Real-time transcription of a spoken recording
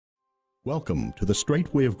Welcome to the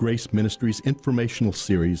Straight Way of Grace Ministry's informational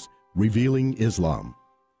series, Revealing Islam.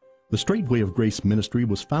 The Straight Way of Grace Ministry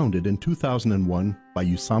was founded in 2001 by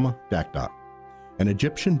Usama Dakdok, an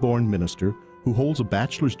Egyptian-born minister who holds a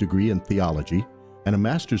bachelor's degree in theology and a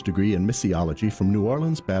master's degree in missiology from New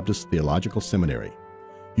Orleans Baptist Theological Seminary.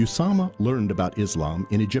 Usama learned about Islam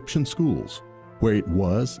in Egyptian schools, where it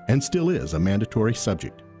was and still is a mandatory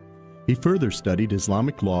subject. He further studied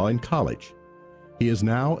Islamic law in college. He is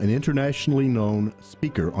now an internationally known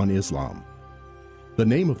speaker on Islam. The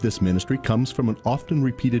name of this ministry comes from an often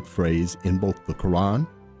repeated phrase in both the Quran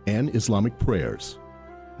and Islamic prayers.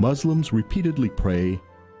 Muslims repeatedly pray,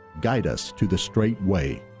 "Guide us to the straight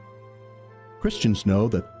way." Christians know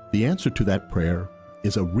that the answer to that prayer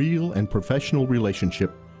is a real and professional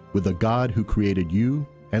relationship with the God who created you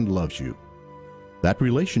and loves you. That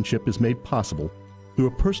relationship is made possible through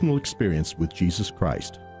a personal experience with Jesus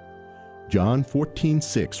Christ. John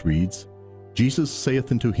 14:6 reads, "Jesus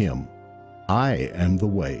saith unto him, I am the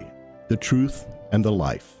way, the truth, and the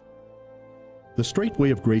life." The Straight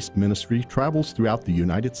Way of Grace Ministry travels throughout the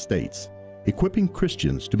United States, equipping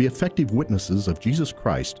Christians to be effective witnesses of Jesus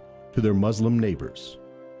Christ to their Muslim neighbors,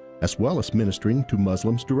 as well as ministering to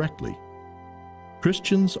Muslims directly.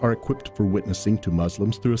 Christians are equipped for witnessing to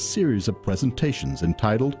Muslims through a series of presentations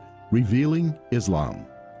entitled Revealing Islam,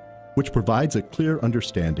 which provides a clear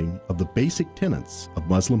understanding of the basic tenets of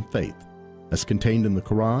Muslim faith, as contained in the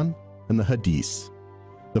Quran and the Hadith.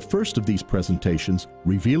 The first of these presentations,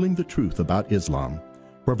 Revealing the Truth about Islam,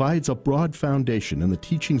 provides a broad foundation in the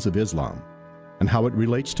teachings of Islam and how it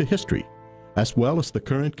relates to history, as well as the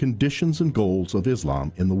current conditions and goals of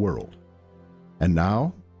Islam in the world. And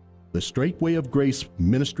now, the Straight Way of Grace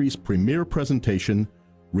Ministry's premier presentation,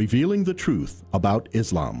 Revealing the Truth about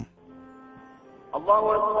Islam. Allahu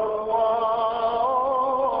Akbar, Allahu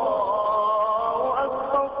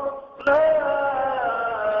Akbar, La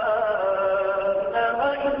ilaha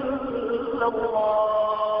illallah.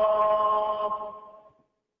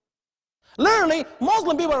 Literally,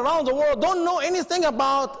 Muslim people around the world don't know anything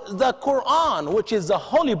about the Quran, which is the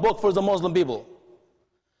holy book for the Muslim people.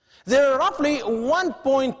 There are roughly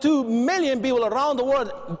 1.2 billion people around the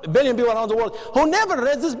world who never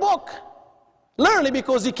read this book. Literally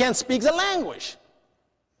because they can't speak the language.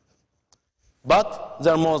 But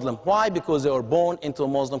they're Muslim. Why? Because they were born into a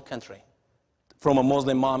Muslim country, from a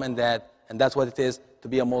Muslim mom and dad, and that's what it is to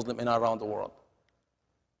be a Muslim in around the world.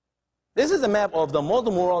 This is a map of the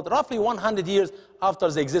Muslim world roughly 100 years after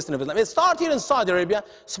the existence of Islam. It started here in Saudi Arabia,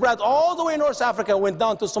 spread all the way in North Africa, went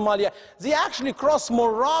down to Somalia. They actually crossed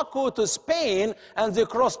Morocco to Spain, and they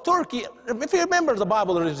crossed Turkey. If you remember the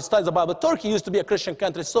Bible, or if you study the Bible, Turkey used to be a Christian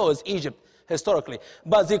country, so is Egypt historically.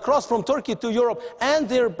 But they crossed from Turkey to Europe, and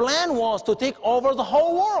their plan was to take over the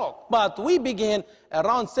whole world. But we began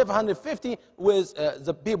around 750 with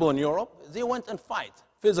the people in Europe. They went and fight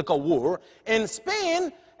physical war. In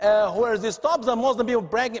Spain, where they stopped the Muslim people,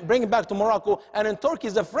 bringing back to Morocco, and in Turkey,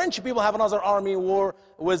 the French people have another army war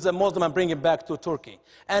with the Muslim and bring it back to Turkey.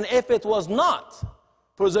 And if it was not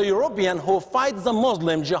for the European who fight the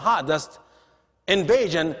Muslim jihadist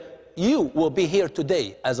invasion, you will be here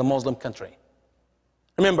today as a Muslim country.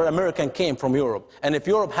 Remember, American came from Europe, and if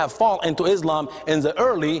Europe have fallen into Islam in the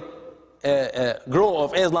early growth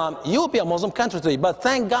of Islam, you will be a Muslim country today. But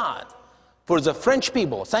thank God for the French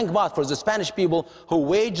people, thank God for the Spanish people who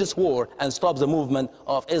waged this war and stopped the movement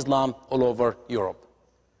of Islam all over Europe.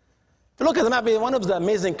 If you look at the map, one of the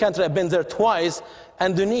amazing countries, I've been there twice,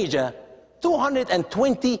 Indonesia,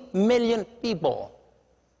 220 million people.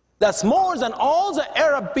 That's more than all the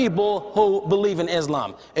Arab people who believe in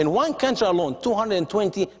Islam. In one country alone,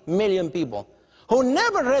 220 million people who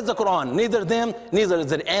never read the Quran, neither them, neither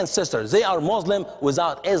their ancestors. They are Muslim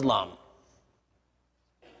without Islam.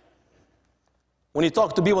 When you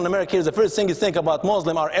talk to people in America, the first thing you think about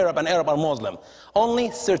Muslim are Arab, and Arab are Muslim. Only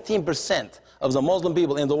 13% of the Muslim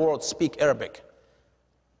people in the world speak Arabic.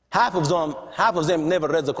 Half of them never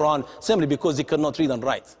read the Quran simply because they could not read and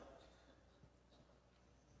write.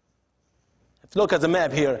 If you look at the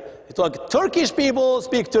map here, you talk Turkish people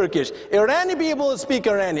speak Turkish, Iranian people speak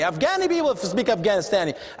Iranian, Afghani people speak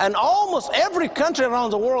Afghanistani, and almost every country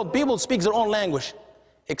around the world, people speak their own language,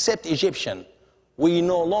 except Egyptian. We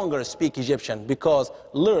no longer speak Egyptian because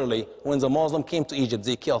literally when the Muslim came to Egypt,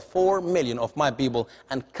 they killed 4 million of my people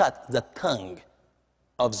and cut the tongue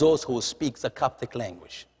of those who speak the Coptic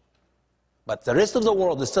language. But the rest of the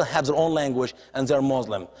world, they still have their own language and they're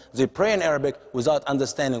Muslim. They pray in Arabic without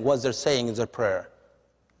understanding what they're saying in their prayer.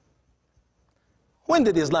 When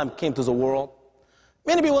did Islam came to the world?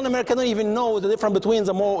 Many people in America don't even know the difference between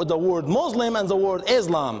the word Muslim and the word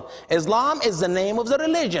Islam. Islam is the name of the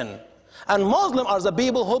religion. And Muslim are the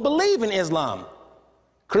people who believe in Islam.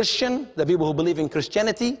 Christian, the people who believe in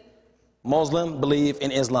Christianity. Muslim believe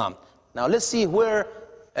in Islam. Now let's see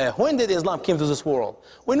when did Islam came to this world?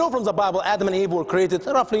 We know from the Bible Adam and Eve were created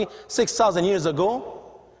roughly 6,000 years ago.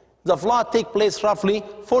 The flood took place roughly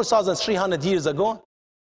 4,300 years ago.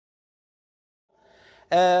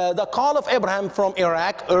 The call of Abraham from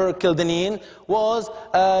Iraq, Chaldean, was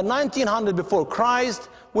 1900 before Christ.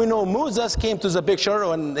 We know Moses came to the picture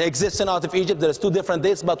when existing out of Egypt. There's two different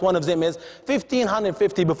dates, but one of them is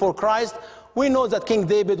 1550 before Christ. We know that King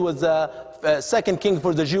David was the second king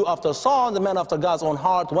for the Jew after Saul, the man after God's own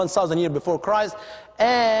heart, 1,000 years before Christ.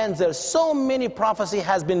 And there's so many prophecy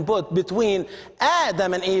has been put between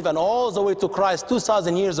Adam and Eve and all the way to Christ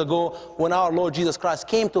 2,000 years ago, when our Lord Jesus Christ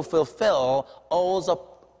came to fulfill all the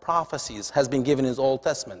prophecies has been given in his Old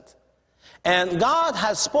Testament. And God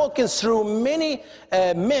has spoken through many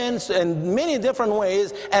men in many different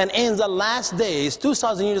ways. And in the last days,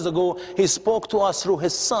 2,000 years ago, he spoke to us through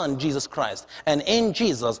his son, Jesus Christ. And in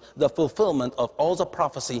Jesus, the fulfillment of all the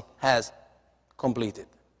prophecy has completed.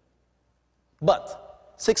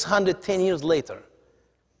 But 610 years later,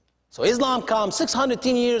 so Islam comes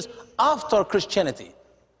 610 years after Christianity,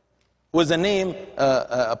 with a name,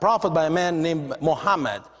 a prophet by a man named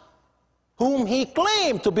Muhammad, whom he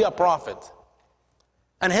claimed to be a prophet.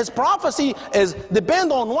 And his prophecy is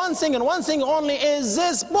depend on one thing and one thing only, is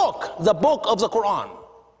this book, the book of the Quran,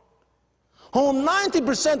 whom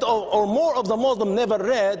 90% or more of the Muslim never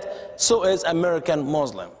read, so is American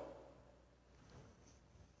Muslim.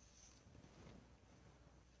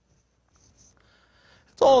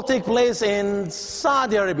 It all take place in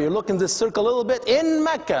Saudi Arabia. Look in this circle a little bit. In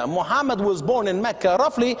Mecca, Muhammad was born in Mecca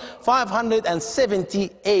roughly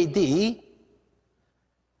 570 AD.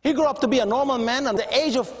 He grew up to be a normal man at the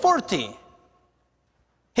age of 40.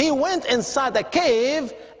 He went inside a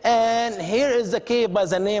cave, and here is the cave by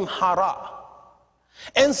the name Hara.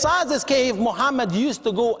 Inside this cave, Muhammad used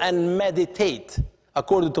to go and meditate,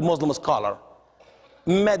 according to Muslim scholar.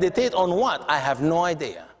 Meditate on what? I have no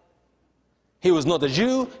idea. He was not a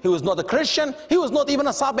Jew, he was not a Christian, he was not even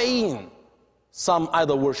a Sabaean, some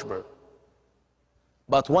idol worshiper.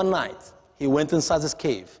 But one night, he went inside this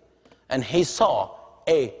cave, and he saw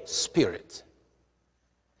a spirit.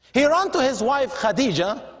 He ran to his wife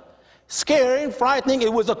Khadija, scaring, frightening.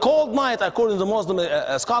 It was a cold night, according to Muslim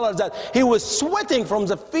scholars, that he was sweating from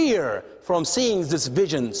the fear from seeing this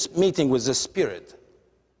vision, meeting with this spirit.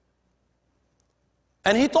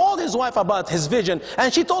 And he told his wife about his vision,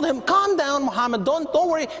 and she told him, calm down, Muhammad, don't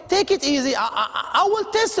worry, take it easy, I will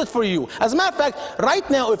test it for you. As a matter of fact, right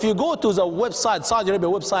now, if you go to the website, Saudi Arabia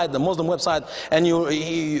website, the Muslim website, and you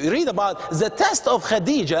read about the test of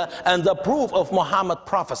Khadija and the proof of Muhammad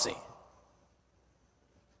prophecy.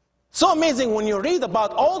 So amazing when you read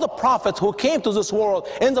about all the prophets who came to this world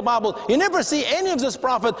in the Bible, you never see any of this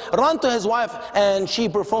prophet run to his wife and she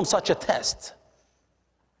performed such a test.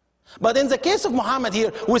 But in the case of Muhammad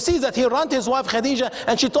here, we see that he ran to his wife Khadija,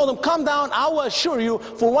 and she told him, come down, I will assure you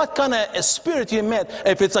for what kind of spirit you met,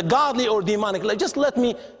 if it's a godly or demonic. Just let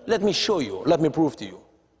me show you, let me prove to you.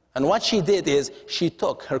 And what she did is, she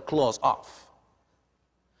took her clothes off.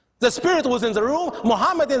 The spirit was in the room,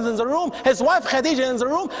 Muhammad is in the room, his wife Khadija is in the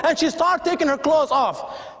room, and she started taking her clothes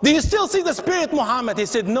off. Do you still see the spirit, Muhammad? He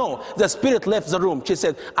said, no, the spirit left the room. She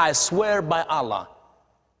said, I swear by Allah,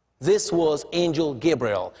 this was Angel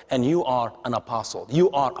Gabriel, and you are an apostle.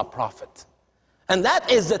 You are a prophet. And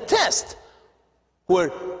that is the test where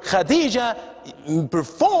Khadija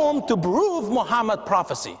performed to prove Muhammad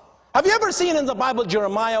prophecy. Have you ever seen in the Bible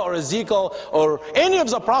Jeremiah or Ezekiel or any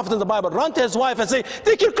of the prophets in the Bible run to his wife and say,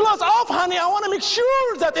 take your clothes off, honey, I want to make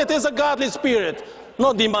sure that it is a godly spirit,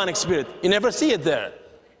 not demonic spirit. You never see it there.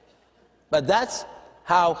 But that's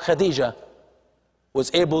how Khadija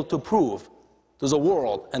was able to prove to the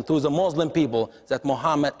world and to the Muslim people that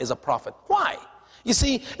Muhammad is a prophet. Why? You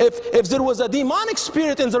see, if there was a demonic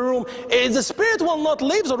spirit in the room, the spirit will not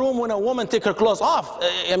leave the room when a woman takes her clothes off.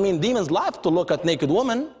 I mean, demons love to look at naked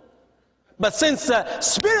women. But since the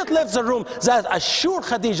spirit left the room, that assured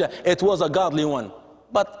Khadija it was a godly one.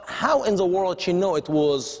 But how in the world she know it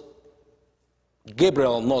was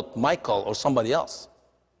Gabriel, not Michael or somebody else?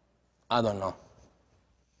 I don't know.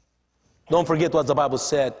 Don't forget what the Bible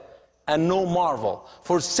said. And no marvel,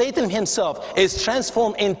 for Satan himself is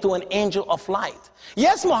transformed into an angel of light.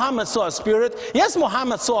 Yes, Muhammad saw a spirit. Yes,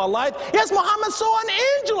 Muhammad saw a light. Yes, Muhammad saw an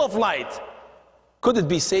angel of light. Could it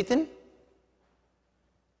be Satan?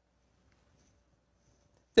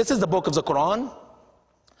 This is the book of the Quran.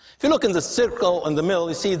 If you look in the circle in the middle,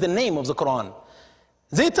 you see the name of the Quran.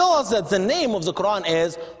 They tell us that the name of the Quran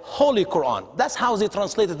is Holy Quran. That's how they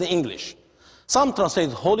translate it in English. Some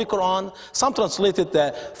translate Holy Quran, some translate it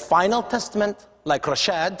the Final Testament, like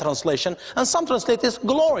Rashad translation, and some translate it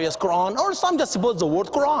Glorious Quran, or some just put the word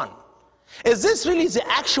Quran. Is this really the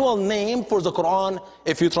actual name for the Quran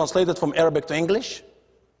if you translate it from Arabic to English?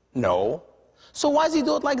 No. So why does he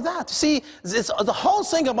do it like that? See, the whole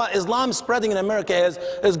thing about Islam spreading in America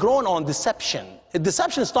is growing on deception.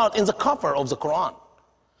 Deception starts in the cover of the Quran.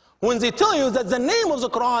 When they tell you that the name of the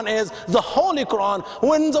Quran is the Holy Quran,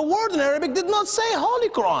 when the word in Arabic did not say Holy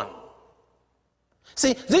Quran.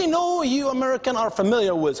 See, they know you Americans are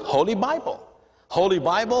familiar with Holy Bible. Holy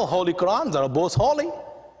Bible, Holy Quran, they're both holy.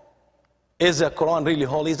 Is the Quran really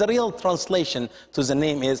holy? The real translation to the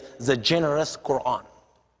name is the generous Quran.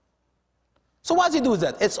 So why does he do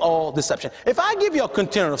that? It's all deception. If I give you a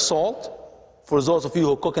container of salt, for those of you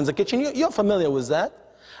who cook in the kitchen, you're familiar with that.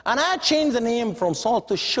 And I change the name from salt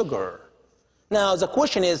to sugar. Now the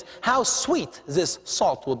question is, how sweet this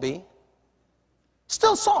salt will be?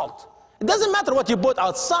 Still salt. It doesn't matter what you put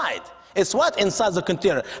outside. It's what inside the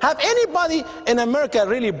container. Have anybody in America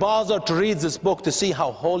really bothered to read this book to see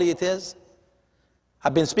how holy it is?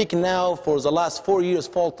 I've been speaking now for the last 4 years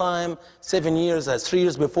full-time, 7 years, 3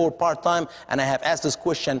 years before part-time, and I have asked this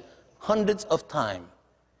question hundreds of times.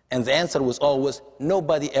 And the answer was always,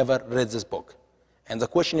 nobody ever read this book. And the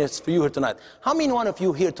question is for you here tonight. How many one of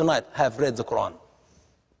you here tonight have read the Quran?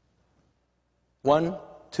 1,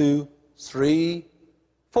 2, 3,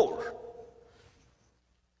 4.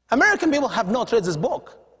 American people have not read this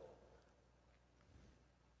book.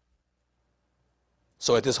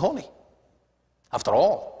 So it is holy. After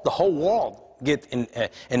all, the whole world get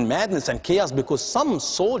in madness and chaos because some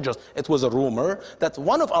soldiers, it was a rumor that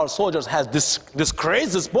one of our soldiers has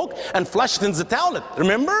disgraced this book and flushed it in the toilet.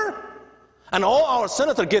 Remember? And all our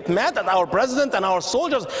senators get mad at our president and our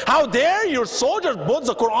soldiers. How dare your soldiers put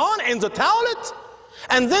the Quran in the toilet?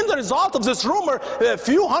 And then the result of this rumor, a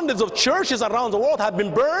few hundreds of churches around the world have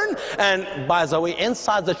been burned. And by the way,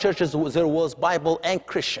 inside the churches there was Bible and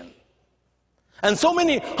Christian. And so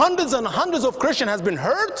many hundreds and hundreds of Christians has been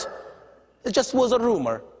hurt. It just was a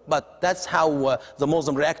rumor. But that's how the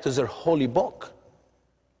Muslim react to their holy book.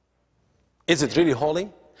 Is it really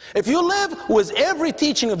holy? If you live with every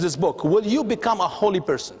teaching of this book, will you become a holy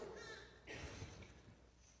person?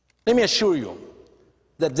 Let me assure you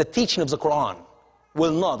that the teaching of the Quran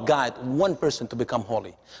will not guide one person to become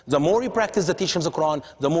holy. The more you practice the teaching of the Quran,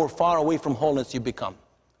 the more far away from holiness you become.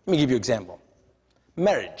 Let me give you an example.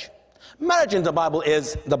 Marriage. Marriage in the Bible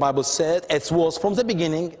is, the Bible said, it was from the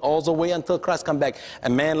beginning all the way until Christ come back. A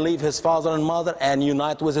man leave his father and mother and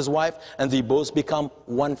unite with his wife, and they both become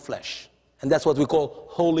one flesh. And that's what we call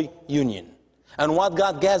holy union. And what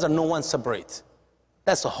God gathered, no one separates.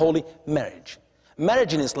 That's a holy marriage.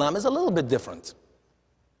 Marriage in Islam is a little bit different.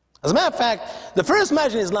 As a matter of fact, the first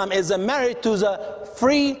marriage in Islam is a marriage to the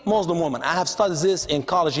free Muslim woman. I have studied this in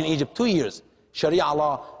college in Egypt 2 years. Sharia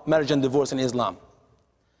law, marriage and divorce in Islam.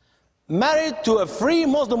 Married to a free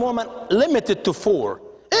Muslim woman, limited to 4,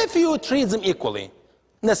 if you treat them equally.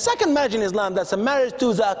 And the second marriage in Islam, that's a marriage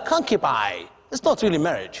to the concubine. It's not really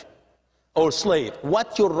marriage or slave,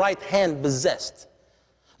 what your right hand possessed.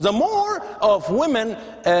 The more of women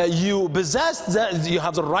you possess, you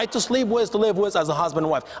have the right to sleep with, to live with as a husband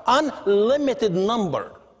and wife. Unlimited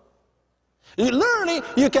number. Literally,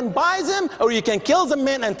 you can buy them or you can kill the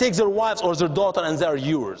men and take their wives or their daughter and they're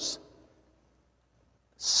yours.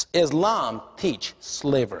 Islam teach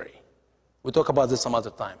slavery. We'll talk about this some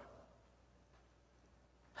other time.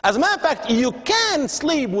 As a matter of fact, you can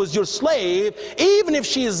sleep with your slave even if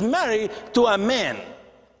she is married to a man,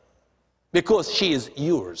 because she is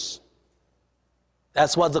yours.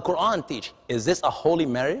 That's what the Quran teaches. Is this a holy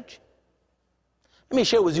marriage? Let me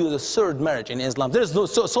share with you the third marriage in Islam. There's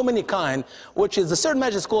so many kinds, which is the third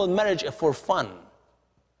marriage is called marriage for fun.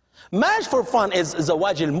 Marriage for fun is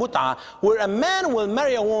zawaj al-mut'a, where a man will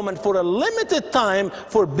marry a woman for a limited time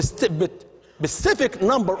for specific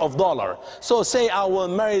number of dollars. So say I will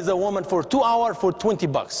marry the woman for 2 hours for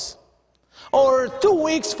 $20, or 2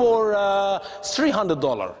 weeks for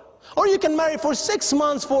 $300, or you can marry for 6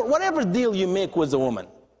 months for whatever deal you make with the woman.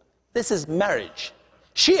 This is marriage.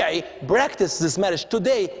 Shia practice this marriage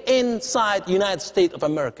today inside the United States of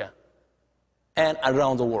America and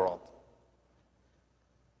around the world.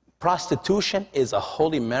 Prostitution is a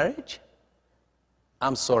holy marriage?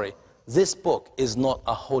 I'm sorry, this book is not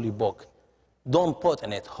a holy book. Don't put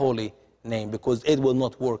in it holy name, because it will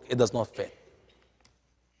not work, it does not fit.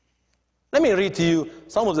 Let me read to you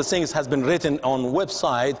some of the things has been written on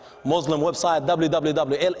website, Muslim website,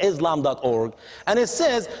 www.islam.org. And it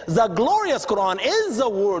says, the glorious Quran is the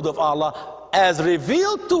word of Allah as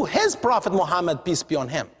revealed to his Prophet Muhammad, peace be on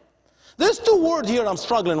him. There's two words here I'm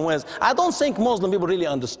struggling with. I don't think Muslim people really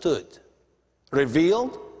understood.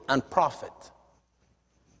 Revealed and prophet.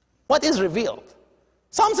 What is revealed?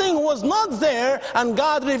 Something was not there and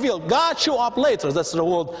God revealed. God show up later. That's the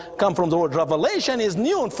word, come from the word revelation, is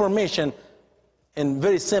new information in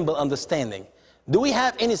very simple understanding. Do we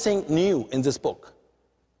have anything new in this book?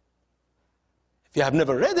 If you have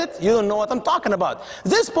never read it, you don't know what I'm talking about.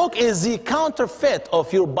 This book is the counterfeit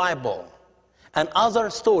of your Bible and other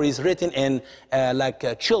stories written in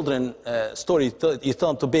children stories you tell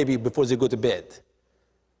them to baby before they go to bed.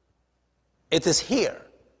 It is here.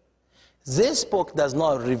 This book does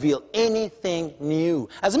not reveal anything new.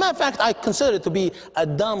 As a matter of fact, I consider it to be a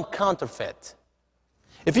dumb counterfeit.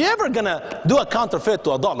 If you're ever gonna do a counterfeit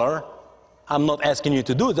to $1, I'm not asking you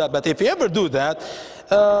to do that, but if you ever do that,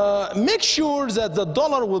 make sure that the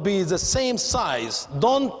dollar will be the same size.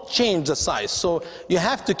 Don't change the size. So you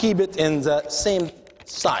have to keep it in the same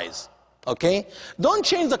size. Okay? Don't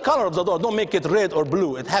change the color of the dollar. Don't make it red or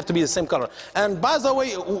blue. It has to be the same color. And by the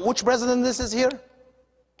way, which president this is here?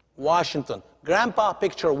 Washington. Grandpa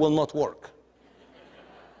picture will not work.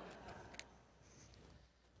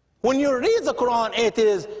 When you read the Quran, it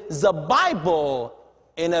is the Bible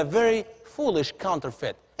in a very foolish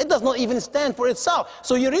counterfeit. It does not even stand for itself.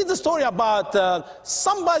 So you read the story about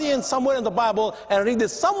somebody in somewhere in the Bible and read it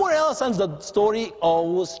somewhere else, and the story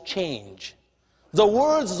always change. The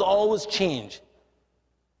words always change.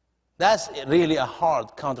 That's really a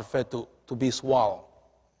hard counterfeit to be swallowed.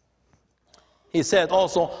 He said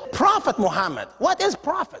also, Prophet Muhammad. What is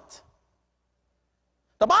prophet?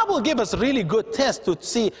 The Bible gives us a really good test to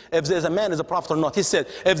see if there's a man is a prophet or not. He said,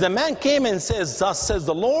 if the man came and says, thus says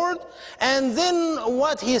the Lord, and then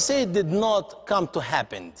what he said did not come to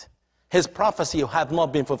happen, his prophecy have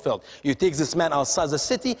not been fulfilled, you take this man outside the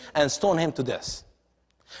city and stone him to death.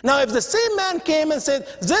 Now, if the same man came and said,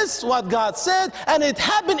 this is what God said, and it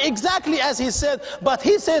happened exactly as he said, but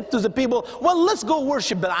he said to the people, well, let's go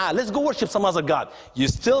worship Baal, let's go worship some other God. You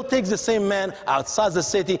still take the same man outside the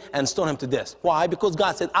city and stone him to death. Why? Because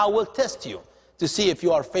God said, I will test you to see if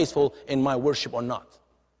you are faithful in my worship or not.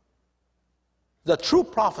 The true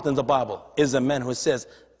prophet in the Bible is a man who says,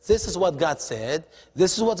 this is what God said,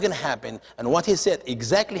 this is what's going to happen, and what he said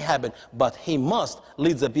exactly happened, but he must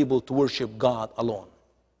lead the people to worship God alone.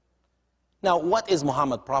 Now, what is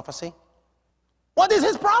Muhammad's prophecy? What is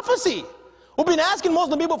his prophecy? We've been asking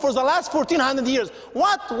Muslim people for the last 1400 years,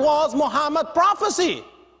 what was Muhammad's prophecy?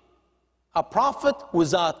 A prophet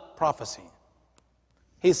without prophecy.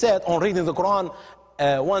 He said on reading the Quran,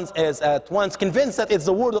 once convinced that it's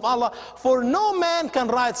the word of Allah, for no man can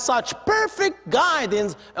write such perfect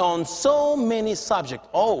guidance on so many subjects.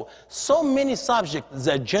 Oh, so many subjects,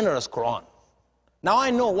 the generous Quran. Now I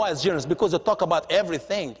know why it's generous, because they talk about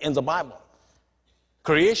everything in the Bible.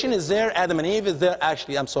 Creation is there, Adam and Eve is there.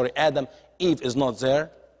 Actually, I'm sorry, Adam, Eve is not there.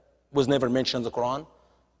 Was never mentioned in the Quran.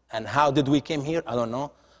 And how did we came here? I don't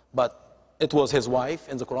know. But it was his wife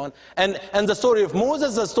in the Quran. And the story of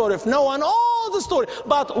Moses, the story of Noah, and all the story.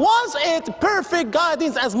 But was it perfect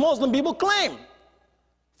guidance as Muslim people claim?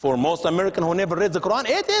 For most Americans who never read the Quran,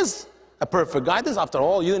 it is a perfect guidance. After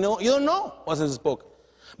all, you don't know what's in this book.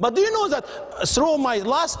 But do you know that through my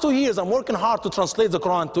last 2 years, I'm working hard to translate the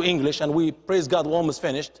Quran to English, and we, praise God, we're almost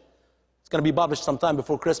finished. It's going to be published sometime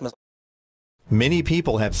before Christmas. Many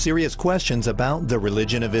people have serious questions about the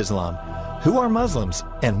religion of Islam. Who are Muslims,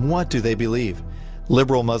 and what do they believe?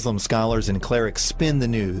 Liberal Muslim scholars and clerics spin the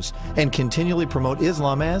news and continually promote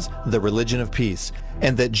Islam as the religion of peace,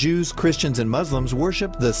 and that Jews, Christians, and Muslims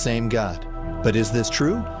worship the same God. But is this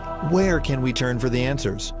true? Where can we turn for the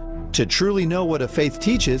answers? To truly know what a faith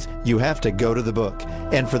teaches, you have to go to the book.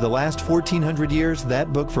 And for the last 1400 years,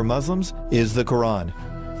 that book for Muslims is the Quran.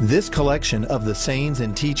 This collection of the sayings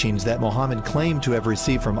and teachings that Muhammad claimed to have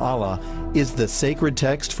received from Allah is the sacred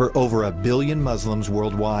text for over 1 billion Muslims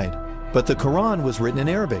worldwide. But the Quran was written in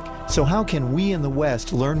Arabic, so how can we in the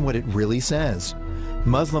West learn what it really says?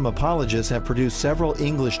 Muslim apologists have produced several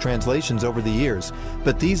English translations over the years,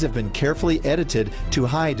 but these have been carefully edited to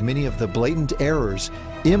hide many of the blatant errors,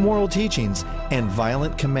 immoral teachings, and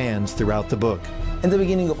violent commands throughout the book. In the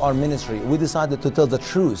beginning of our ministry, we decided to tell the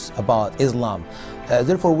truth about Islam.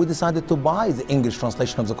 Therefore, we decided to buy the English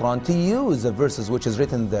translation of the Quran to use the verses which is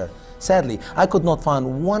written there. Sadly, I could not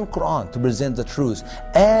find one Quran to present the truth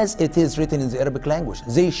as it is written in the Arabic language.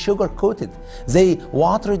 They sugar-coated, they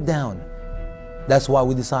water it down. That's why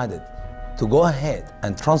we decided to go ahead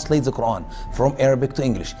and translate the Quran from Arabic to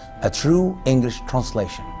English, a true English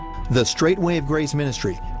translation. The Straight Way of Grace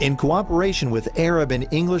Ministry, in cooperation with Arab and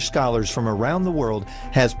English scholars from around the world,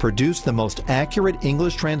 has produced the most accurate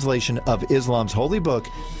English translation of Islam's holy book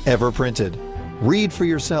ever printed. Read for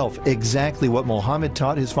yourself exactly what Muhammad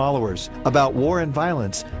taught his followers about war and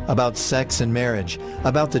violence, about sex and marriage,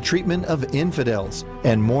 about the treatment of infidels,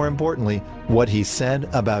 and more importantly, what he said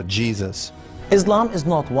about Jesus. Islam is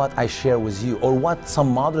not what I share with you or what some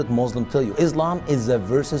moderate Muslim tell you. Islam is the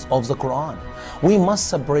verses of the Quran. We must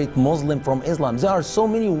separate Muslim from Islam. There are so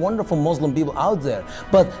many wonderful Muslim people out there,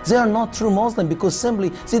 but they are not true Muslim because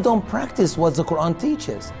simply they don't practice what the Quran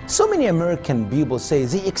teaches. So many American people say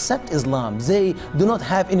they accept Islam. They do not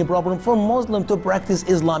have any problem for Muslim to practice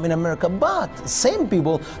Islam in America, but same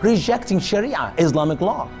people rejecting Sharia, Islamic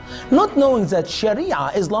law, not knowing that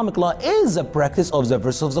Sharia, Islamic law, is a practice of the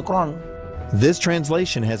verses of the Quran. This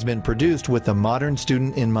translation has been produced with the modern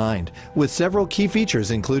student in mind, with several key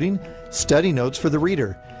features including study notes for the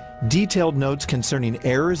reader, detailed notes concerning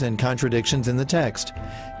errors and contradictions in the text,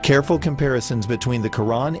 careful comparisons between the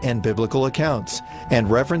Quran and biblical accounts,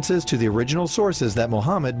 and references to the original sources that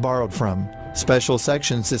Muhammad borrowed from. Special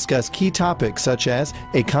sections discuss key topics such as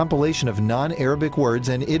a compilation of non-Arabic words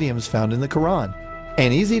and idioms found in the Quran,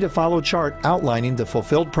 an easy-to-follow chart outlining the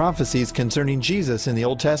fulfilled prophecies concerning Jesus in the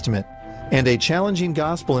Old Testament, and a challenging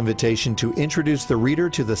gospel invitation to introduce the reader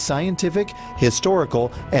to the scientific, historical,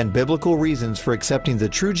 and biblical reasons for accepting the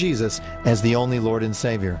true Jesus as the only Lord and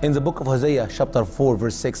Savior. In the book of Hosea, chapter 4,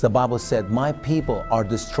 verse 6, the Bible said, "My people are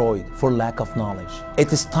destroyed for lack of knowledge."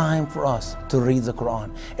 It is time for us to read the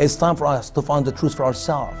Quran. It's time for us to find the truth for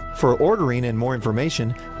ourselves. For ordering and more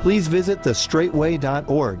information, please visit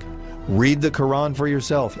thestraightway.org. Read the Quran for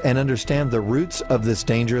yourself and understand the roots of this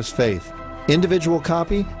dangerous faith. Individual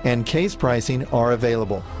copy and case pricing are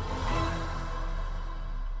available.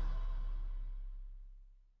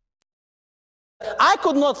 I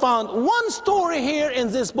could not find one story here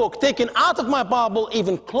in this book taken out of my Bible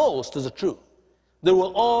even close to the truth. They were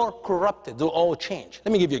all corrupted. They were all changed.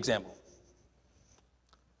 Let me give you an example.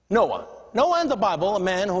 Noah. Noah in the Bible, a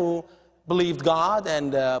man who believed God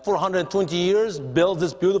and for 120 years built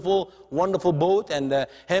this beautiful, wonderful boat, and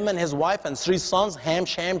him and his wife and 3 sons, Ham,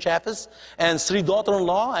 Shem, Japheth, and 3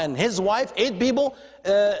 daughters-in-law and his wife, 8 people,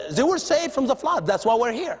 they were saved from the flood. That's why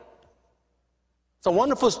we're here. It's a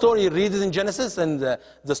wonderful story. You read it in Genesis, and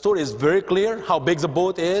the story is very clear how big the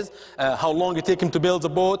boat is, how long it took him to build the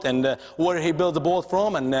boat, and where he built the boat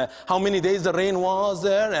from, and how many days the rain was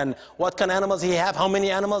there, and what kind of animals he have, how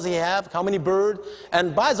many animals he have, how many birds.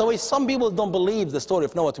 And by the way, some people don't believe the story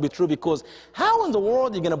of Noah to be true, because how in the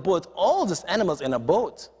world are you going to put all these animals in a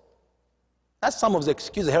boat? That's some of the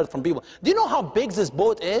excuses I heard from people. Do you know how big this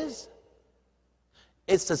boat is?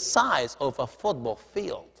 It's the size of a football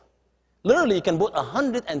field. Literally, you can put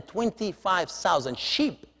 125,000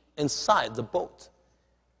 sheep inside the boat.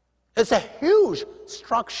 It's a huge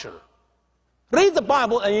structure. Read the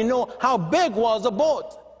Bible and you know how big was the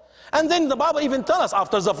boat. And then the Bible even tells us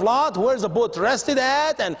after the flood where the boat rested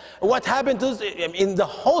at and what happened to it. I mean, the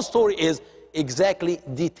whole story is exactly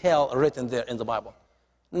detailed written there in the Bible.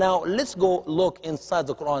 Now, let's go look inside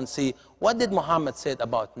the Quran and see what did Muhammad say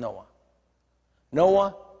about Noah.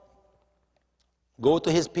 Noah, go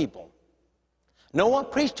to his people. Noah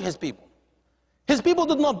preached to his people. His people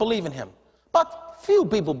did not believe in him, but few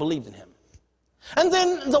people believed in him. And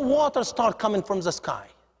then the water started coming from the sky,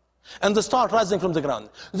 and they start rising from the ground.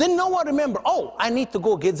 Then Noah remembered, oh, I need to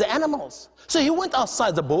go get the animals. So he went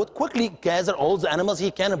outside the boat, quickly gathered all the animals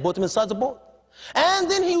he can and put them inside the boat. And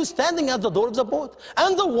then he was standing at the door of the boat,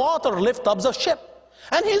 and the water lifted up the ship.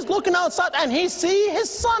 And he's looking outside, and he sees his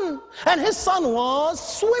son, and his son was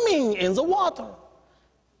swimming in the water.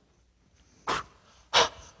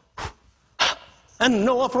 And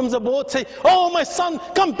Noah from the boat say, oh, my son,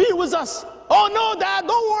 come be with us. Oh, no, Dad,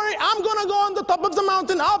 don't worry. I'm going to go on the top of the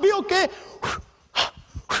mountain. I'll be okay.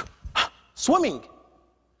 Swimming.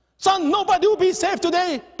 Son, nobody will be safe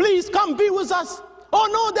today. Please come be with us. Oh,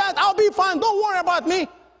 no, Dad, I'll be fine. Don't worry about me.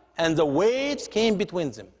 And the waves came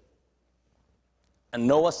between them. And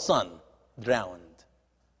Noah's son drowned.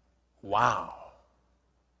 Wow.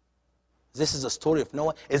 This is the story of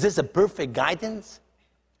Noah. Is this a perfect guidance?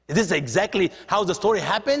 Is this exactly how the story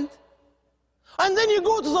happened? And then you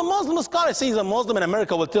go to the Muslim scholar. See, the Muslim in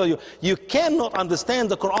America will tell you, you cannot understand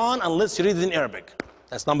the Quran unless you read it in Arabic.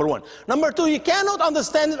 That's number one. Number two, you cannot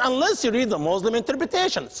understand it unless you read the Muslim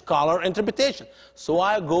interpretation, scholar interpretation. So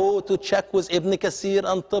I go to check with Ibn Kathir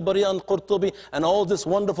and Tabari and Qurtubi and all this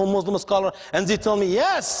wonderful Muslim scholar, and they tell me,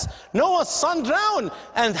 yes, Noah's son drowned,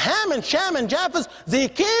 and Ham and Shem and Japheth, they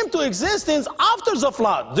came to existence after the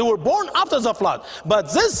flood. They were born after the flood.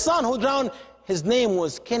 But this son who drowned, his name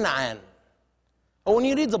was Canaan. But when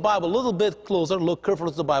you read the Bible a little bit closer, look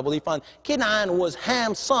carefully at the Bible, you find Canaan was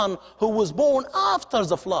Ham's son who was born after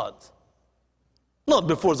the flood, not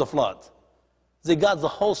before the flood. They got the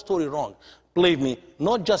whole story wrong. Believe me,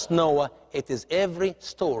 not just Noah, it is every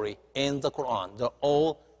story in the Quran. They're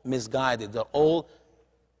all misguided. They're all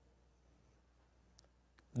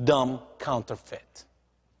dumb counterfeit.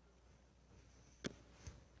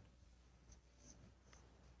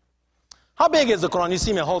 How big is the Quran? You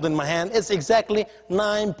see me holding my hand. It's exactly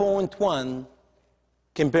 9.1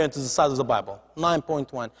 compared to the size of the Bible.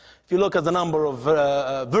 9.1. If you look at the number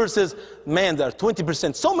of verses, man, there are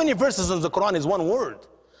 20%. So many verses in the Quran is one word.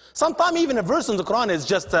 Sometimes even a verse in the Quran is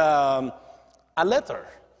just a letter.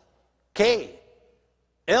 K,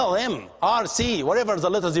 L, M, R, C, whatever the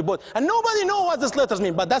letters you put. And nobody knows what these letters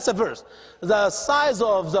mean, but that's a verse. The size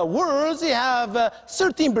of the words, you have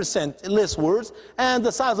 13% less words, and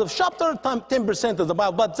the size of chapter, 10% of the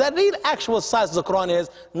Bible. But the real actual size of the Quran is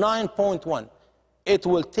 9.1. It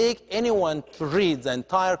will take anyone to read the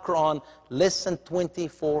entire Quran less than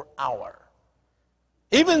 24 hours.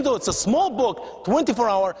 Even though it's a small book, 24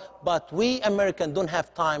 hours, but we Americans don't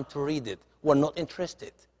have time to read it. We're not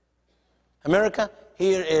interested. America,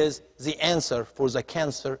 here is the answer for the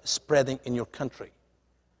cancer spreading in your country.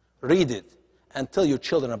 Read it and tell your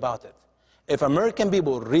children about it. If American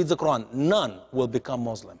people read the Quran, none will become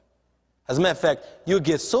Muslim. As a matter of fact, you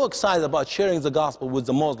get so excited about sharing the gospel with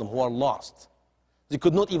the Muslims who are lost. They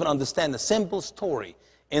could not even understand a simple story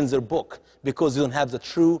in their book because they don't have the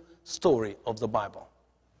true story of the Bible.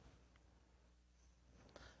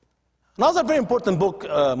 Another very important book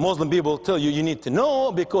Muslim people tell you you need to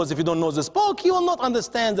know, because if you don't know this book, you will not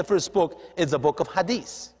understand the first book. It's the book of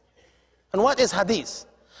Hadith. And what is Hadith?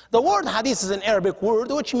 The word Hadith is an Arabic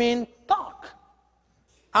word which means talk.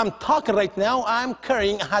 I'm talking right now, I'm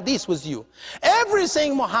carrying a Hadith with you.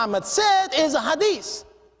 Everything Muhammad said is a Hadith.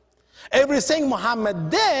 Everything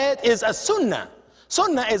Muhammad did is a Sunnah.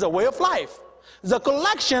 Sunnah is a way of life. The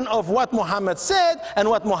collection of what Muhammad said and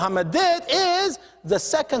what Muhammad did is the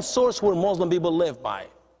second source where Muslim people live by.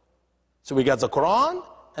 So we got the Quran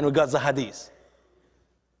and we got the Hadith.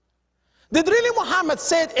 Did really Muhammad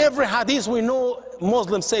said every Hadith we know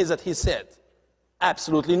Muslim says that he said?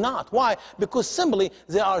 Absolutely not. Why? Because simply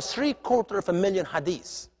there are 750,000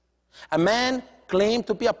 Hadiths. A man claimed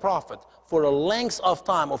to be a prophet for a length of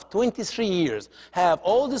time of 23 years, have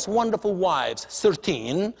all these wonderful wives,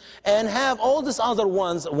 13, and have all these other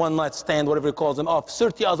ones, one night stand, whatever you call them, of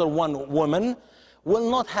 30 other women, will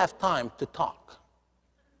not have time to talk.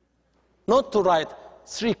 Not to write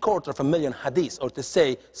 750,000 hadiths or to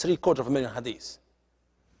say 750,000 hadiths.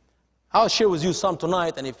 I'll share with you some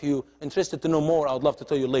tonight, and if you're interested to know more, I would love to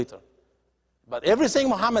tell you later. But everything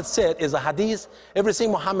Muhammad said is a hadith. Everything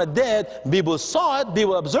Muhammad did, people saw it,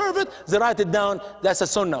 people observe it, they write it down. That's a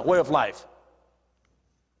sunnah, way of life.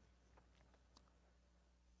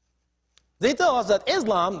 They tell us that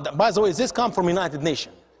Islam, by the way, this comes from United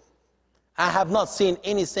Nations. I have not seen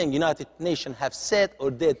anything United Nations have said or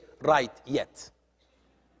did right yet.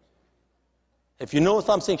 If you know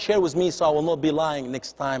something, share with me so I will not be lying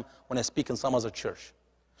next time when I speak in some other church.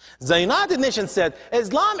 The United Nations said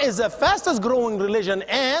Islam is the fastest growing religion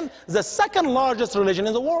and the second largest religion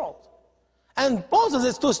in the world. And both of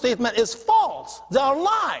these two statements is false. They are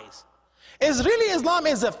lies. Is really Islam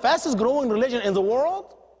is the fastest growing religion in the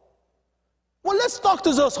world? Well, let's talk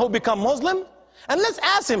to those who become Muslim and let's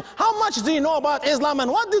ask them, how much do you know about Islam and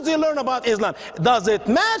what did they learn about Islam? Does it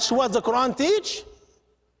match what the Quran teach?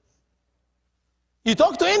 You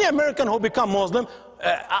talk to any American who become Muslim,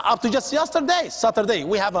 up to just yesterday, Saturday,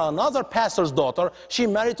 we have another pastor's daughter. She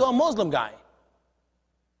married to a Muslim guy.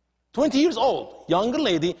 20 years old, younger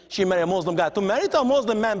lady, she married a Muslim guy. To marry to a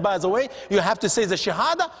Muslim man, by the way, you have to say the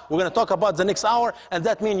Shahada. We're going to talk about the next hour, and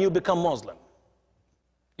that means you become Muslim.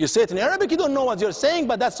 You say it in Arabic, you don't know what you're saying,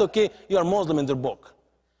 but that's okay, you are Muslim in their book.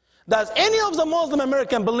 Does any of the Muslim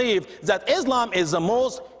Americans believe that Islam is the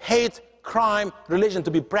most hate crime religion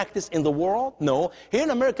to be practiced in the world? No. Here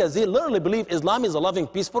in America, they literally believe Islam is a loving,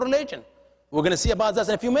 peaceful religion. We're going to see about that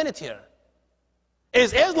in a few minutes here.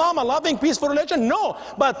 Is Islam a loving, peaceful religion? No.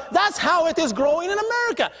 But that's how it is growing in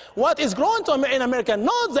America. What is growing in America,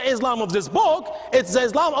 not the Islam of this book, it's the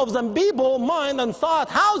Islam of the people, mind and thought,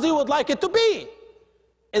 how they would like it to be.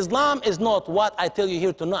 Islam is not what I tell you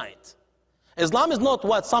here tonight. Islam is not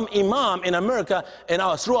what some imam in America and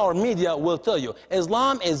through our media will tell you.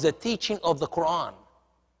 Islam is the teaching of the Quran.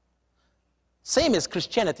 Same as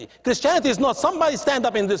Christianity. Christianity is not somebody stand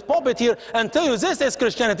up in this pulpit here and tell you this is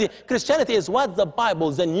Christianity. Christianity is what the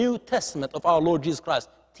Bible, the New Testament of our Lord Jesus Christ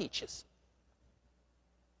teaches.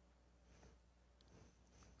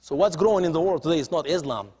 So what's growing in the world today is not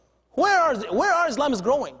Islam. Where are Islam is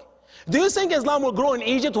growing? Do you think Islam will grow in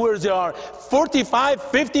Egypt where there are 45,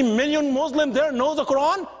 50 million Muslims there know the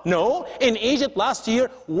Quran? No. In Egypt last year,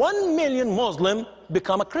 1 million Muslims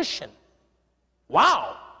become a Christian.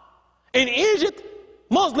 Wow. In Egypt,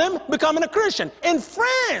 Muslim becoming a Christian. In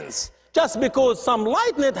France, just because some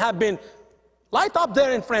light net have been light up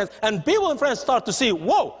there in France, and people in France start to see,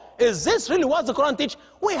 whoa, is this really what the Quran teaches?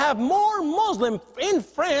 We have more Muslims in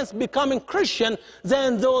France becoming Christian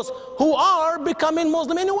than those who are becoming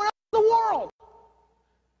Muslim anywhere else in the world.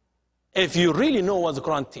 If you really know what the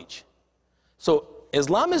Quran teaches. So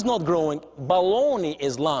Islam is not growing, baloney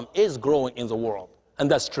Islam is growing in the world,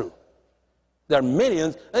 and that's true. There are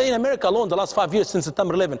millions. In America alone, the last 5 years since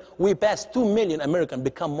September 11, we passed 2 million Americans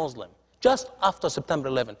become Muslim just after September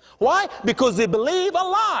 11. Why? Because they believe a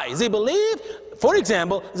lie. They believe, for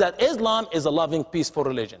example, that Islam is a loving, peaceful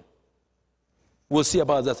religion. We'll see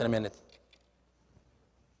about that in a minute.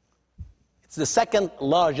 It's the second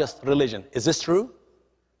largest religion. Is this true?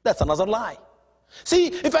 That's another lie. See,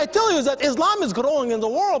 if I tell you that Islam is growing in the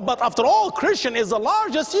world, but after all, Christian is the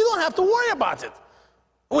largest, you don't have to worry about it.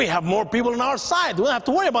 We have more people on our side. We don't have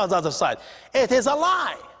to worry about the other side. It is a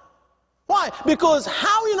lie. Why? Because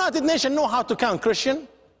how United Nations know how to count Christian?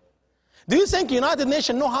 Do you think United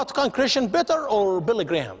Nations know how to count Christian better or Billy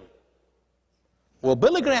Graham? Well,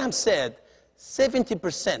 Billy Graham said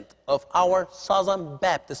 70% of our Southern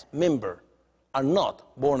Baptist members are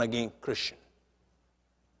not born-again Christian.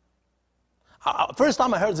 First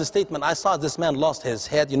time I heard this statement, I saw this man lost his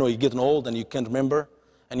head. You know, you're getting old and you can't remember,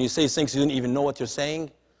 and you say things you don't even know what you're saying.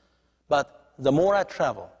 But the more I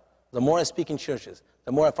travel, the more I speak in churches,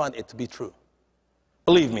 the more I find it to be true.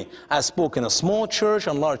 Believe me, I spoke in a small church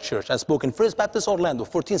and large church. I spoke in First Baptist Orlando,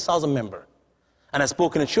 14,000 members. And I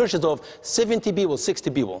spoke in churches of 70 people, 60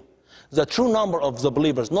 people. The true number of the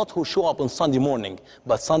believers, not who show up on Sunday morning,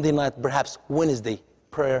 but Sunday night, perhaps Wednesday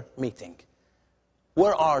prayer meeting.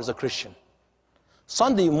 Where are the Christians?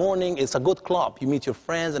 Sunday morning is a good club. You meet your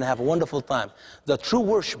friends and have a wonderful time. The true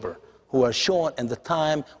worshiper who are shown in the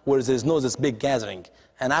time where there is no this big gathering.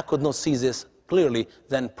 And I could not see this clearly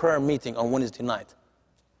than prayer meeting on Wednesday night.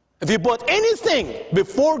 If you put anything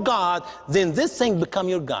before God, then this thing become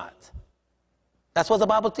your God. That's what the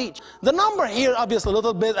Bible teaches. The number here, obviously, a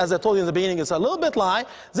little bit, as I told you in the beginning, is a little bit lie.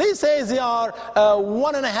 They say they are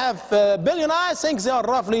 1.5 billion. I think they are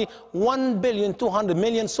roughly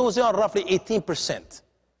 1,200,000,000. So they are roughly 18%.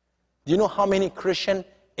 Do you know how many Christians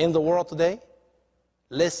in the world today?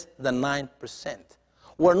 Less than 9%.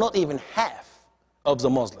 We're not even half of the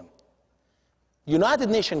Muslim. United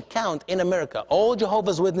Nations count in America all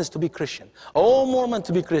Jehovah's Witnesses to be Christian, all Mormons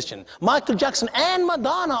to be Christian. Michael Jackson and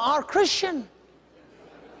Madonna are Christian.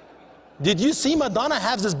 Did you see Madonna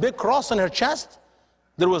have this big cross on her chest?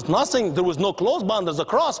 There was nothing, there was no clothes bound as a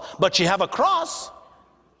cross, but she have a cross.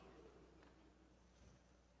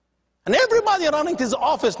 And everybody running to his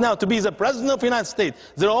office now to be the president of the United States,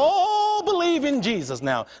 they all believe in Jesus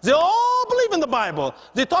now. They all believe in the Bible.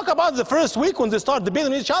 They talk about the first week when they start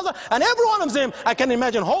debating with each other, and every one of them, I can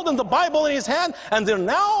imagine, holding the Bible in his hand, and they're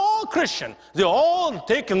now all Christian. They're all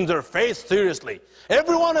taking their faith seriously.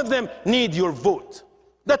 Every one of them need your vote.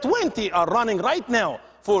 The 20 are running right now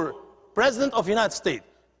for president of the United States.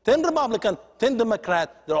 10 Republican, 10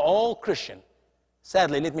 Democrat, they're all Christian.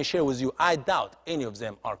 Sadly, let me share with you, I doubt any of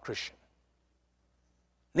them are Christian.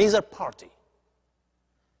 Neither party.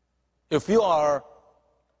 If you are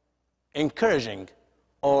encouraging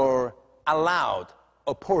or allowed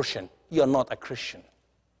abortion, you are not a Christian.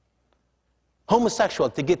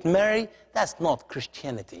 Homosexual to get married, that's not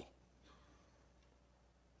Christianity.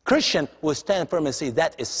 Christian will stand firm and say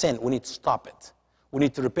that is sin. We need to stop it. We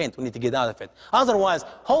need to repent. We need to get out of it. Otherwise,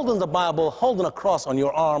 holding the Bible, holding a cross on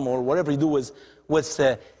your arm, or whatever you do with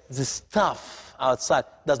the stuff outside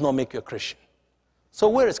does not make you a Christian. So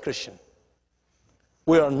where is Christian?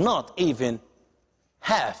 We are not even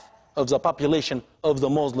half of the population of the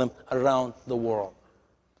Muslim around the world.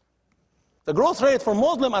 The growth rate for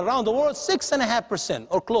Muslim around the world, 6.5%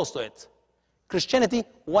 or close to it. Christianity,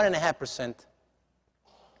 1.5%.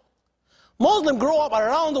 Muslims grow up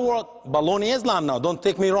around the world. Baloney Islam now, don't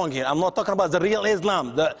take me wrong here. I'm not talking about the real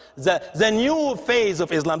Islam, the new phase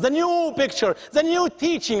of Islam, the new picture, the new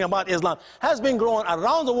teaching about Islam has been growing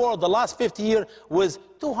around the world the last 50 years with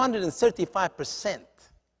 235%.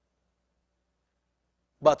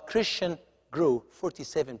 But Christian grew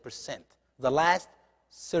 47% the last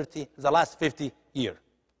 50 years.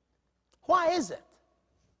 Why is it?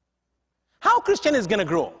 How Christian is going to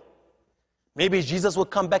grow? Maybe Jesus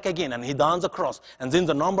will come back again and he dons the cross and then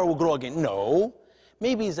the number will grow again. No.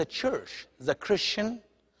 Maybe the church, the Christian,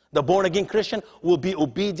 the born-again Christian will be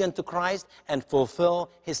obedient to Christ and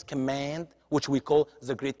fulfill his command, which we call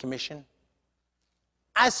the Great Commission.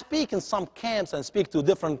 I speak in some camps and speak to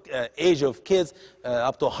different age of kids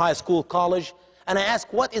up to high school, college, and I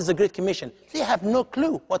ask, what is the Great Commission? They have no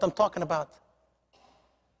clue what I'm talking about.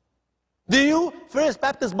 Do you, First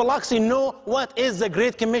Baptist Biloxi, know what is the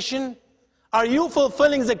Great Commission? Are you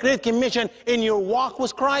fulfilling the Great Commission in your walk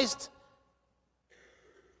with Christ?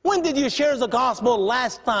 When did you share the gospel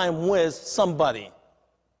last time with somebody?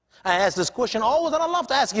 I ask this question always, and I'd love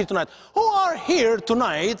to ask you tonight. Who are here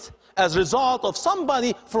tonight as a result of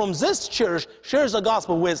somebody from this church shares the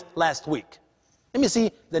gospel with last week? Let me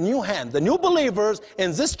see the new hand. The new believers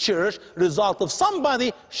in this church, result of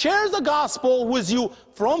somebody shares the gospel with you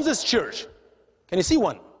from this church. Can you see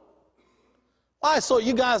one? I saw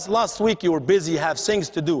you guys last week, you were busy, you have things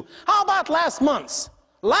to do. How about last month?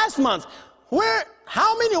 Last month,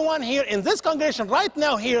 how many one here in this congregation right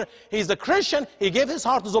now here, he's a Christian, he gave his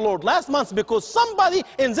heart to the Lord last month because somebody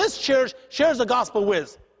in this church shares the gospel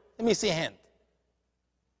with? Let me see a hand.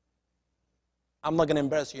 I'm not going to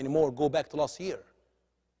embarrass you anymore. Go back to last year.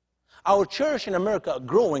 Our church in America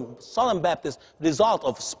growing, Southern Baptist, result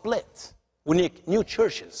of split. We need new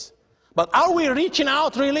churches. But are we reaching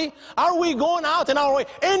out really? Are we going out in our way?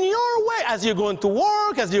 In your way, as you're going to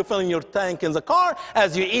work, as you're filling your tank in the car,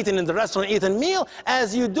 as you're eating in the restaurant, eating meal,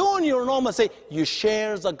 as you're doing your normal, say, you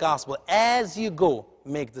share the gospel. As you go,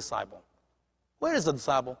 make disciple. Where is the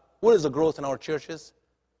disciple? Where is the growth in our churches?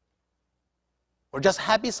 We're just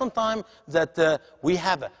happy sometimes that we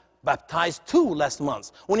have baptized 2 last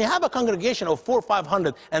month. When you have a congregation of 400 or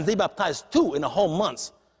 500 and they baptize 2 in a whole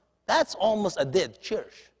month, that's almost a dead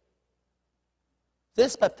church.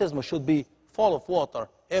 This baptism should be full of water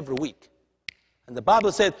every week. And the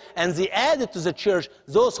Bible said, and they added to the church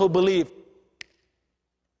those who believe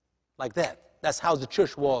like that. That's how the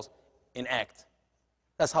church was in act.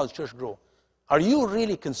 That's how the church grew. Are you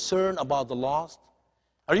really concerned about the lost?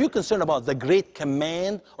 Are you concerned about the great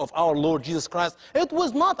command of our Lord Jesus Christ? It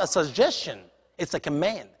was not a suggestion. It's a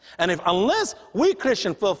command. And unless we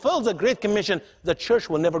Christians fulfill the Great Commission, the church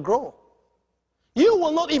will never grow. You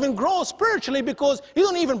will not even grow spiritually because you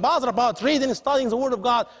don't even bother about reading and studying the Word of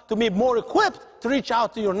God to be more equipped to reach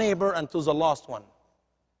out to your neighbor and to the lost one.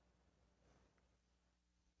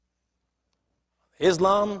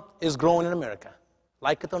 Islam is growing in America,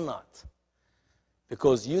 like it or not.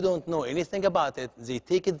 Because you don't know anything about it, they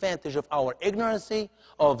take advantage of our ignorancy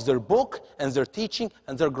of their book and their teaching,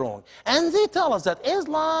 and they're growing. And they tell us that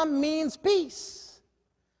Islam means peace.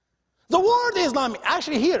 The word Islam,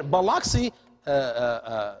 actually here, Biloxi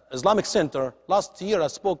Islamic Center, last year I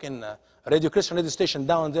spoke in a Christian radio station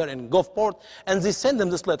down there in Gulfport, and they sent them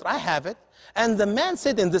this letter. I have it. And the man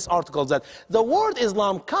said in this article that the word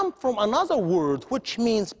Islam comes from another word which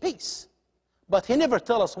means peace. But he never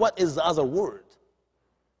tell us what is the other word.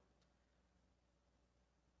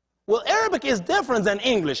 Well, Arabic is different than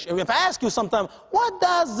English. If I ask you sometime, what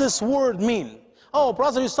does this word mean? Oh,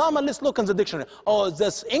 Brother Usama, let's look in the dictionary. Oh,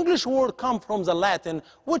 this English word comes from the Latin,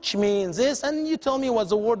 which means this, and you tell me what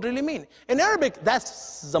the word really means. In Arabic,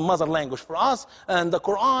 that's the mother language for us, and the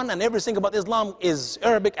Quran and everything about Islam is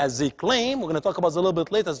Arabic, as they claim. We're going to talk about it a little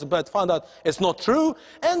bit later, but find out it's not true.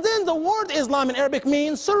 And then the word Islam in Arabic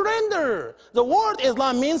means surrender. The word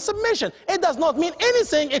Islam means submission. It does not mean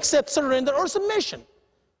anything except surrender or submission.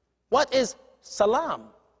 What is salam?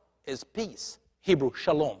 Is peace. Hebrew,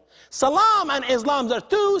 shalom. Salam and Islam are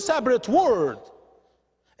 2 separate words.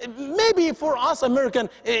 Maybe for us American,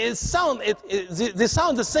 they sound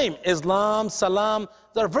the same. Islam, salam,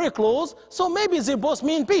 they're very close, so maybe they both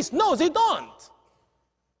mean peace. No, they don't.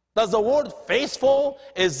 Does the word faithful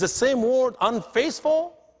is the same word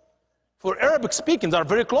unfaithful? For Arabic speaking, they're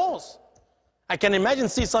very close. I can imagine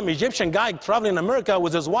see some Egyptian guy traveling in America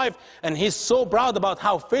with his wife, and he's so proud about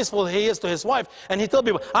how faithful he is to his wife, and he tells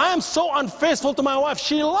people, I am so unfaithful to my wife,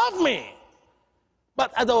 she loved me.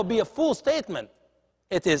 But that would be a full statement.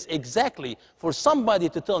 It is exactly for somebody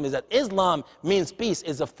to tell me that Islam means peace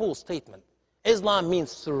is a full statement. Islam means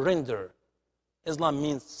surrender. Islam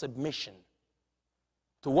means submission.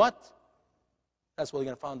 To what? That's what we're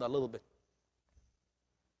going to find out a little bit.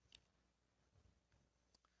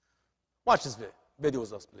 Watch this video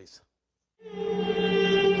with us, please.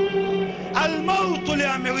 الموت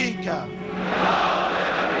لأمريكا.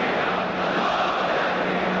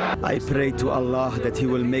 I pray to Allah that He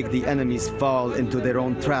will make the enemies fall into their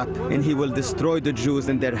own trap, and He will destroy the Jews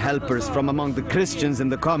and their helpers from among the Christians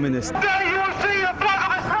and the communists. There you will see a flag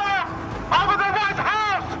of Islam over the White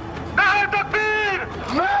House. Takbir.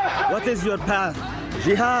 What is your path?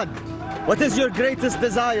 Jihad. What is your greatest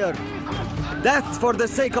desire? Death for the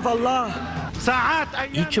sake of Allah.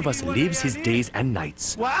 Each of us lives his days and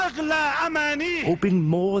nights, hoping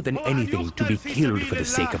more than anything to be killed for the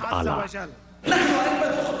sake of Allah.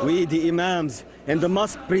 We, the imams and the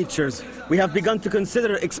mosque preachers, we have begun to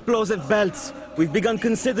consider explosive belts. We've begun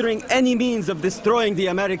considering any means of destroying the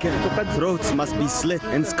American. Throats must be slit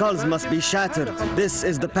and skulls must be shattered. This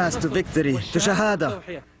is the path to victory, to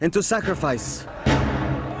shahada, and to sacrifice.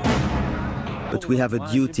 But we have a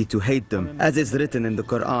duty to hate them, as is written in the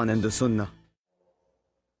Quran and the Sunnah.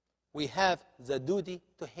 We have the duty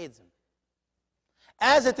to hate them,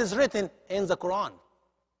 as it is written in the Quran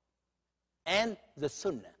and the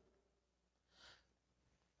Sunnah.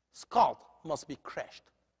 Skull must be crushed.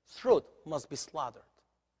 Throat must be slaughtered.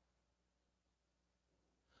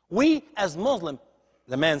 We as Muslims,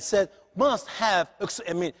 the man said, must have,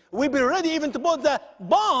 we be ready even to put the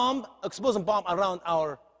bomb, explosive bomb around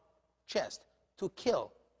our chest to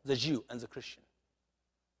kill the Jew and the Christian.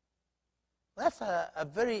 That's a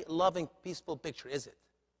very loving, peaceful picture, is it?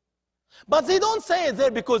 But they don't say it there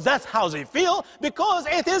because that's how they feel, because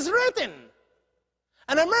it is written.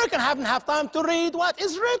 An American haven't have time to read what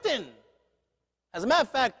is written. As a matter of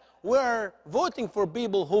fact, we're voting for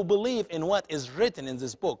people who believe in what is written in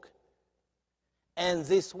this book. And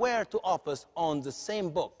they swear to office on the same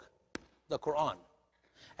book, the Quran.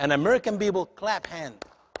 And American people clap hands.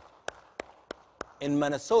 In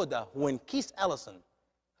Minnesota, when Keith Ellison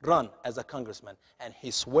run as a congressman, and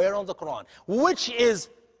he swear on the Quran, which is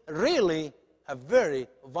really a very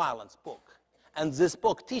violent book. And this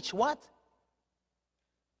book teach what?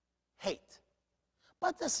 Hate.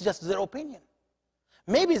 But that's just their opinion.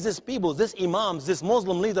 Maybe these people, these imams, these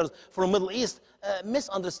Muslim leaders from Middle East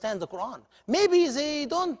misunderstand the Quran. Maybe they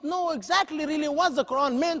don't know exactly really what the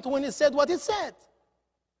Quran meant when it said what it said.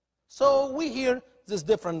 So we hear this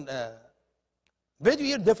different video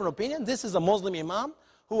here, different opinion. This is a Muslim imam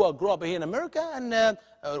who grew up here in America and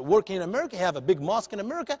working in America. He have a big mosque in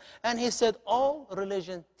America, and he said all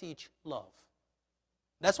religion teach love.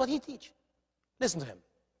 That's what he teach. Listen to him.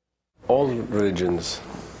 All religions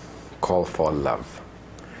call for love.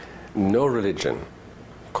 No religion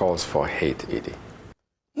calls for hate, Edie.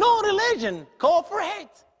 No religion calls for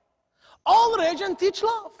hate. All religion teach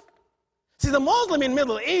love. See, the Muslim in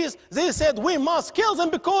Middle East, they said we must kill them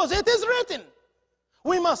because it is written.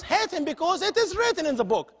 We must hate him because it is written in the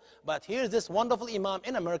book. But here's this wonderful imam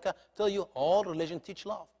in America tell you all religion teach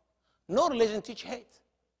love. No religion teach hate.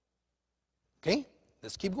 Okay,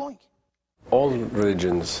 let's keep going. All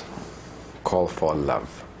religions call for love.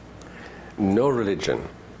 No religion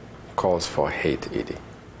calls for hate, Edie.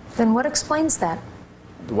 Then what explains that?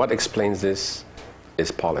 What explains this is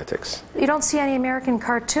politics. You don't see any American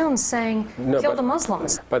cartoons saying, kill the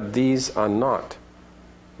Muslims. But these are not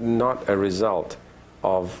a result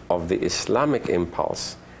of the Islamic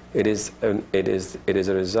impulse. It is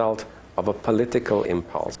a result of a political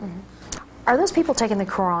impulse. Mm-hmm. Are those people taking the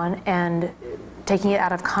Quran and taking it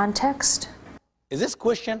out of context? Is this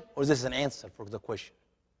question or is this an answer for the question?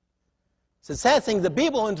 It's the sad thing, the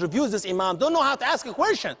people who introduce this imam don't know how to ask a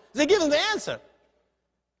question. They give them the answer.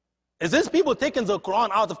 Is this people taking the Quran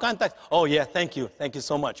out of context? Oh yeah, thank you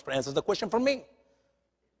so much for answering the question for me.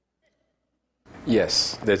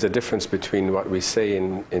 Yes, there's a difference between what we say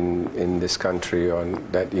in this country on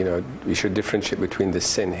that, we should differentiate between the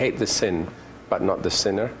sin, hate the sin, but not the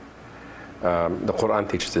sinner. The Quran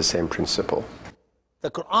teaches the same principle. The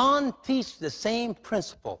Quran teaches the same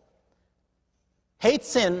principle. Hate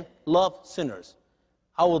sin, love sinners.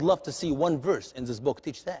 I would love to see one verse in this book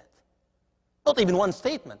teach that. Not even one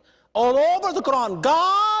statement. All over the Quran,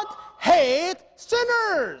 God hates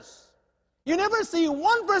sinners. You never see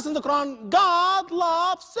one verse in the Quran, God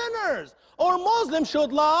loves sinners, or Muslims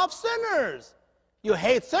should love sinners. You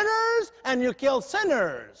hate sinners and you kill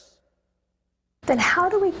sinners. Then how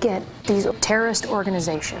do we get these terrorist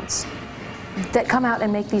organizations that come out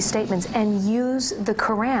and make these statements and use the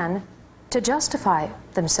Quran to justify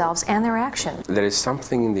themselves and their actions? There is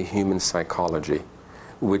something in the human psychology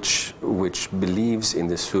which believes in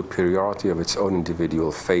the superiority of its own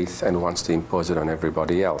individual faith and wants to impose it on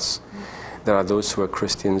everybody else. There are those who are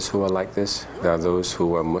Christians who are like this. There are those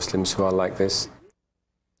who are Muslims who are like this.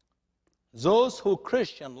 Those who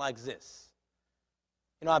Christian like this.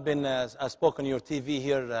 You know, I spoke on your TV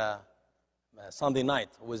here Sunday night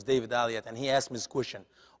with David Elliott, and he asked me this question: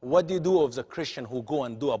 what do you do with the Christian who go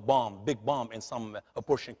and do a bomb, big bomb in some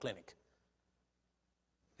abortion clinic?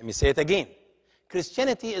 Let me say it again.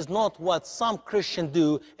 Christianity is not what some Christians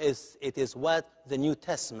do, it is what the New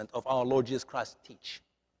Testament of our Lord Jesus Christ teach.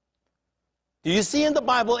 Do you see in the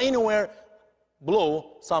Bible anywhere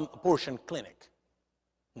below some abortion clinic?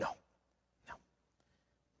 No. No.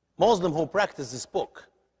 Muslims who practice this book,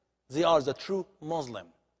 they are the true Muslim.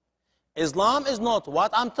 Islam is not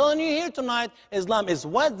what I'm telling you here tonight. Islam is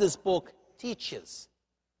what this book teaches.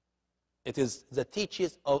 It is the teaching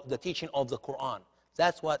of the Quran.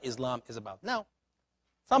 That's what Islam is about. Now,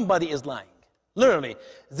 somebody is lying. Literally,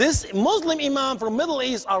 this Muslim imam from Middle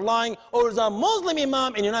East are lying, or the Muslim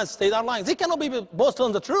imam in the United States are lying. They cannot be both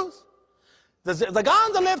telling the truth. The guy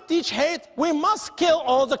on the left teach hate. We must kill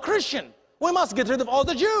all the Christian. We must get rid of all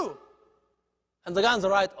the Jew. And the guy on the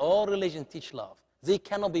right, all religions teach love. They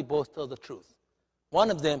cannot be both tell the truth. One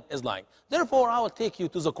of them is lying. Therefore, I will take you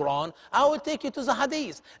to the Quran. I will take you to the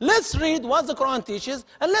Hadith. Let's read what the Quran teaches,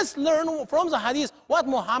 and let's learn from the Hadith what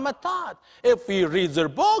Muhammad taught. If we read their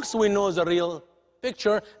books, we know the real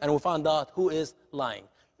picture, and we find out who is lying.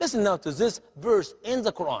 Listen now to this verse in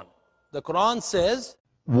the Quran. The Quran says,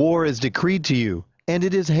 "War is decreed to you, and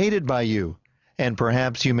it is hated by you. And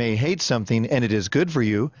perhaps you may hate something, and it is good for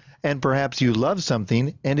you. And perhaps you love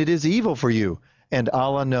something, and it is evil for you. And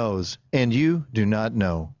Allah knows, and you do not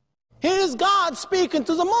know." Here is God speaking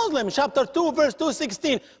to the Muslim, chapter 2, verse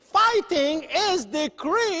 216. Fighting is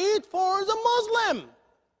decreed for the Muslim.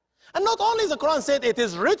 And not only the Quran said it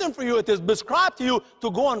is written for you, it is prescribed to you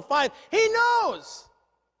to go and fight. He knows.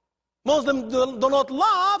 Muslims do not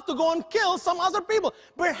love to go and kill some other people.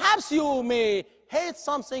 Perhaps you may hate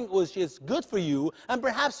something which is good for you, and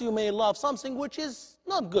perhaps you may love something which is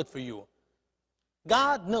not good for you.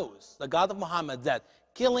 God knows, the God of Muhammad, that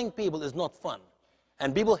killing people is not fun.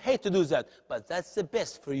 And people hate to do that, but that's the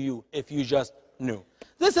best for you if you just knew.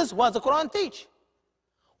 This is what the Quran teach.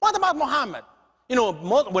 What about Muhammad? You know,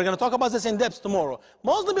 we're going to talk about this in depth tomorrow.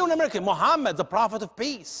 Muslim people in America, Muhammad, the prophet of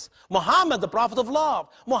peace. Muhammad, the prophet of love.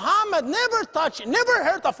 Muhammad never touched, never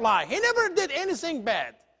hurt a fly. He never did anything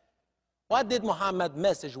bad. What did Muhammad's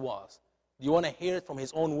message was? Do you want to hear it from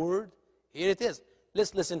his own word? Here it is.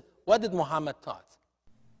 Let's listen. What did Muhammad taught?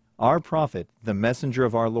 Our prophet, the messenger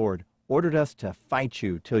of our Lord, ordered us to fight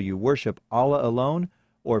you till you worship Allah alone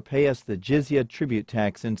or pay us the jizya tribute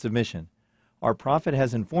tax in submission. Our prophet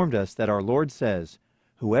has informed us that our Lord says,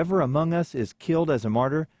 "Whoever among us is killed as a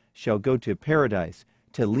martyr shall go to paradise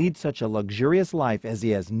to lead such a luxurious life as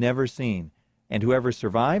he has never seen, and whoever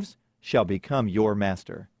survives shall become your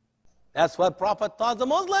master." That's what Prophet taught the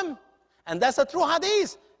Muslim. And that's a true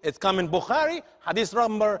hadith. It's come in Bukhari, hadith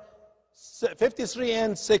number 53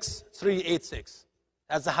 and 6386.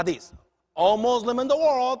 That's the hadith. All Muslim in the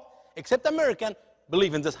world, except American,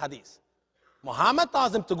 believe in this hadith. Muhammad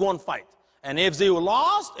taught them to go and fight. And if they were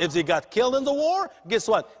lost, if they got killed in the war, guess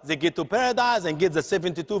what? They get to paradise and get the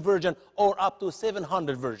 72 virgin or up to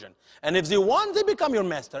 700 virgin. And if they won, they become your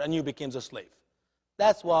master and you became the slave.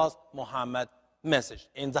 That was Muhammad's message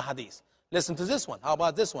in the hadith. Listen to this one. How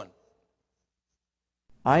about this one?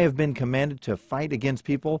 "I have been commanded to fight against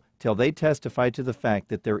people till they testify to the fact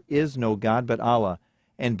that there is no God but Allah,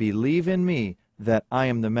 and believe in me that I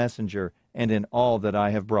am the messenger and in all that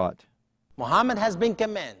I have brought." Muhammad has been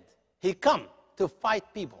commanded. He come to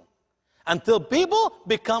fight people until people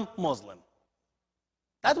become Muslim.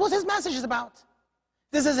 That's what his message is about.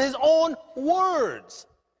 This is his own words.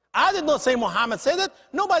 I did not say Muhammad said it.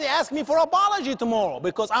 Nobody asked me for apology tomorrow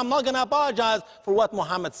because I'm not going to apologize for what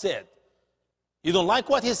Muhammad said. You don't like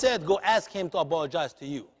what he said, go ask him to apologize to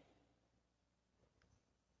you.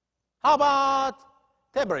 How about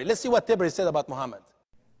Tabari? Let's see what Tabari said about Muhammad.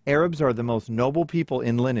 "Arabs are the most noble people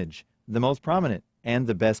in lineage, the most prominent, and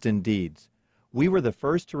the best in deeds. We were the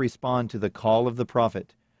first to respond to the call of the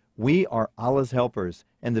Prophet. We are Allah's helpers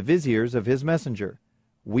and the viziers of his messenger.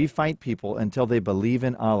 We fight people until they believe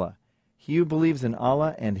in Allah. He who believes in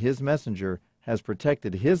Allah and his messenger has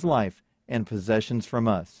protected his life and possessions from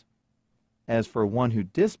us. As for one who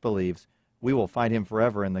disbelieves, we will fight him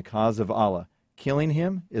forever in the cause of Allah. Killing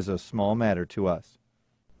him is a small matter to us."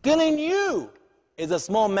 Killing you is a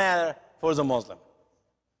small matter for the Muslim.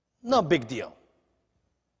 No big deal.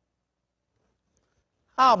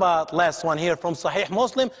 How about last one here from Sahih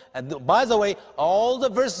Muslim? And by the way, all the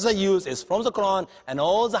verses I use is from the Quran, and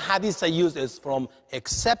all the hadiths I use is from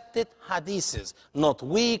accepted hadiths. Not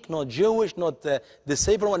weak, not Jewish, not the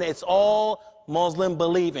safer one. It's all Muslim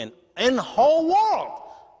believing in whole world,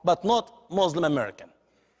 but not Muslim American.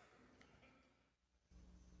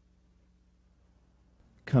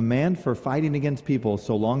 Command for fighting against people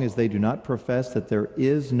so long as they do not profess that there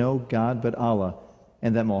is no God but Allah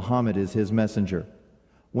and that Muhammad is his messenger.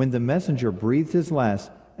 When the messenger breathed his last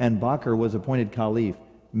and Bakr was appointed caliph,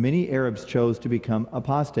 many Arabs chose to become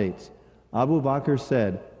apostates. Abu Bakr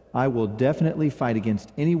said, I will definitely fight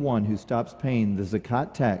against anyone who stops paying the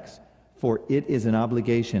zakat tax, for it is an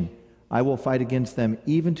obligation. I will fight against them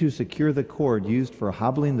even to secure the cord used for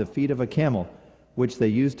hobbling the feet of a camel, which they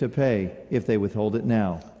used to pay if they withhold it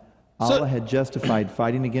now. Allah had justified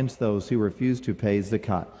fighting against those who refused to pay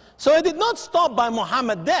zakat. So it did not stop by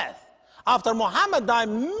Muhammad's death. After Muhammad died,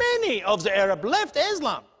 many of the Arabs left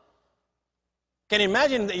Islam. Can you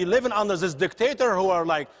imagine that you're living under this dictator who are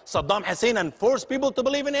like Saddam Hussein and force people to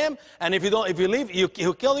believe in him? And if you leave,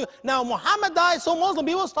 he'll kill you. Now Muhammad died, so Muslim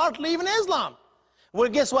people start leaving Islam. Well,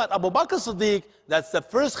 guess what? Abu Bakr Siddiq, that's the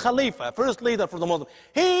first Khalifa, first leader for the Muslim.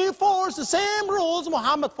 He forced the same rules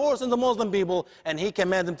Muhammad forced in the Muslim people, and he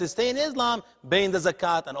commanded them to stay in Islam, paying the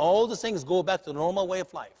zakat, and all the things go back to the normal way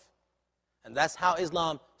of life. And that's how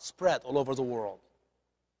Islam spread all over the world.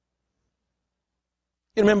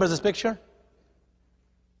 You remember this picture?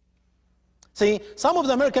 See, some of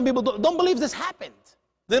the American people don't believe this happened.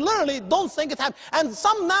 They literally don't think it happened. And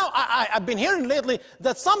some now, I've been hearing lately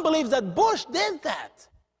that some believe that Bush did that.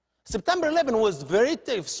 September 11 was a very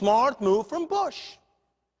smart move from Bush.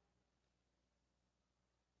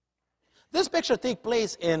 This picture takes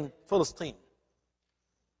place in Palestine.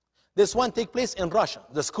 This one takes place in Russia,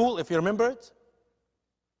 the school, if you remember it.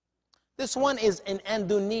 This one is in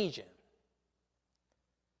Indonesia.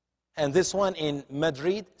 And this one in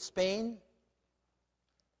Madrid, Spain.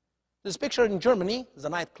 This picture in Germany is a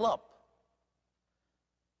nightclub.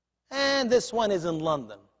 And this one is in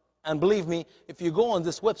London. And believe me, if you go on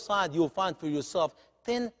this website, you'll find for yourself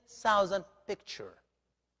 10,000 pictures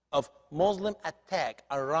of Muslim attack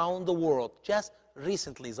around the world just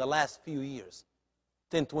recently, the last few years.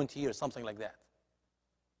 10, 20 years, something like that.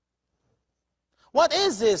 What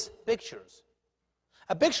is this pictures?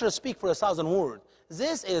 A picture speaks for 1,000 words.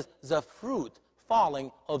 This is the fruit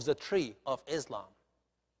falling of the tree of Islam.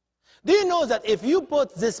 Do you know that if you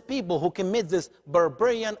put these people who commit this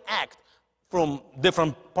barbarian act from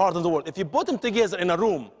different parts of the world, if you put them together in a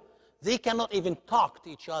room, they cannot even talk to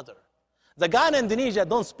each other. The guy in Indonesia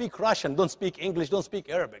don't speak Russian, don't speak English, don't speak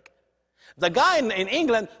Arabic. The guy in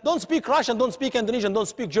England don't speak Russian, don't speak Indonesian, don't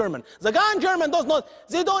speak German. The guy in German does not,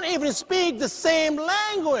 they don't even speak the same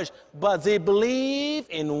language, but they believe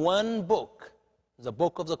in one book, the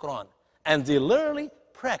book of the Quran. And they literally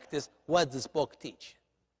practice what this book teaches.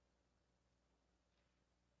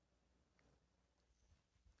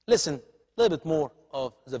 Listen a little bit more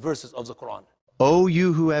of the verses of the Quran. O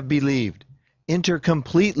you who have believed, enter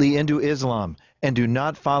completely into Islam and do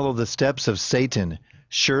not follow the steps of Satan.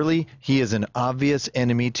 Surely he is an obvious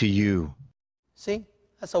enemy to you. See,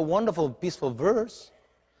 that's a wonderful, peaceful verse.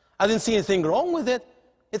 I didn't see anything wrong with it.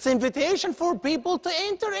 It's an invitation for people to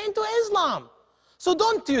enter into Islam. So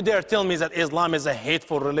don't you dare tell me that Islam is a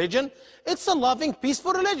hateful religion. It's a loving,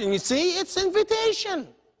 peaceful religion. You see, it's an invitation.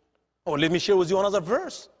 Oh, let me share with you another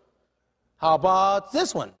verse. How about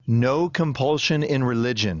this one? No compulsion in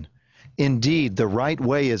religion. Indeed, the right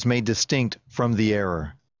way is made distinct from the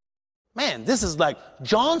error. Man, this is like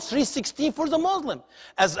John 3:16 for the Muslim.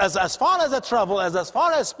 As far as I travel, as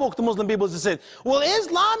far as I spoke to Muslim people, they said, well,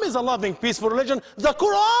 Islam is a loving, peaceful religion. The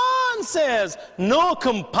Quran says, no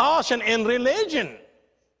compulsion in religion.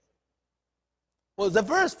 Well, the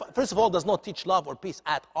verse, first of all, does not teach love or peace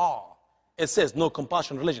at all. It says no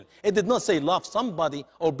compulsion in religion. It did not say love somebody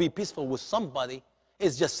or be peaceful with somebody. It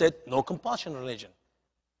just said no compulsion in religion.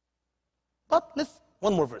 But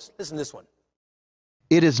one more verse. Listen to this one.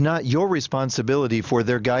 It is not your responsibility for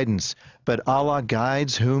their guidance, but Allah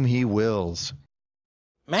guides whom He wills.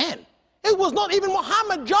 Man, it was not even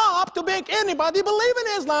Muhammad's job to make anybody believe in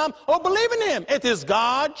Islam or believe in Him. It is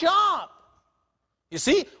God's job. You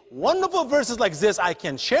see, wonderful verses like this I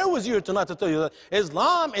can share with you tonight to tell you that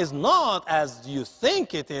Islam is not as you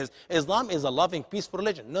think it is. Islam is a loving, peaceful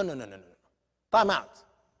religion. No. Time out.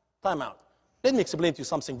 Time out. Let me explain to you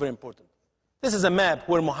something very important. This is a map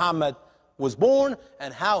where Muhammad was born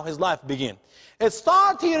and how his life began. It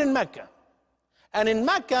started here in Mecca. And in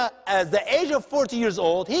Mecca, at the age of 40 years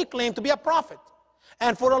old, he claimed to be a prophet.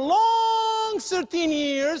 And for a long long 13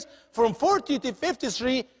 years, from 40 to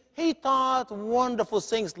 53, he taught wonderful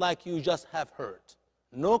things like you just have heard.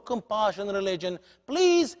 No compassion religion.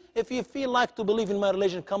 Please, if you feel like to believe in my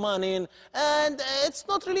religion, come on in. And it's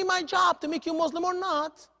not really my job to make you Muslim or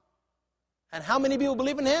not. And how many people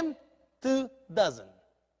believe in him? 2 dozen.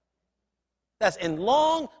 That's in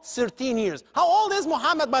long 13 years. How old is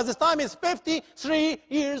Muhammad by this time? He's 53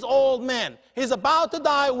 years old man. He's about to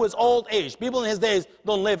die with old age. People in his days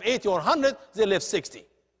don't live 80 or 100, they live 60.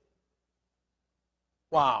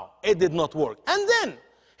 Wow, it did not work. And then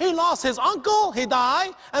he lost his uncle, he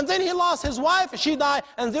died, and then he lost his wife, she died,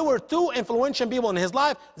 and there were 2 influential people in his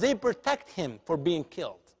life. They protect him for being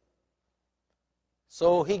killed.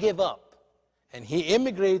 So he gave up, and he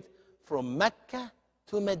immigrated from Mecca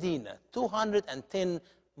to Medina, 210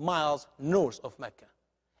 miles north of Mecca.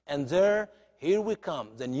 And there, here we come,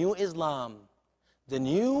 the new Islam, the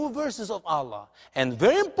new verses of Allah. And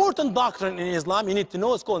very important doctrine in Islam, you need to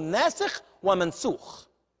know, it's called Nasikh wa Mansukh.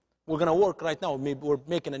 We're going to work right now. Maybe we're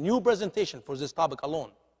making a new presentation for this topic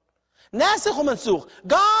alone. Nasikh wa Mansukh.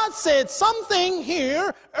 God said something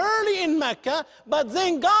here early in Mecca, but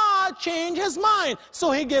then God changed his mind.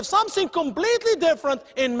 So he gave something completely different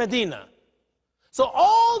in Medina. So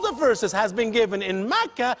all the verses has been given in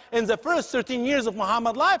Mecca in the first 13 years of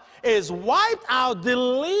Muhammad's life is wiped out,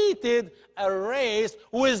 deleted, erased,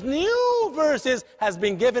 with new verses has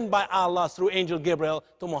been given by Allah through Angel Gabriel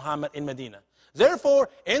to Muhammad in Medina. Therefore,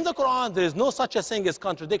 in the Quran, there is no such a thing as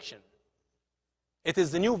contradiction. It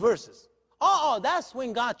is the new verses. Oh, that's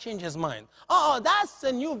when God changed his mind. Oh, that's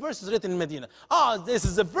the new verses written in Medina. Oh, this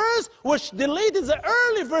is a verse which deleted the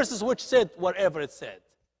early verses which said whatever it said.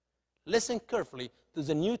 Listen carefully to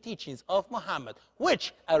the new teachings of Muhammad,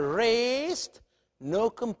 which erased no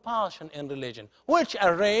compulsion in religion, which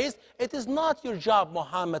erased, it is not your job,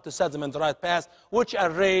 Muhammad, to set them in the right path, which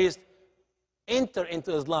erased, enter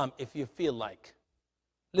into Islam if you feel like.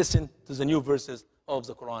 Listen to the new verses of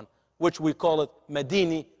the Quran, which we call it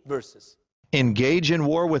Medini verses. Engage in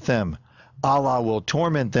war with them. Allah will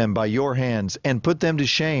torment them by your hands and put them to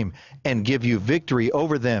shame and give you victory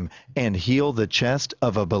over them and heal the chest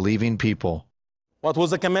of a believing people. What was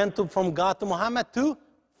the command from God to Muhammad? To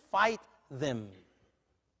fight them.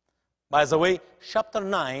 By the way, chapter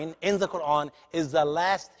 9 in the Quran is the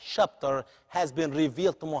last chapter has been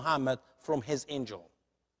revealed to Muhammad from his angel.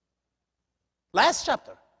 Last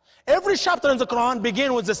chapter. Every chapter in the Quran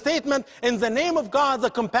begins with the statement, in the name of God,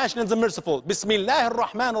 the compassionate and the merciful. Bismillahir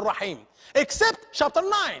Rahmanir Rahim. Except chapter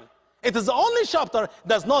 9. It is the only chapter that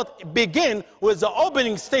does not begin with the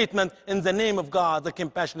opening statement, in the name of God, the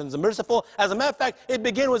compassionate and the merciful. As a matter of fact, it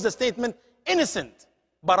begins with the statement, innocent.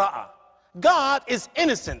 Bara'a. God is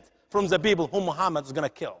innocent from the people whom Muhammad is going to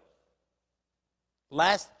kill.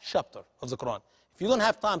 Last chapter of the Quran. If you don't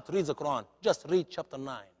have time to read the Quran, just read chapter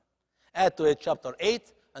 9. Add to it chapter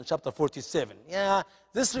 8 and chapter 47. Yeah,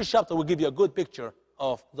 this 3 chapters will give you a good picture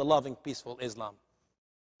of the loving, peaceful Islam.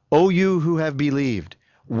 O you who have believed,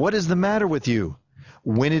 what is the matter with you?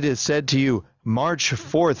 When it is said to you, march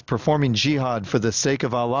forth performing jihad for the sake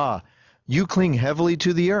of Allah, you cling heavily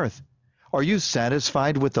to the earth. Are you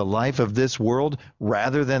satisfied with the life of this world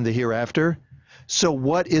rather than the hereafter? So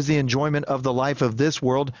what is the enjoyment of the life of this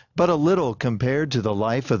world but a little compared to the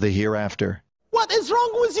life of the hereafter? What is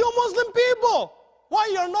wrong with you Muslim people? Why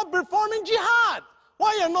you're not performing jihad?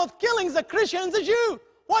 Why you're not killing the Christian and the Jew?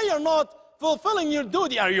 Why you're not fulfilling your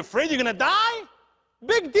duty? Are you afraid you're going to die?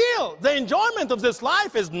 Big deal. The enjoyment of this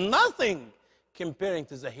life is nothing comparing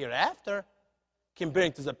to the hereafter,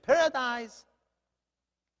 comparing to the paradise.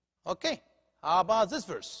 Okay, how about this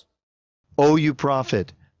verse? O you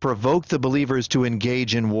prophet, provoke the believers to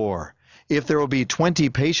engage in war. If there will be 20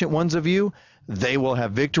 patient ones of you, they will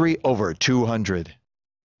have victory over 200.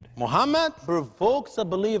 Muhammad provokes the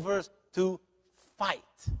believers to fight.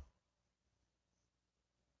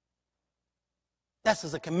 That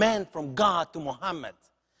is a command from God to Muhammad.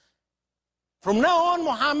 From now on,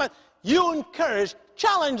 Muhammad, you encourage,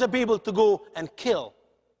 challenge the people to go and kill.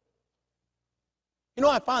 You know,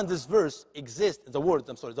 I find this verse exists, the word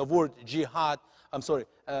jihad,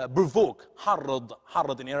 provoke,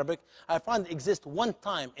 harrad in Arabic. I find it exists one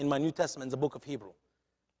time in my New Testament in the book of Hebrew.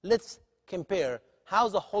 Let's compare how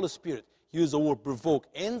the Holy Spirit used the word provoke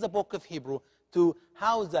in the book of Hebrew to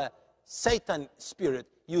how the Satan spirit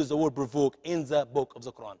used the word provoke in the book of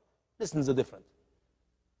the Quran. Listen to the difference.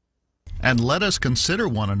 And let us consider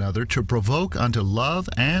one another to provoke unto love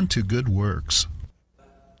and to good works.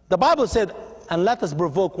 The Bible said, and let us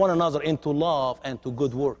provoke one another into love and to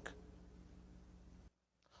good work.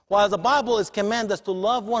 While the Bible is commanding us to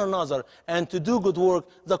love one another and to do good work,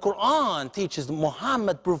 the Quran teaches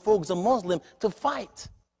Muhammad provokes a Muslim to fight.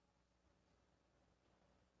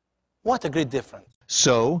 What a great difference.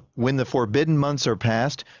 So, when the forbidden months are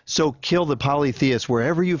past, so kill the polytheists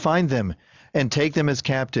wherever you find them, and take them as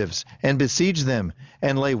captives, and besiege them,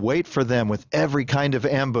 and lay wait for them with every kind of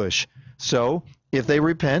ambush. So, if they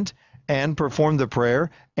repent, and perform the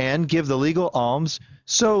prayer, and give the legal alms,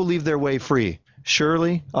 so leave their way free.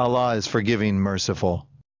 Surely Allah is forgiving, merciful.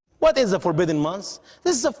 What is the forbidden months?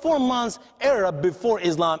 This is a 4 months era before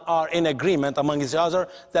Islam are in agreement among each other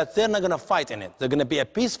that they're not going to fight in it. They're going to be a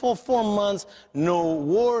peaceful 4 months, no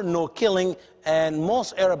war, no killing, and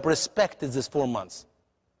most Arab respected this 4 months.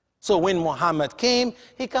 So when Muhammad came,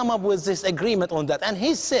 he came up with this agreement on that. And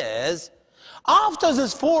he says, after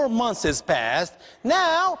this 4 months is passed,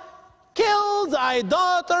 now kill the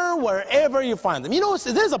idolater wherever you find them. You know,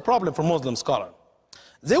 there's a problem for Muslim scholars.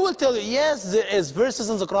 They will tell you, yes, there is verses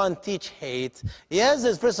in the Quran teach hate. Yes,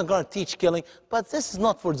 there's verses in the Quran teach killing. But this is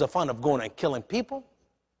not for the fun of going and killing people.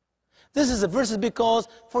 This is a verses because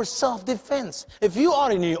for self-defense. If you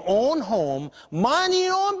are in your own home, minding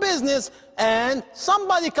your own business, and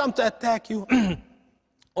somebody comes to attack you,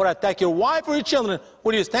 or attack your wife or your children,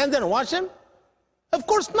 will you stand there and watch them? Of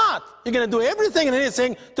course not. You're going to do everything and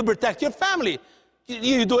anything to protect your family.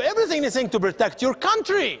 You do everything and anything to protect your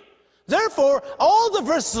country. Therefore, all the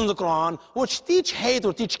verses in the Quran which teach hate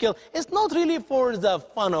or teach kill is not really for the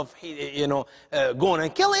fun of, going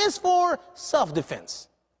and killing. It's for self-defense.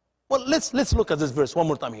 Well, let's look at this verse one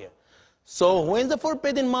more time here. So when the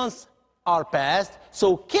forbidden months are passed,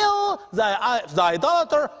 so kill the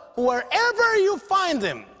idolater wherever you find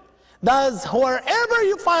them. Does wherever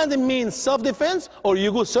you find them mean self-defense, or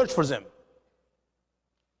you go search for them?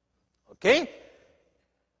 Okay?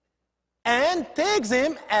 And take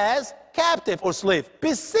them as captive or slave.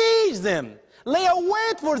 Besiege them. Lay a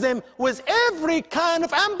wait for them with every kind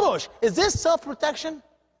of ambush. Is this self-protection?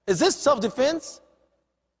 Is this self-defense?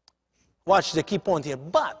 Watch the key point here.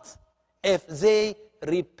 But if they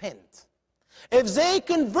repent, if they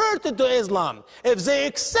converted to Islam, if they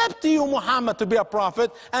accept you, Muhammad, to be a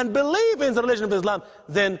prophet and believe in the religion of Islam,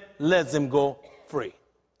 then let them go free.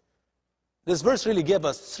 This verse really gives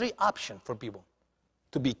us 3 options for people: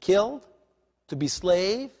 to be killed, to be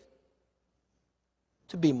slave,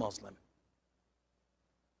 to be Muslim.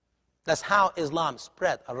 That's how Islam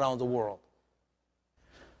spread around the world.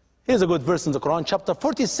 Here's a good verse in the Quran, chapter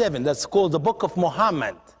 47, that's called the Book of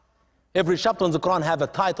Muhammad. Every chapter in the Quran have a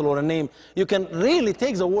title or a name. You can really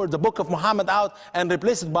take the word, the Book of Muhammad, out and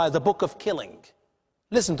replace it by the Book of Killing.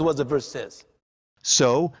 Listen to what the verse says.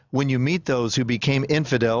 So, when you meet those who became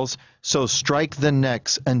infidels, so strike the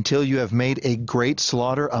necks until you have made a great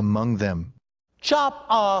slaughter among them. Chop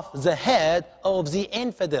off the head of the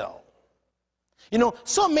infidel. You know,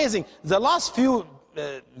 so amazing. The last few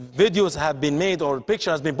videos have been made, or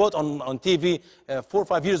picture has been put on TV 4 or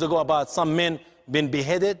 5 years ago about some men being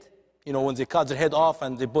beheaded. You know, when they cut their head off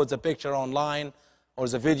and they put the picture online or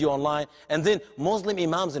the video online. And then Muslim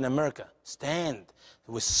imams in America stand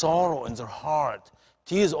with sorrow in their heart,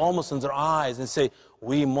 tears almost in their eyes, and say,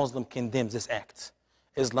 we Muslim condemn this act.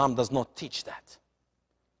 Islam does not teach that.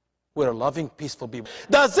 We're loving, peaceful people.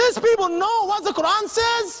 Does these people know what the Quran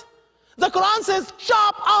says? The Quran says,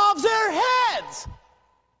 chop off their heads.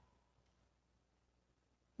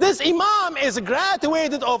 This imam is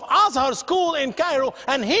graduated of Azhar school in Cairo,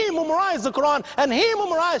 and he memorized the Quran, and he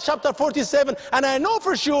memorized chapter 47, and I know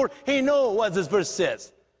for sure he knows what this verse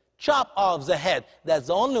says. Chop off the head. That's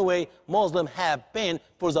the only way Muslims have been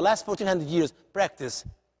for the last 1400 years practice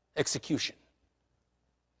execution.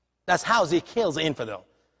 That's how they kill the infidel.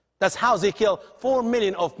 That's how they killed 4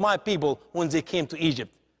 million of my people when they came to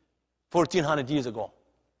Egypt 1400 years ago.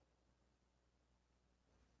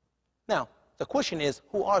 Now, the question is,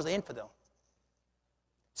 who are the infidel?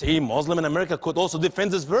 See, Muslim in America could also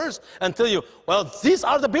defend this verse and tell you, well, these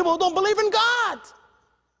are the people who don't believe in God.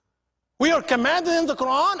 We are commanded in the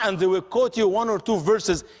Quran, and they will quote you 1 or 2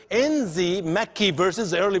 verses in the Mecca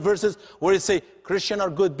verses, the early verses, where it say, Christian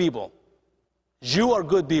are good people, Jew are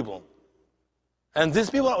good people, and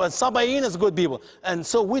these people, Sabaean is good people. And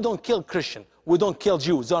so we don't kill Christian, we don't kill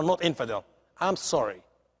Jews, they are not infidel. I'm sorry.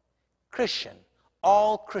 Christian,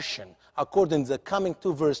 all Christian, according to the coming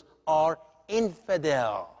 2 verse, are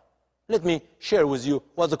infidel. Let me share with you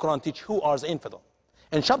what the Quran teaches, who are the infidel.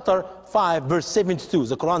 In chapter 5, verse 72,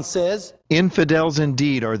 the Quran says, Infidels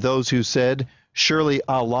indeed are those who said, surely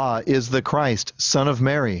Allah is the Christ, son of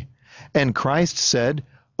Mary. And Christ said,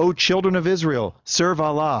 O children of Israel, serve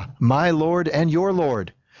Allah, my Lord and your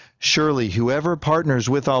Lord. Surely whoever partners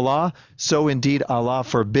with Allah, so indeed Allah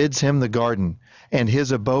forbids him the garden, and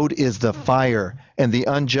his abode is the fire, and the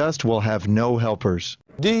unjust will have no helpers.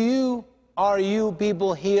 Are you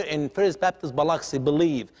people here in First Baptist Biloxi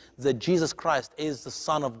believe that Jesus Christ is the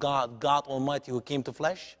Son of God, God Almighty who came to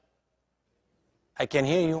flesh? I can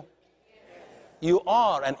hear you. You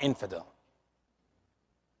are an infidel.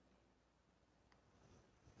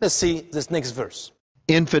 Let's see this next verse.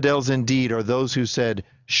 Infidels indeed are those who said,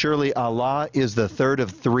 surely Allah is the third of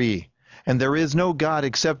three, and there is no God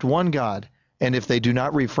except one God. And if they do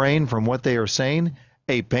not refrain from what they are saying,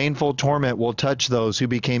 a painful torment will touch those who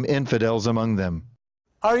became infidels among them.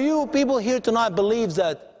 Are you people here tonight believe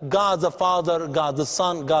that God the Father, God the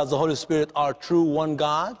Son, God the Holy Spirit are true one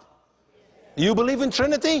God? You believe in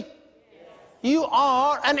Trinity? You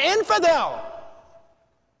are an infidel.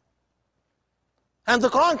 And the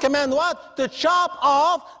Quran commands what? To chop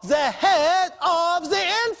off the head of the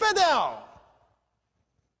infidel.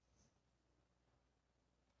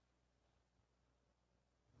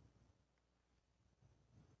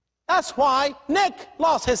 That's why Nick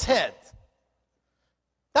lost his head.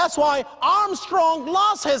 That's why Armstrong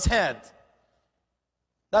lost his head.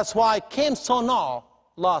 That's why Kim Sonal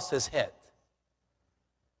lost his head.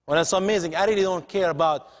 Well, that's amazing. I really don't care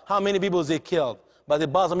about how many people they killed. But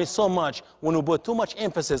it bothers me so much when we put too much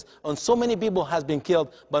emphasis on so many people has been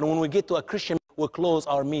killed, but when we get to a Christian, we close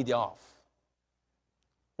our media off.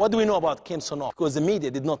 What do we know about Kim Sonal? Because the media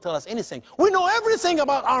did not tell us anything. We know everything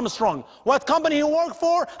about Armstrong. What company he worked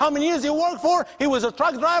for, how many years he worked for, he was a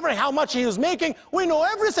truck driver, how much he was making. We know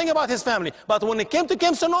everything about his family. But when it came to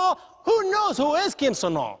Kim Sonal, who knows who is Kim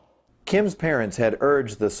Sonal? Kim's parents had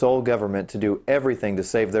urged the Seoul government to do everything to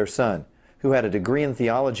save their son, who had a degree in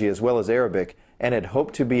theology as well as Arabic, and had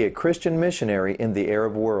hoped to be a Christian missionary in the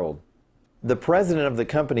Arab world. The president of the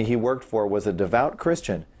company he worked for was a devout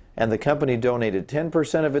Christian, and the company donated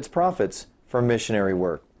 10% of its profits for missionary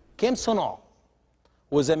work. Kim Sonal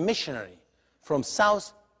was a missionary from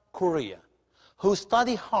South Korea who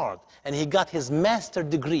studied hard, and he got his master's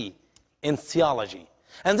degree in theology.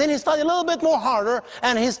 And then he studied a little bit more harder,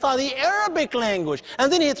 and he studied Arabic language.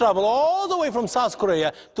 And then he traveled all the way from South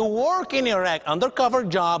Korea to work in Iraq, undercover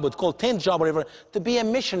job, what's called tent job, whatever, to be a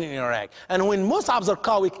missionary in Iraq. And when Mus'ab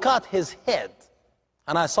Zarqawi cut his head,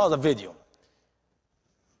 and I saw the video,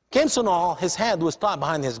 Kim Sonal, his head was tied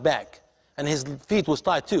behind his back, and his feet was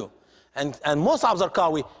tied too. And Mus'ab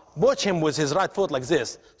Zarqawi pushed him with his right foot like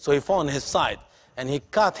this, so he fell on his side. And he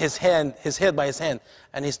cut his head by his hand,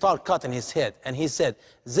 and he started cutting his head. And he said,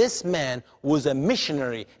 this man was a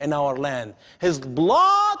missionary in our land. His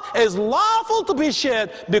blood is lawful to be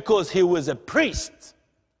shed because he was a priest.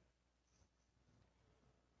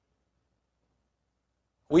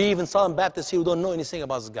 We even Southern Baptists here who don't know anything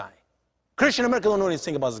about this guy. Christian America don't know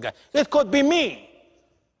anything about this guy. It could be me.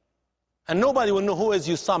 And nobody will know who is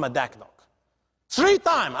Usama Dakdok. 3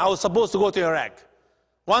 times I was supposed to go to Iraq.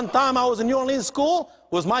 One time I was in New Orleans school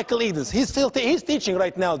with Michael Edens. He's teaching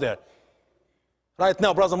right now there. Right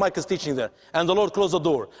now, Brother Mike is teaching there. And the Lord closed the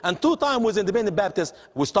door. And 2 times with Independent Baptist.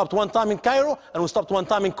 We stopped 1 time in Cairo, and we stopped 1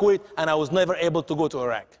 time in Kuwait, and I was never able to go to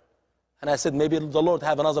Iraq. And I said, maybe the Lord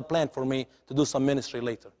have another plan for me to do some ministry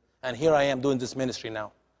later. And here I am doing this ministry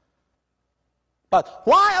now. But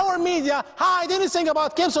why our media hide anything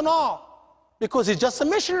about Kim Sonal? Because he's just a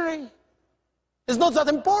missionary. It's not that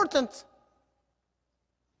important.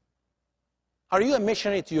 Are you a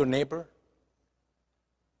missionary to your neighbor?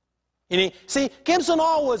 See, Kim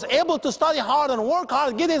Sonal was able to study hard and work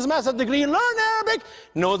hard, get his master's degree, learn Arabic,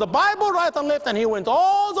 know the Bible right and left, and he went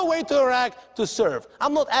all the way to Iraq to serve.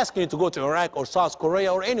 I'm not asking you to go to Iraq or South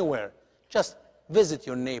Korea or anywhere. Just visit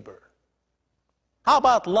your neighbor. How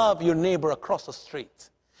about love your neighbor across the street?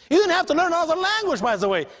 You don't have to learn another language, by the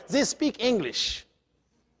way. They speak English.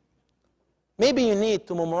 Maybe you need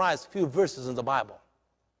to memorize a few verses in the Bible.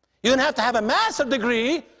 You don't have to have a master's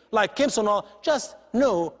degree like Kim Sonal. Just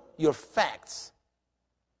know your facts.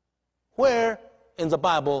 Where in the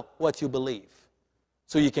Bible what you believe.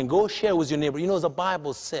 So you can go share with your neighbor. You know the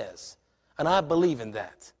Bible says, and I believe in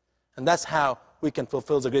that. And that's how we can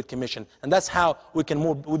fulfill the Great Commission. And that's how we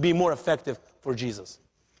can be more effective for Jesus.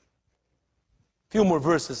 Few more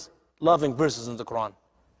verses, loving verses in the Quran.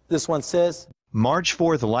 This one says, march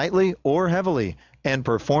forth lightly or heavily, and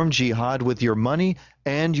perform jihad with your money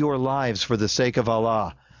and your lives for the sake of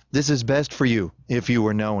Allah. This is best for you, if you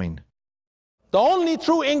were knowing. The only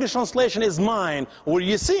true English translation is mine, where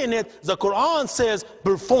you see in it, the Quran says,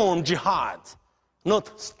 perform jihad,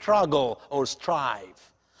 not struggle or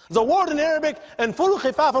strive. The word in Arabic, انفروا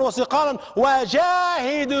خفافا وثقالا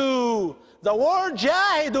وجاهدوا. The word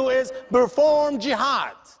jahidu is perform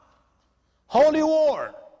jihad. holy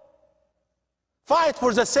war. Fight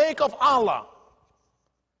for the sake of Allah.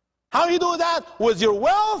 How you do that? With your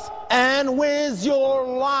wealth and with your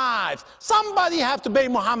lives. Somebody have to pay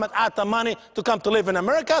Muhammad Atta money to come to live in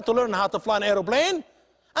America, to learn how to fly an airplane.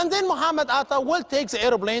 And then Muhammad Atta will take the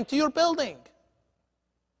airplane to your building.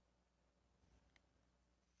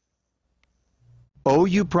 O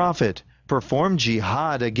you prophet, perform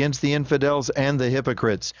jihad against the infidels and the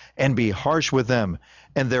hypocrites, and be harsh with them,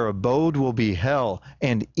 and their abode will be hell,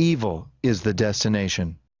 and evil is the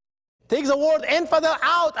destination. Take the word infidel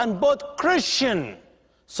out and put Christian.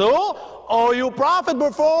 So, O you prophet,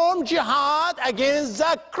 perform jihad against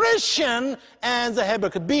the Christian and the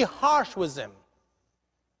hypocrite. Be harsh with them.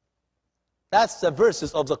 That's the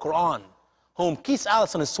verses of the Quran, whom Keith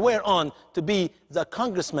Allison swear on to be the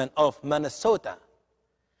congressman of Minnesota.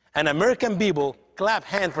 And American people clap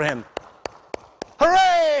hand for him.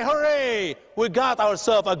 Hooray, hooray! We got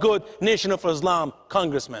ourselves a good Nation of Islam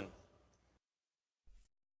congressman.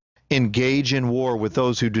 Engage in war with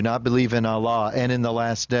those who do not believe in Allah and in the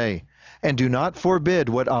last day, and do not forbid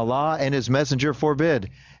what Allah and His Messenger forbid,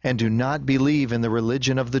 and do not believe in the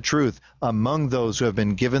religion of the truth among those who have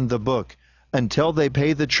been given the book, until they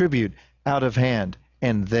pay the tribute out of hand,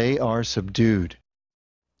 and they are subdued.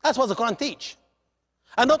 That's what the Quran teach.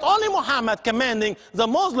 And not only Muhammad commanding the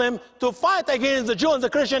Muslim to fight against the Jew and the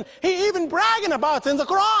Christian, he even bragging about it in the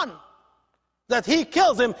Quran, that he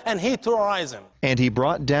kills him and he terrorizes him. And he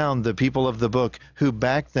brought down the people of the book who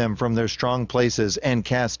backed them from their strong places and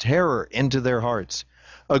cast terror into their hearts.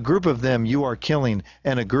 A group of them you are killing,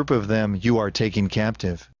 and a group of them you are taking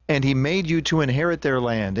captive. And he made you to inherit their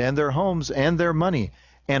land and their homes and their money,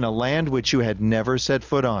 and a land which you had never set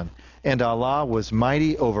foot on. And Allah was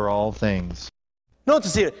mighty over all things.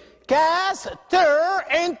 Notice here, cast terror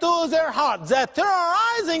into their heart. The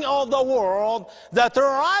terrorizing of the world, the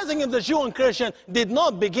terrorizing of the Jew and Christian did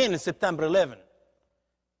not begin in September 11.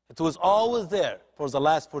 It was always there for the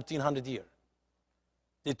last 1400 years.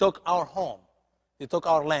 They took our home, they took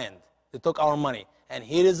our land, they took our money. And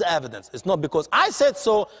here is the evidence. It's not because I said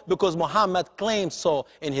so, because Muhammad claimed so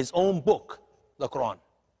in his own book, the Quran.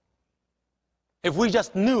 If we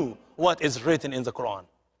just knew what is written in the Quran.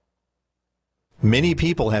 Many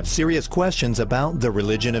people have serious questions about the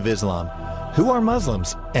religion of Islam. Who are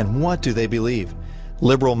Muslims and what do they believe?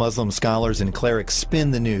 Liberal Muslim scholars and clerics spin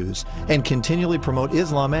the news and continually promote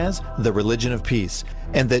Islam as the religion of peace,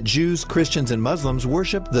 and that Jews, Christians, and Muslims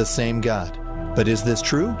worship the same God. But is this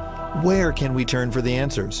true? Where can we turn for the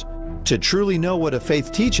answers? To truly know what a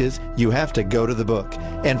faith teaches, you have to go to the book.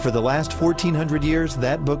 And for the last 1400 years,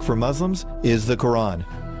 that book for Muslims is the Quran.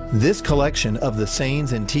 This collection of the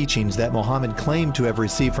sayings and teachings that Muhammad claimed to have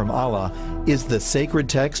received from Allah is the sacred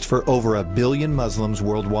text for over 1 billion Muslims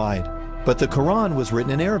worldwide. But the Quran was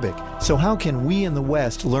written in Arabic, so how can we in the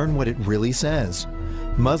West learn what it really says?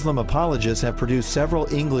 Muslim apologists have produced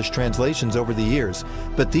several English translations over the years,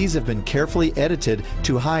 but these have been carefully edited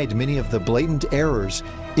to hide many of the blatant errors,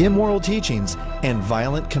 immoral teachings, and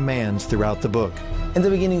violent commands throughout the book. In the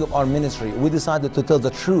beginning of our ministry, we decided to tell the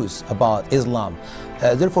truth about Islam.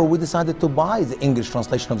 Therefore, we decided to buy the English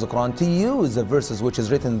translation of the Quran to use the verses which is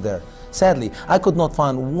written there. Sadly, I could not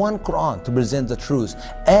find one Quran to present the truth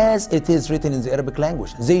as it is written in the Arabic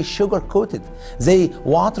language. They sugarcoat it. They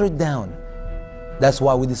water it down. That's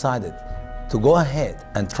why we decided to go ahead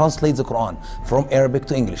and translate the Quran from Arabic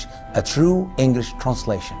to English, a true English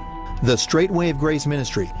translation. The Straight Way of Grace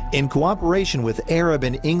Ministry, in cooperation with Arab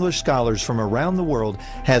and English scholars from around the world,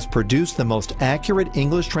 has produced the most accurate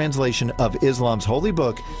English translation of Islam's holy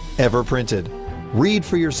book ever printed. Read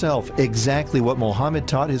for yourself exactly what Muhammad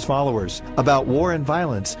taught his followers about war and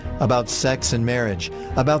violence, about sex and marriage,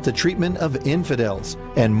 about the treatment of infidels,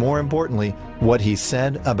 and more importantly, what he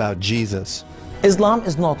said about Jesus. Islam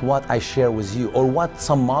is not what I share with you or what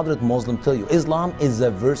some moderate Muslim tell you. Islam is the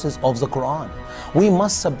verses of the Quran. We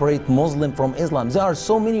must separate Muslim from Islam. There are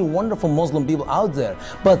so many wonderful Muslim people out there,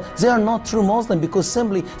 but they are not true Muslim because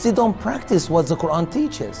simply they don't practice what the Quran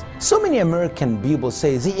teaches. So many American people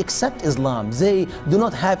say they accept Islam. They do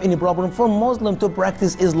not have any problem for Muslim to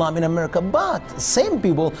practice Islam in America, but same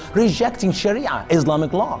people rejecting Sharia,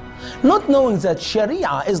 Islamic law, not knowing that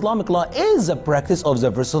Sharia, Islamic law, is a practice of the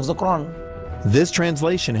verse of the Quran. This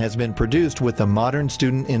translation has been produced with the modern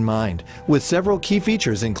student in mind, with several key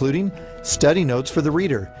features including study notes for the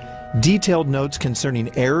reader, detailed notes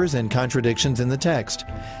concerning errors and contradictions in the text,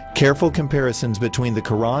 careful comparisons between the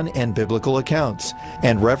Quran and biblical accounts,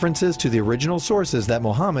 and references to the original sources that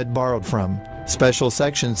Muhammad borrowed from. Special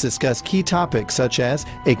sections discuss key topics such as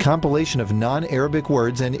a compilation of non-Arabic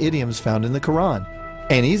words and idioms found in the Quran,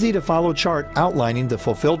 an easy-to-follow chart outlining the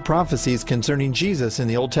fulfilled prophecies concerning Jesus in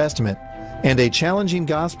the Old Testament, and a challenging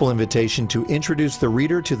gospel invitation to introduce the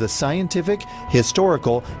reader to the scientific,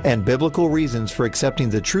 historical, and biblical reasons for accepting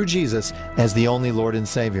the true Jesus as the only Lord and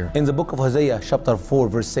Savior. In the book of Hosea, chapter 4,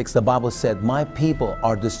 verse 6, the Bible said, "My people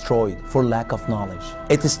are destroyed for lack of knowledge."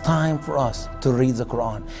 It is time for us to read the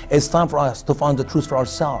Quran. It's time for us to find the truth for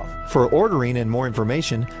ourselves. For ordering and more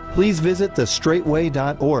information, please visit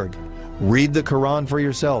thestraightway.org. Read the Quran for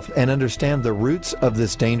yourself and understand the roots of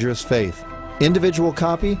this dangerous faith. Individual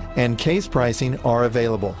copy and case pricing are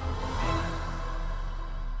available.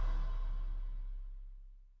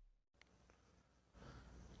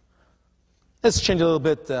 Let's change a little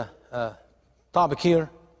bit topic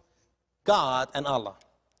here. God and Allah.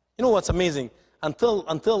 You know what's amazing?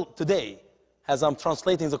 Until today, as I'm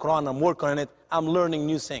translating the Quran, I'm working on it, I'm learning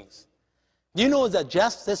new things. Do you know that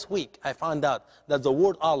just this week I found out that the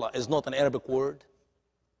word Allah is not an Arabic word?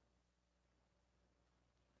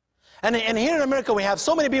 And here in America, we have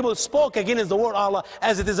so many people who spoke against the word Allah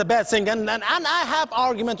as it is a bad thing. And I have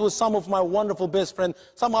argument with some of my wonderful best friends,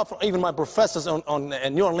 some of even my professors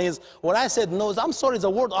in New Orleans, where I said, no, I'm sorry, the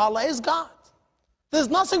word Allah is God. There's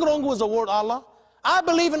nothing wrong with the word Allah. I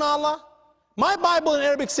believe in Allah. My Bible in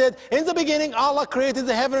Arabic said, in the beginning, Allah created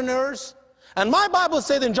the heaven and earth. And my Bible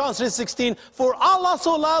said in John 3:16, for Allah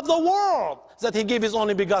so loved the world that He gave His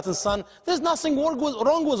only begotten Son. There's nothing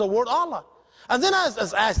wrong with the word Allah. And then I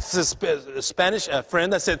asked a Spanish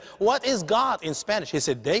friend, I said, what is God in Spanish? He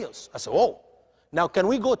said, Deus. I said, oh, now can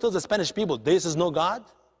we go tell the Spanish people, Deus is no God?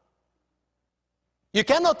 You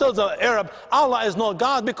cannot tell the Arab, Allah is not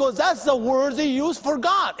God, because that's the word they use for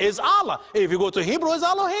God, is Allah. If you go to Hebrew, it's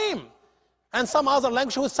Elohim. And some other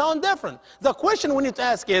language would sound different. The question we need to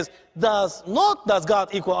ask is, does God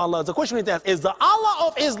equal Allah? The question we need to ask is, the Allah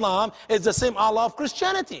of Islam is the same Allah of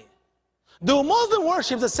Christianity? Do Muslims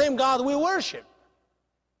worship the same God we worship?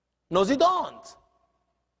 No, they don't.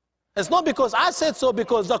 It's not because I said so,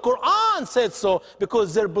 because the Quran said so,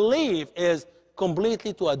 because their belief is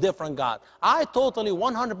completely to a different God. I totally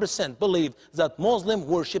 100% believe that Muslims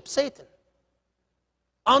worship Satan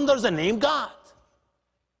under the name God.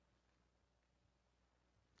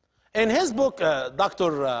 In his book,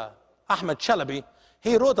 Dr. Ahmed Chalabi,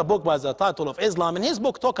 he wrote a book by the title of Islam. In his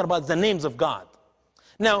book, talking about the names of God.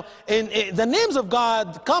 Now, the names of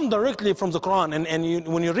God come directly from the Quran, and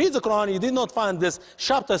when you read the Quran, you did not find this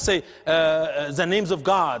chapter say the names of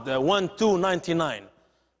God, 1, 2, 99.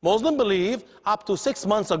 Muslims believe up to 6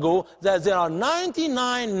 months ago that there are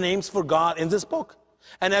 99 names for God in this book.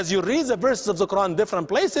 And as you read the verses of the Quran in different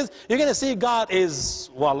places, you're going to see God is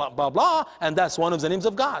blah, blah, blah, and that's one of the names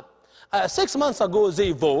of God. 6 months ago,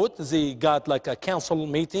 they got like a council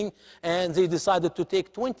meeting, and they decided to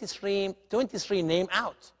take 23 names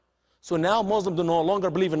out. So now Muslims do no longer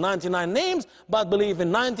believe in 99 names, but believe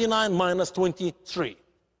in 99 minus 23.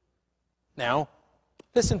 Now,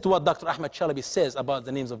 listen to what Dr. Ahmed Chalabi says about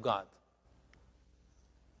the names of God.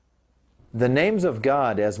 The names of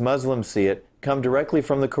God, as Muslims see it, come directly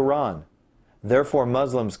from the Quran. Therefore,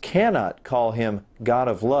 Muslims cannot call Him God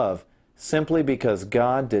of love, simply because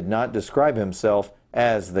God did not describe Himself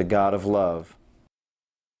as the God of love.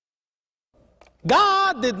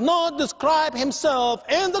 God did not describe Himself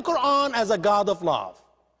in the Quran as a God of love.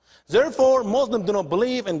 Therefore, Muslims do not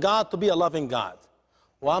believe in God to be a loving God.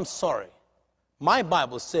 Well, I'm sorry. My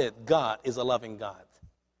Bible said God is a loving God.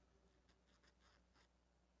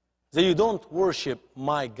 That you don't worship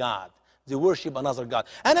my God. They worship another God.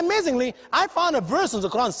 And amazingly, I found a verse in the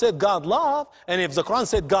Quran said God love, and if the Quran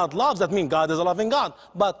said God loves, that means God is a loving God.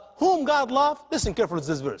 But whom God loves? Listen carefully to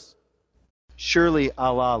this verse. Surely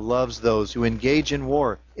Allah loves those who engage in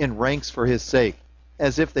war in ranks for His sake,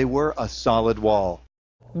 as if they were a solid wall.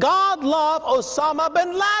 God loved Usama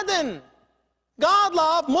bin Laden. God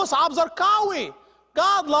loved Mus'ab Zarqawi.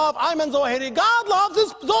 God loved Ayman Zawahiri. God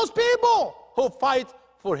loves those people who fight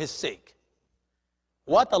for His sake.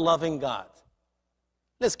 What a loving God.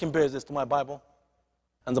 Let's compare this to my Bible.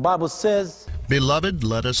 And the Bible says, Beloved,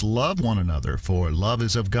 let us love one another, for love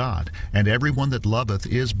is of God, and everyone that loveth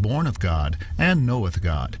is born of God, and knoweth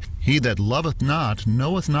God. He that loveth not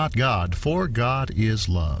knoweth not God, for God is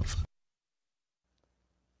love.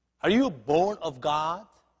 Are you born of God?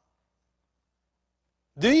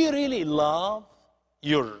 Do you really love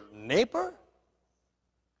your neighbor?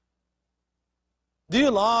 Do you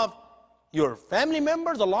love your family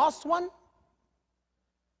member, the lost one?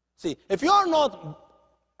 See, if you are not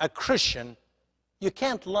a Christian, you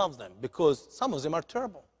can't love them because some of them are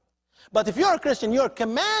terrible. But if you are a Christian, you are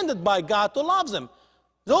commanded by God to love them.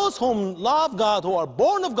 Those whom love God, who are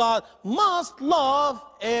born of God, must love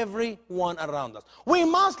everyone around us. We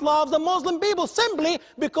must love the Muslim people simply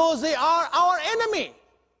because they are our enemy.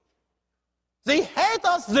 They hate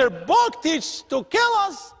us. Their book teaches to kill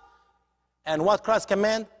us. And what Christ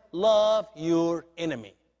commands? Love your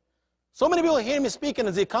enemy. So many people hear me speaking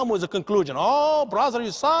and they come with a conclusion. Oh, Brother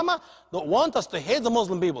Usama don't want us to hate the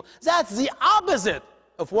Muslim people. That's the opposite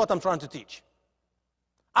of what I'm trying to teach.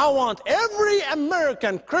 I want every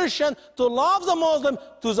American Christian to love the Muslim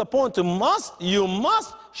to the point you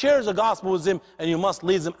must share the gospel with them, and you must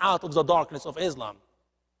lead them out of the darkness of Islam.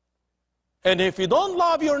 And if you don't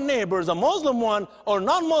love your neighbor, the Muslim one or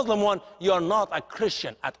non-Muslim one, you are not a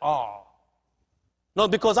Christian at all. Not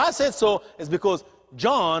because I said so, it's because 1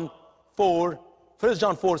 John 4,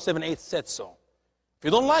 7, 8 said so. If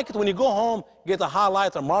you don't like it, when you go home, get a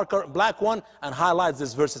highlighter marker, black one, and highlight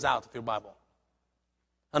these verses out of your Bible.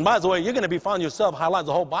 And by the way, you're going to be finding yourself highlight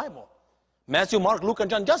the whole Bible. Matthew, Mark, Luke, and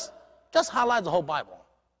John, just highlight the whole Bible.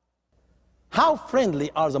 How friendly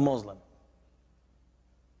are the Muslims?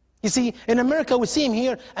 You see, in America, we see him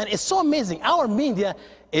here, and it's so amazing. Our media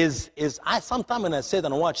sometimes when I sit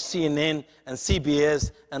and watch CNN and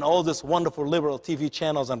CBS and all this wonderful liberal TV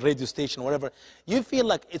channels and radio station, whatever, you feel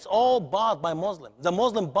like it's all bought by Muslims. The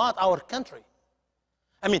Muslim bought our country.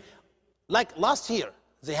 I mean, like last year,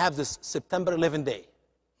 they have this September 11 day.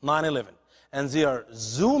 9/11, and they are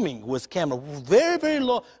zooming with camera, very, very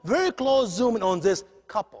low, very close zooming on this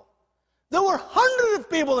couple. There were hundreds of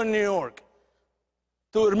people in New York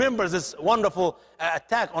to remember this wonderful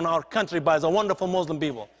attack on our country by the wonderful Muslim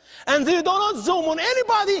people. And they do not zoom on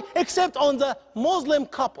anybody except on the Muslim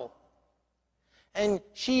couple. And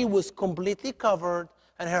she was completely covered,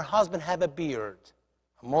 and her husband had a beard.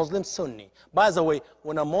 A Muslim Sunni. By the way,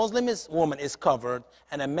 when a Muslim woman is covered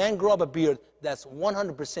and a man grows up a beard, that's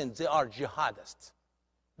 100% they are jihadists.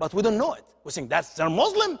 But we don't know it. We think they're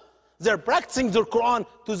Muslim. They're practicing their Quran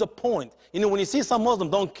to the point. You know, when you see some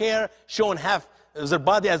Muslims don't care, showing half their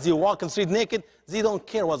body as they walk in the street naked, they don't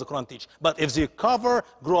care what the Quran teaches. But if they cover,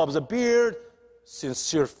 grow up the beard,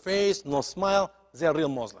 sincere face, no smile, they're real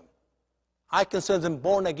Muslim. I consider them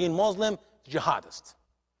born again Muslim, jihadists.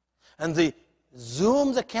 And they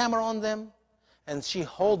zoom the camera on them, and she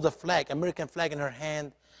holds the flag, American flag in her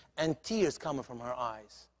hand, and tears coming from her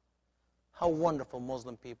eyes. How wonderful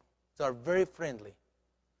Muslim people. They are very friendly.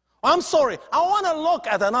 I'm sorry, I want to look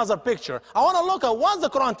at another picture. I want to look at what the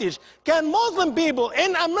Quran teaches. Can Muslim people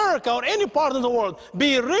in America or any part of the world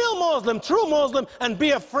be real Muslim, true Muslim, and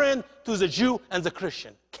be a friend to the Jew and the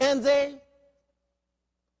Christian? Can they?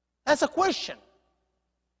 That's a question.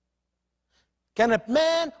 Can a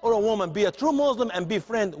man or a woman be a true Muslim and be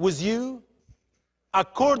friend with you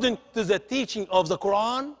according to the teaching of the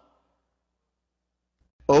Quran?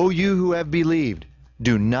 O you who have believed,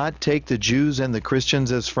 do not take the Jews and the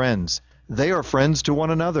Christians as friends. They are friends to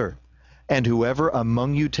one another. And whoever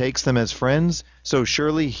among you takes them as friends, so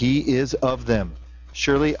surely he is of them.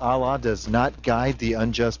 Surely Allah does not guide the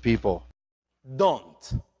unjust people.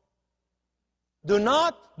 Don't.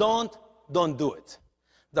 Don't do it.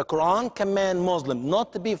 The Quran commands Muslims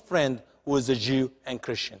not to be friends with a Jew and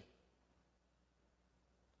Christian.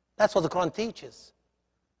 That's what the Quran teaches.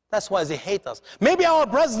 That's why they hate us. Maybe our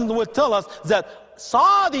president will tell us that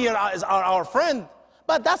Saudi is our friend,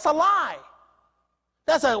 but that's a lie.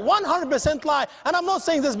 That's a 100% lie. And I'm not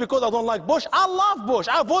saying this because I don't like Bush. I love Bush.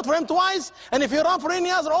 I vote for him twice, and if he runs for any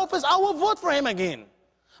other office, I will vote for him again.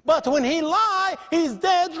 But when he lies, he's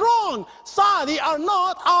dead wrong. Saudi are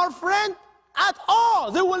not our friend at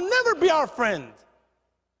all. They will never be our friend.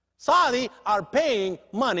 Saudi are paying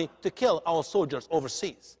money to kill our soldiers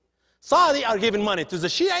overseas. Saudi are giving money to the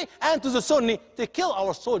Shia and to the Sunni to kill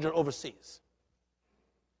our soldiers overseas.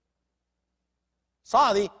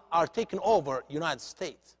 Saudi are taking over the United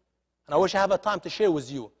States. And I wish I have a time to share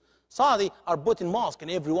with you. Saudi are putting mosques in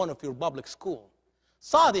every one of your public schools.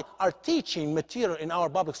 Saudi are teaching material in our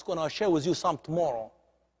public school, and I'll share with you some tomorrow.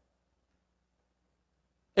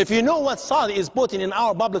 If you know what Saudi is putting in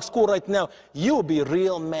our public school right now, you'll be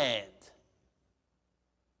real mad.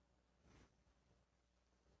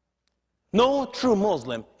 No true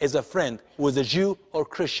Muslim is a friend with a Jew or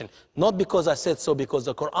Christian. Not because I said so, because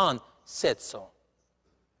the Quran said so.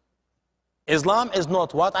 Islam is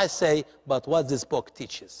not what I say, but what this book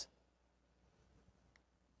teaches.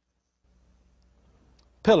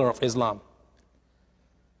 Pillar of Islam.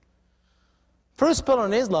 First pillar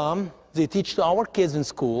in Islam, they teach to our kids in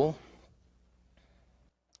school,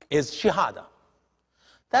 is Shahada.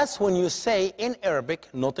 That's when you say in Arabic,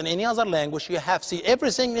 not in any other language. You have, see,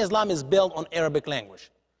 everything in Islam is built on Arabic language.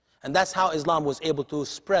 And that's how Islam was able to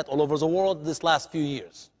spread all over the world this last few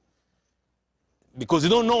years. Because you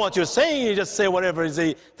don't know what you're saying, you just say whatever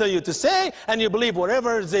they tell you to say, and you believe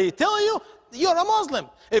whatever they tell you, you're a Muslim.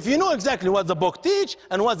 If you know exactly what the book teach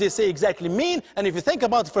and what they say exactly mean, and if you think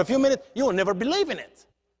about it for a few minutes, you will never believe in it.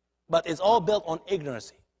 But it's all built on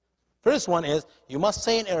ignorance. First one is, you must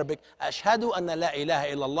say in Arabic, Ashhadu anna la ilaha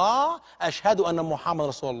illallah, Ashhadu anna Muhammad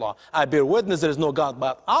Rasulullah. I bear witness there is no God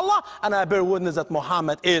but Allah, and I bear witness that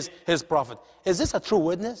Muhammad is his prophet. Is this a true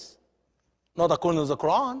witness? Not according to the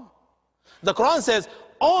Quran. The Quran says,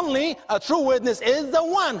 only a true witness is the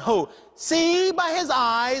one who see by his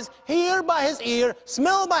eyes, hear by his ear,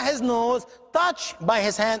 smell by his nose, touch by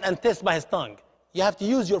his hand, and taste by his tongue. You have to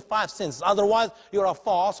use your 5 senses, otherwise you're a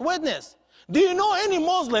false witness. Do you know any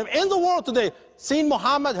Muslim in the world today seen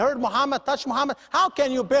Muhammad, heard Muhammad, touched Muhammad? How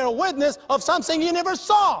can you bear witness of something you never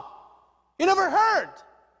saw, you never heard?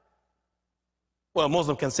 Well, a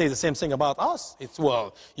Muslim can say the same thing about us. It's,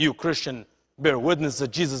 well, you Christian bear witness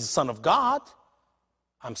that Jesus is the Son of God.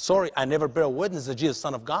 I'm sorry, I never bear witness that Jesus is the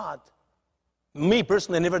Son of God. Me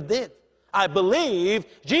personally, I never did. I believe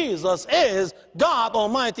Jesus is God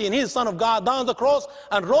Almighty and He's the Son of God, down on the cross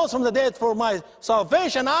and rose from the dead for my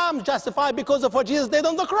salvation. I'm justified because of what Jesus did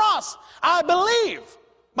on the cross. I believe,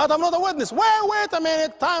 but I'm not a witness. Wait a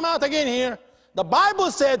minute, time out again here. The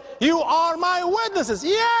Bible said, you are my witnesses.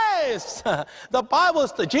 Yes! The Bible,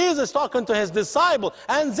 Jesus talking to his disciples,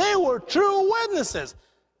 and they were true witnesses.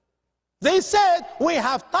 They said, we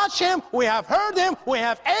have touched him, we have heard him, we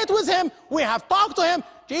have ate with him, we have talked to him.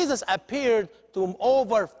 Jesus appeared to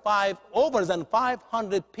over than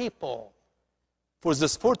 500 people for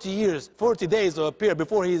this 40 days to appear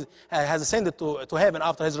before he has ascended to heaven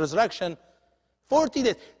after his resurrection. 40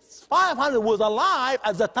 days. 500 was alive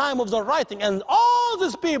at the time of the writing, and all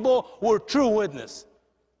these people were true witness.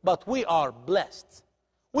 But we are blessed.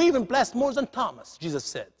 We even blessed more than Thomas, Jesus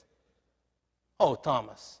said. Oh,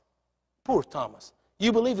 Thomas, poor Thomas.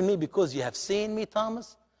 You believe in me because you have seen me,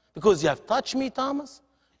 Thomas? Because you have touched me, Thomas?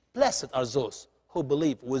 Blessed are those who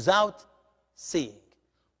believe without seeing.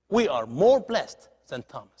 We are more blessed than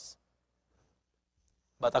Thomas.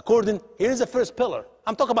 But here's the first pillar.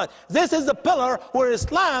 I'm talking about, this is the pillar where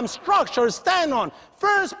Islam's structure stands on.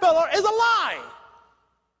 First pillar is a lie.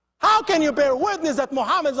 How can you bear witness that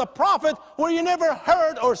Muhammad is a prophet where you never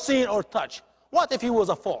heard or seen or touched? What if he was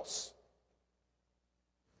a false?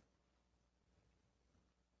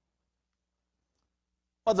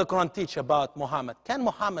 What does the Quran teach about Muhammad? Can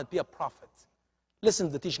Muhammad be a prophet? Listen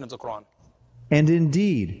to the teaching of the Quran. And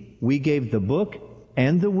indeed, we gave the book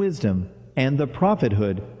and the wisdom and the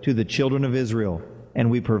prophethood to the children of Israel, and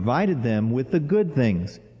we provided them with the good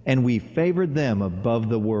things, and we favored them above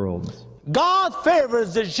the worlds. God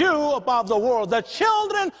favors the Jew above the world. The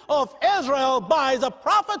children of Israel by the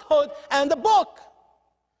prophethood and the book.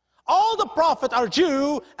 All the prophets are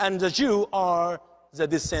Jew, and the Jew are the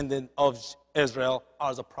descendant of Israel,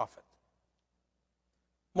 are the prophet.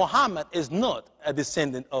 Muhammad is not a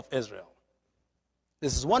descendant of Israel.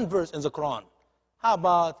 This is one verse in the Quran. How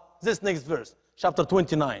about this next verse, chapter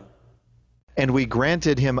 29? And we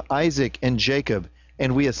granted him Isaac and Jacob,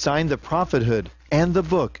 and we assigned the prophethood and the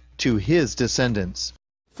book to his descendants.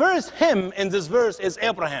 First him in this verse is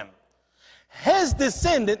Abraham. His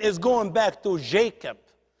descendant is going back to Jacob.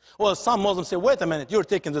 Well, some Muslims say, wait a minute, you're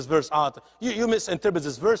taking this verse out. You misinterpret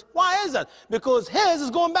this verse. Why is that? Because his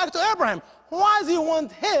is going back to Abraham. Why does he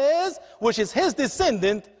want his, which is his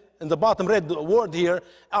descendant, in the bottom red word here,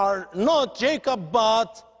 are not Jacob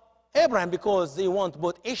but Abraham, because they want to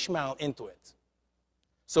put Ishmael into it.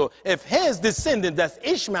 So if his descendant, that's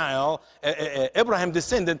Ishmael, Abraham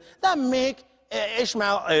descendant, that make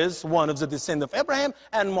Ishmael is one of the descendants of Abraham,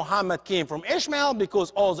 and Muhammad came from Ishmael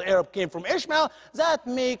because all the Arab came from Ishmael. That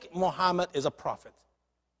make Muhammad is a prophet.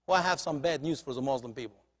 Well, I have some bad news for the Muslim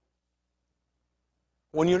people.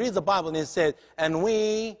 When you read the Bible and it said, and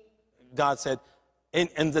we, God said,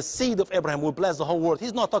 in the seed of Abraham will bless the whole world.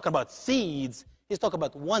 He's not talking about seeds. He's talking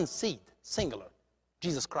about one seed, singular,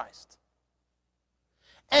 Jesus Christ.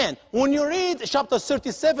 And when you read chapter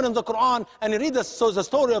 37 in the Quran and you read the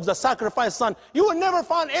story of the sacrificed son, you will never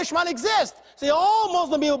find Ishmael exist. See, all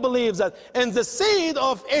Muslim people believe that in the seed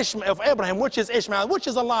of Abraham, which is Ishmael, which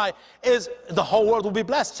is a lie, is the whole world will be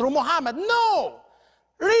blessed through Muhammad. No!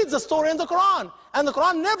 Read the story in the Quran. And the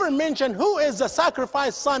Quran never mentioned who is the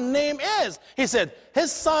sacrificed son name is. He said,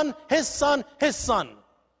 his son, his son, his son.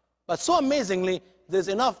 But so amazingly, there's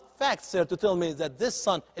enough facts there to tell me that this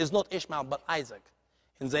son is not Ishmael but Isaac.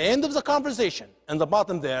 In the end of the conversation, in the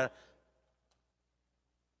bottom there,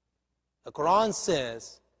 the Quran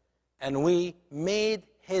says, and we made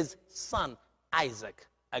his son Isaac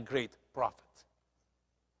a great prophet.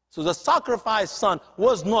 So the sacrificed son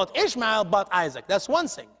was not Ishmael, but Isaac. That's one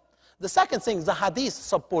thing. The second thing, the hadith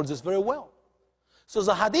supports this very well. So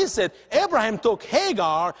the hadith said, Abraham took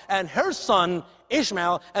Hagar and her son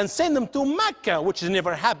Ishmael and sent them to Mecca, which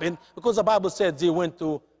never happened because the Bible said they went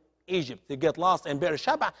to Egypt. They get lost in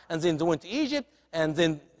Beersheba, and then they went to Egypt, and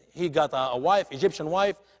then he got a wife, Egyptian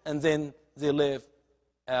wife, and then they live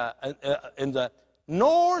in the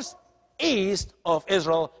northeast of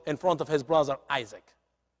Israel in front of his brother Isaac.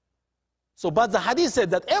 So, but the hadith said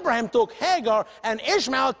that Abraham took Hagar and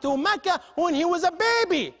Ishmael to Mecca when he was a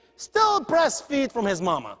baby, still breastfeed from his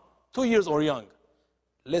mama, 2 years or young.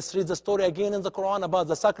 Let's read the story again in the Quran about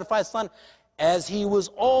the sacrificed son. As he was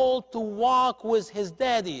old to walk with his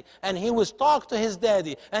daddy, and he was talk to his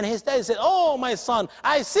daddy, and his daddy said, oh, my son,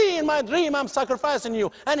 I see in my dream I'm sacrificing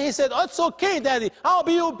you. And he said, oh, it's okay, daddy, I'll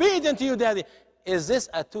be obedient to you, daddy. Is this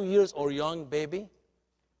a 2 years or young baby?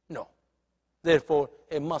 No. Therefore,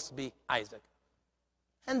 it must be Isaac.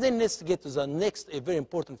 And then let's get to the next, a very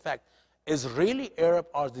important fact. Is really Arab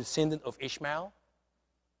are descendant of Ishmael?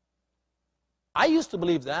 I used to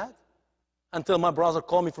believe that until my brother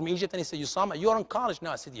called me from Egypt and he said, Usama, you're in college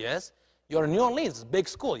now. I said, yes. You're in New Orleans, big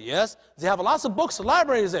school. Yes. They have lots of books,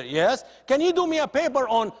 libraries there. Yes. Can you do me a paper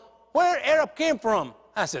on where Arab came from?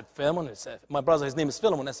 I said, Philemon. He said, my brother, his name is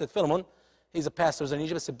Philemon. I said, Philemon. He's a pastor in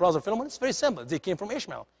Egypt. I said, brother Philemon, it's very simple. They came from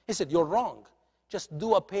Ishmael. He said, you're wrong. Just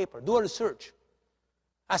do a paper, do a research.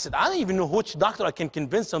 I said, I don't even know which doctor I can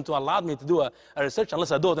convince them to allow me to do a research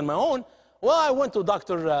unless I do it on my own. Well, I went to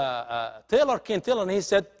Dr. Taylor, Ken Taylor, and he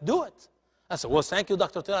said, do it. I said, well, thank you,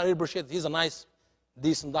 Dr. Taylor. I really appreciate it. He's a nice,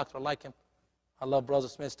 decent doctor. I like him. I love Brother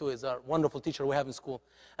Smith, too. He's a wonderful teacher we have in school.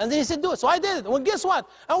 And then he said, do it. So I did it. Well, guess what?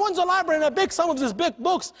 I went to the library and I picked some of these big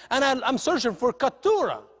books, and I'm searching for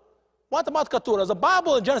Keturah. What about Keturah? The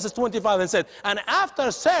Bible in Genesis 25 and said, and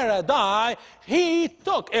after Sarah died,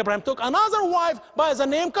 Abraham took another wife by the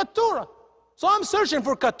name Keturah. So I'm searching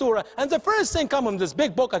for Keturah, and the first thing comes in this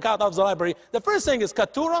big book I got out of the library, the first thing is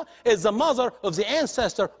Keturah is the mother of the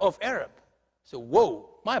ancestor of Arab. So, whoa,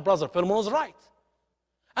 my brother Philemon was right.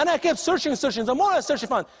 And I kept searching. The more I searched, I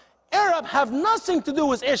found Arab have nothing to do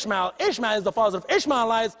with Ishmael. Ishmael is the father of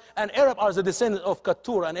Ishmaelites, and Arab are the descendants of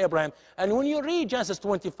Keturah and Abraham. And when you read Genesis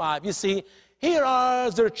 25, you see, here are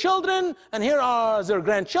their children, and here are their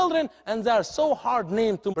grandchildren, and they're so hard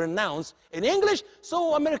named to pronounce in English,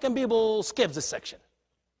 so American people skip this section.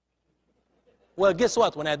 Well, guess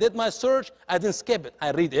what? When I did my search, I didn't skip it.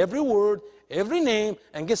 I read every word, every name,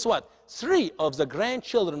 and guess what? 3 of the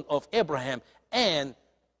grandchildren of Abraham and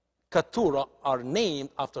Keturah are named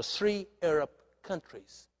after 3 Arab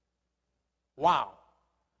countries. Wow.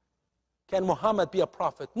 Can Muhammad be a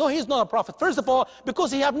prophet? No, he's not a prophet. First of all,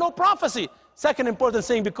 because he has no prophecy. Second important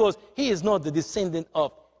thing, because he is not the descendant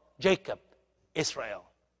of Jacob, Israel.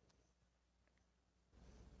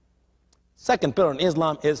 Second pillar in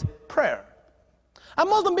Islam is prayer. And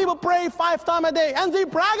Muslim people pray 5 times a day, and they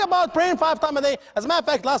brag about praying 5 times a day. As a matter of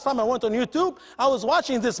fact, last time I went on YouTube, I was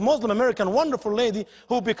watching this Muslim American wonderful lady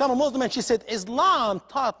who became a Muslim, and she said, Islam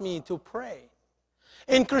taught me to pray.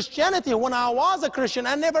 In Christianity, when I was a Christian,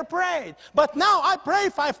 I never prayed. But now I pray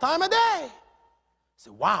 5 times a day. I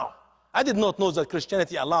said, wow, I did not know that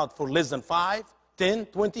Christianity allowed for less than 5, 10,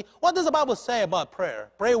 20. What does the Bible say about prayer?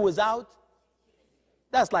 Pray without?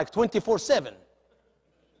 That's like 24/7.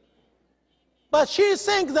 But she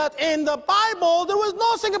thinks that in the Bible, there was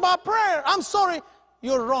nothing about prayer. I'm sorry,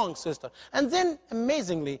 you're wrong, sister. And then,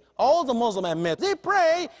 amazingly, all the Muslims I met, they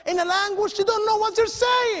pray in a language they don't know what they're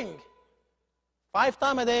saying. 5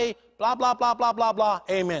 times a day, blah, blah, blah, blah, blah, blah,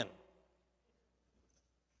 amen.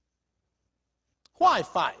 Why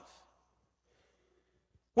 5?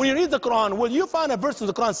 When you read the Quran, will you find a verse in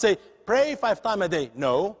the Quran say, pray 5 times a day?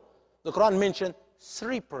 No. The Quran mentioned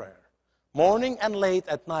 3 prayers. Morning and late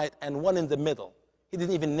at night, and 1 in the middle. He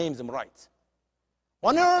didn't even name them right.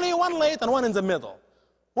 1 early, 1 late, and 1 in the middle.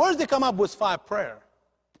 Where did they come up with 5 prayer?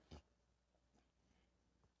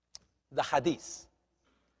 The hadith.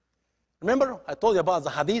 Remember, I told you about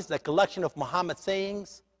the hadith, the collection of Muhammad's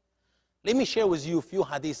sayings? Let me share with you a few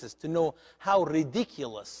hadiths to know how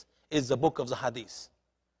ridiculous is the book of the hadith.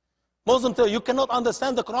 Muslims tell you cannot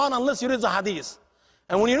understand the Quran unless you read the hadith.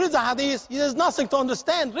 And when you read the hadith, there's nothing to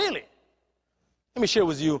understand, really. Let me share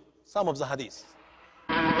with you some of the hadiths.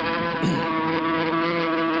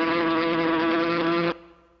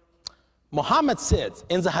 Muhammad said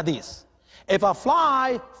in the hadith, if a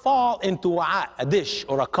fly fall into a dish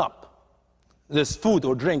or a cup, there's food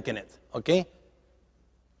or drink in it, okay?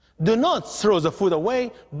 Do not throw the food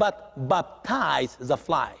away, but baptize the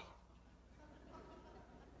fly.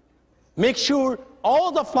 Make sure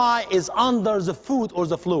all the fly is under the food or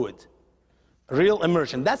the fluid. Real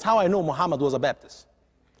immersion. That's how I know Muhammad was a Baptist.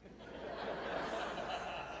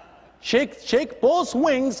 Shake both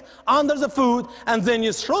wings under the food, and then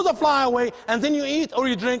you throw the fly away, and then you eat or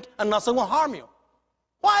you drink, and nothing will harm you.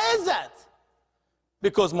 Why is that?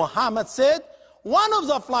 Because Muhammad said, one of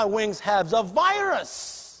the fly wings has a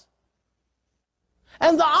virus,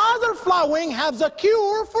 and the other fly wing has a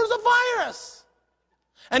cure for the virus.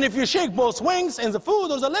 And if you shake both wings in the food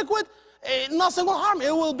or the liquid, nothing will harm you.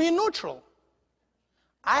 It will be neutral.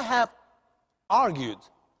 I have argued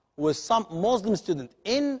with some Muslim student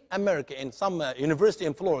in America, in some university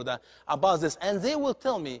in Florida, about this, and they will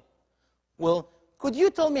tell me, well, could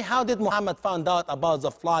you tell me how did Muhammad find out about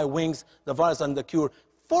the fly wings, the virus, and the cure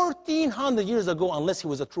 1,400 years ago, unless he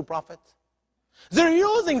was a true prophet? They're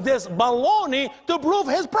using this baloney to prove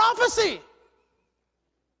his prophecy.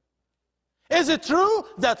 Is it true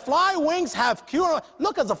that fly wings have cure?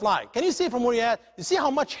 Look at the fly. Can you see from where you're at? You see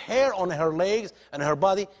how much hair on her legs and her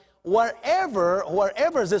body? Wherever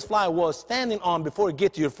this fly was standing on before you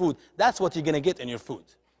get to your food, that's what you're going to get in your food.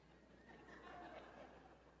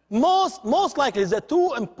 Most likely, the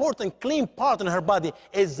two important clean part in her body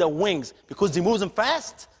is the wings, because they move them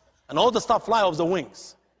fast, and all the stuff fly off the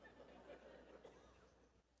wings.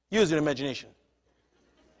 Use your imagination.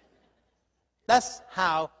 That's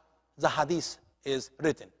how the hadith is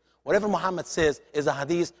written. Whatever Muhammad says is a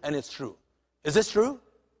hadith, and it's true. Is this true?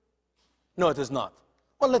 No, it is not.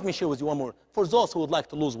 Well, let me share with you one more. For those who would like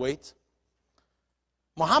to lose weight,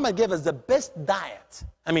 Muhammad gave us the best diet.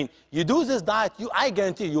 I mean, you do this diet, I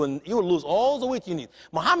guarantee you will lose all the weight you need.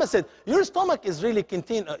 Muhammad said, your stomach is really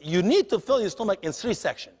contained, you need to fill your stomach in 3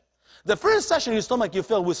 sections. The first section of your stomach you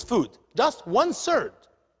fill with food, just 1/3.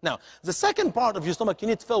 Now, the second part of your stomach you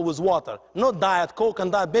need to fill with water. Not Diet Coke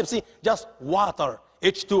and Diet Pepsi, just water,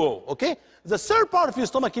 H2O, okay? The third part of your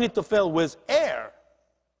stomach you need to fill with air.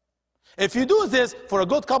 If you do this for a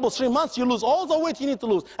good couple, 3 months, you lose all the weight you need to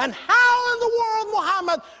lose. And how in the world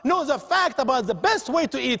Muhammad knows a fact about the best way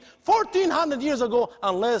to eat 1,400 years ago,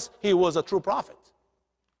 unless he was a true prophet?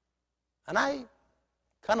 And I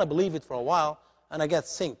kind of believe it for a while, and I get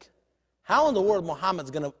think, how in the world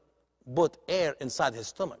Muhammad's going to put air inside his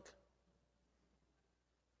stomach?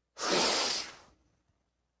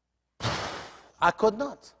 I could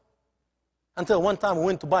not. Until one time we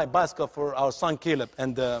went to buy a bicycle for our son Caleb,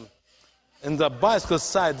 and in the bicycle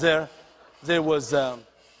side there was a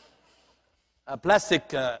plastic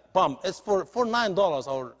pump. It's for $9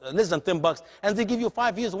 or less than $10, and they give you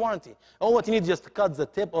 5 years warranty. All what you need is just to cut the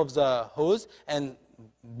tip of the hose and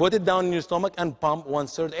put it down in your stomach and pump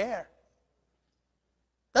 1/3 air.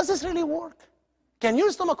 Does this really work? Can your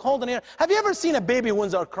stomach hold an air? Have you ever seen a baby when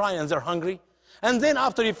they're crying and they're hungry? And then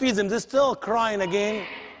after you feed them, they're still crying again?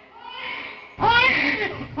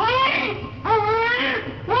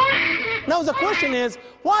 Now the question is,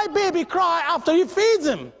 why baby cry after you feed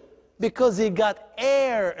them? Because he got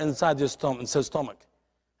air inside his stomach.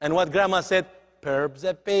 And what grandma said, perp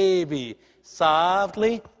the baby.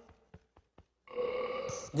 Softly,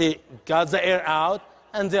 they got the air out,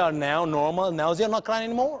 and they are now normal. Now they are not crying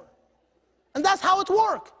anymore. And that's how it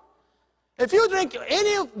works. If you drink,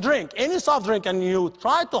 any soft drink, and you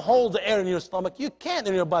try to hold the air in your stomach, you can't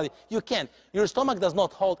in your body. You can't. Your stomach does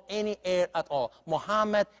not hold any air at all.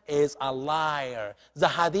 Muhammad is a liar. The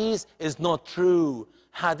hadith is not true.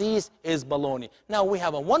 Hadith is baloney. Now we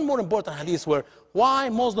have one more important hadith where why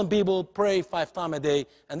Muslim people pray 5 times a day,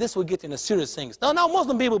 and this will get into serious things. Now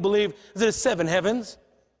Muslim people believe there's 7 heavens.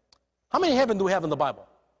 How many heavens do we have in the Bible?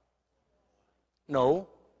 No.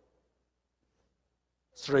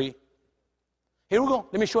 3. Here we go.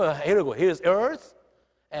 Let me show you. Here we go. Here's earth,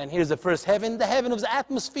 and here's the first heaven, the heaven of the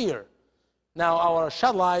atmosphere. Now our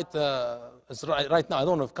satellite is right now, I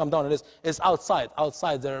don't know if come down it is, it's outside.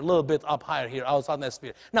 Outside, they're a little bit up higher here, outside the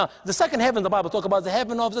atmosphere. Now, the second heaven, the Bible talks about the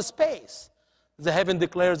heaven of the space. The heaven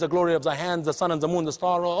declares the glory of the hand, the sun and the moon, the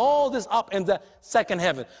star, all this up in the second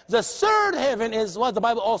heaven. The third heaven is what the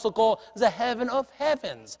Bible also calls the heaven of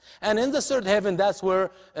heavens. And in the third heaven, that's where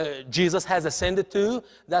Jesus has ascended to.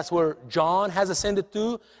 That's where John has ascended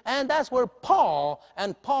to. And that's where Paul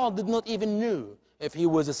did not even know if he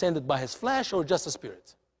was ascended by his flesh or just a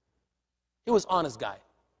spirit. He was an honest guy.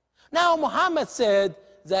 Now, Muhammad said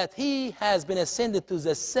that he has been ascended to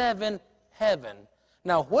the 7th heaven.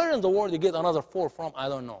 Now, where in the world you get another 4 from, I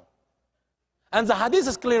don't know. And the hadith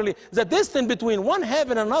is clearly, the distance between one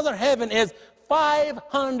heaven and another heaven is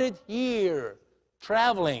 500 years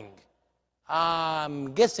traveling.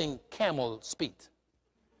 I'm guessing camel speed.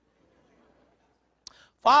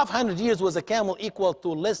 500 years was a camel equal to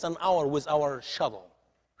less than an hour with our shuttle.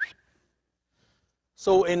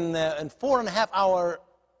 So in 4.5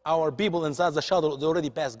 hour people inside the shuttle, they already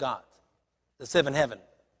passed God, the seventh heaven.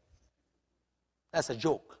 That's a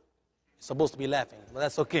joke. You're supposed to be laughing, but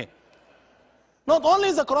that's okay. Not only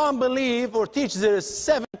does the Quran believe or teach there is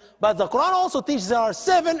 7, but the Quran also teaches there are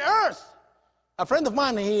 7 earths. A friend of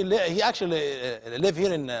mine, he actually live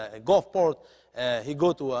here in Gulfport. He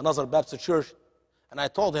go to another Baptist church, and I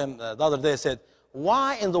told him the other day, I said,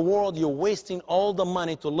 why in the world you're wasting all the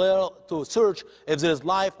money to search if there's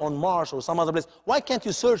life on Mars or some other place? Why can't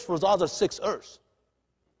you search for the other 6 earths?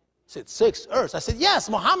 He said, 6 earths. I said, yes,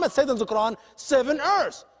 Muhammad said in the Quran, 7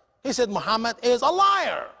 earths. He said, Muhammad is a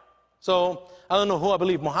liar. So I don't know who I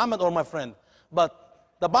believe, Muhammad or my friend.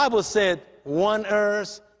 But the Bible said 1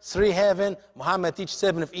 earth, 3 heaven. Muhammad teach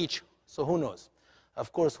 7 of each. So who knows?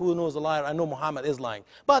 Of course, who knows a liar? I know Muhammad is lying.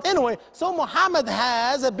 But anyway, so Muhammad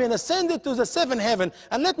has been ascended to the 7th heaven.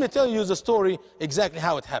 And let me tell you the story exactly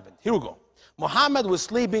how it happened. Here we go. Muhammad was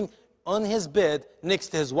sleeping on his bed next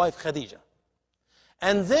to his wife Khadijah.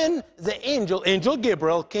 And then the angel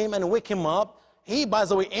Gabriel came and wake him up. He, by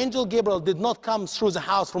the way, angel Gabriel did not come through the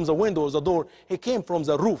house from the window or the door. He came from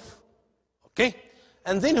the roof. Okay?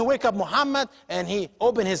 And then he wake up Muhammad and he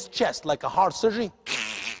opened his chest like a heart surgery.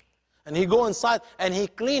 And he go inside and he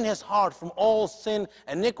clean his heart from all sin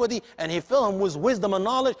and iniquity, and he fill him with wisdom and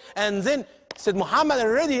knowledge. And then said, Muhammad,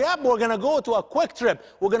 ready up, we're going to go to a quick trip.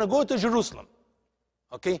 We're going to go to Jerusalem.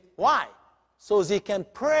 Okay? Why? So they can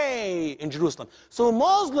pray in Jerusalem. So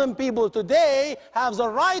Muslim people today have the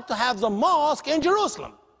right to have the mosque in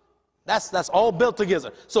Jerusalem. That's all built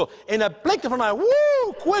together. So in a blink of an eye,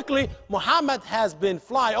 woo, quickly, Muhammad has been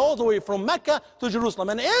fly all the way from Mecca to Jerusalem.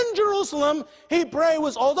 And in Jerusalem, he prayed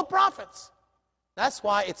with all the prophets. That's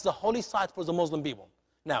why it's the holy site for the Muslim people.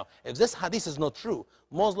 Now, if this hadith is not true,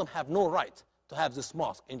 Muslims have no right to have this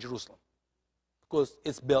mosque in Jerusalem, because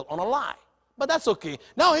it's built on a lie. But that's okay.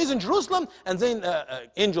 Now he's in Jerusalem, and then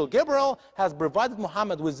angel Gabriel has provided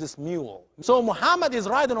Muhammad with this mule. So Muhammad is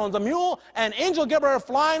riding on the mule, and angel Gabriel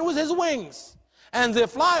flying with his wings. And they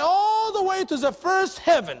fly all the way to the first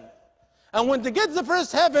heaven. And when they get to the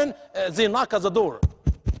first heaven, they knock at the door.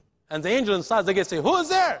 And the angel inside the gate say, who is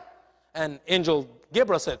there? And angel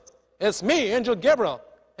Gabriel said, it's me, angel Gabriel.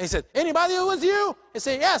 And he said, anybody who is you? He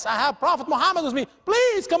said, yes, I have Prophet Muhammad with me.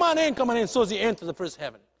 Please come on in, come on in. So they enter the first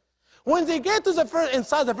heaven. When they get to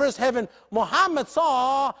inside the first heaven, Muhammad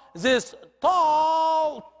saw this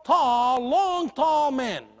tall, long, tall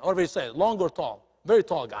man. Whatever you say, long or tall, very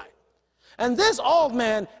tall guy. And this old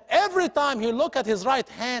man, every time he looked at his right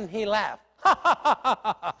hand, he laughed.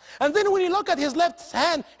 And then when he looked at his left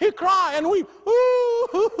hand, he cried and weep.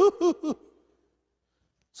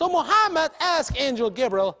 So Muhammad asked angel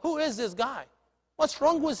Gabriel, who is this guy? What's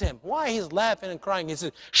wrong with him? Why he's laughing and crying? He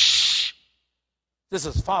said, shh. This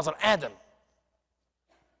is Father Adam.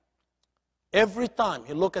 Every time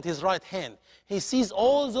he look at his right hand, he sees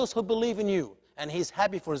all those who believe in you, and he's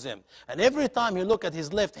happy for them. And every time he look at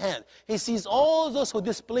his left hand, he sees all those who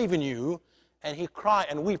disbelieve in you, and he cry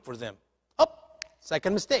and weep for them. Oh,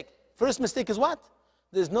 second mistake. First mistake is what?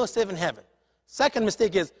 There's no 7th heaven. Second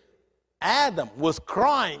mistake is Adam was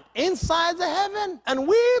crying inside the heaven and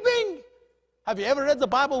weeping. Have you ever read the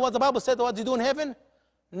Bible, what the Bible said, what you do in heaven?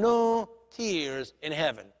 No tears in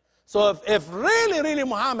heaven. So if really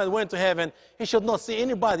Muhammad went to heaven, he should not see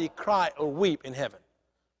anybody cry or weep in heaven.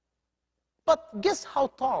 But guess how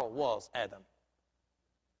tall was Adam?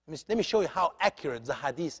 Let me show you how accurate the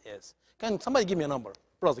hadith is. Can somebody give me a number?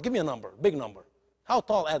 Brother, give me a number, big number. How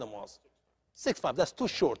tall Adam was? 6'5", that's too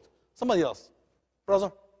short. Somebody else. Brother,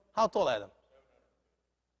 how tall Adam?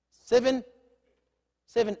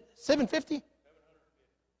 750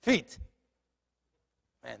 feet.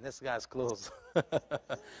 Man, this guy's close.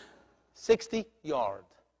 60 yards.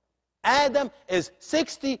 Adam is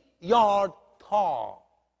 60 yards tall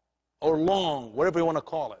or long, whatever you want to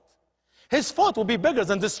call it. His foot will be bigger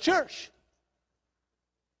than this church.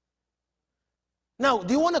 Now,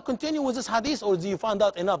 do you want to continue with this hadith, or do you find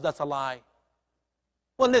out enough that's a lie?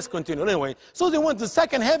 Well, let's continue anyway. So they went to the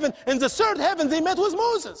second heaven. In the third heaven, they met with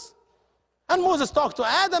Moses. And Moses talked to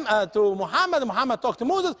Adam, to Muhammad, and Muhammad talked to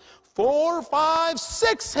Moses. 4, 5,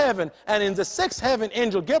 6 heaven. And in the 6th heaven,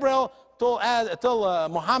 angel Gabriel told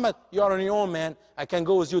Muhammad, you are on your own, man. I can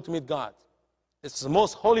go with you to meet God. This is the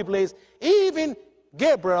most holy place. Even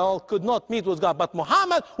Gabriel could not meet with God, but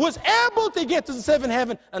Muhammad was able to get to the 7th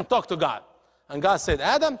heaven and talk to God. And God said,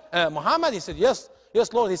 Muhammad, he said, yes,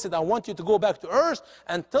 Lord. He said, I want you to go back to earth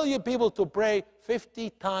and tell your people to pray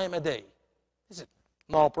 50 times a day. He said,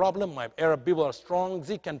 no problem. My Arab people are strong.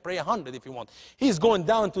 They can pray 100 if you want. He's going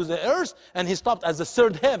down to the earth, and he stopped at the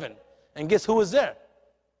 3rd heaven. And guess who was there?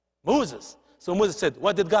 Moses. So Moses said,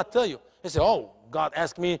 what did God tell you? He said, oh, God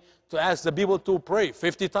asked me to ask the people to pray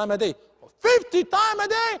 50 times a day. 50 times a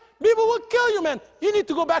day? People will kill you, man. You need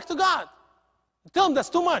to go back to God. Tell them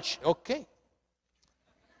that's too much. Okay.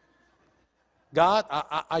 God,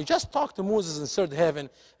 I just talked to Moses in third heaven,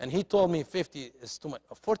 and he told me 50 is too much.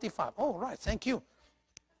 45. Oh, right, thank you.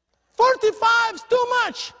 45 is too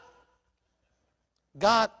much.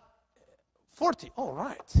 God, 40. Oh,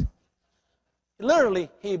 right. Literally,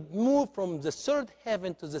 he moved from the third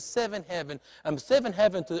heaven to the seventh heaven, and seventh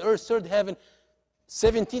heaven to the earth, third heaven,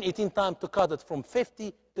 17, 18 times to cut it from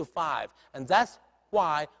 50 to 5. And that's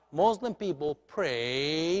why Muslim people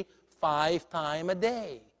pray 5 times a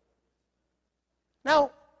day.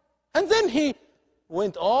 Now, and then he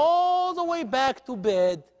went all the way back to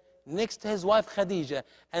bed next to his wife Khadija,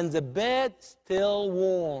 and the bed still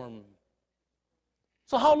warm.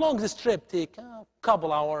 So how long does this trip take? A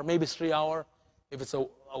couple hours, maybe 3 hours, if it's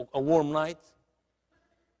a warm night.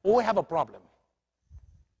 Well, we have a problem.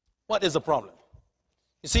 What is the problem?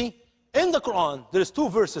 You see, in the Quran, there's 2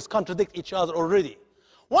 verses contradict each other already.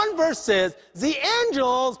 One verse says, the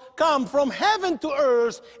angels come from heaven to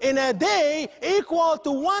earth in a day equal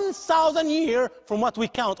to 1,000 years from what we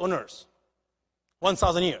count on earth.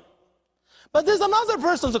 1,000 years. But there's another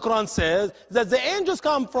verse in the Quran says that the angels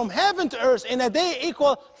come from heaven to earth in a day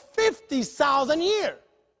equal 50,000 years.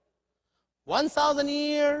 1,000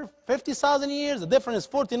 years, 50,000 years, the difference is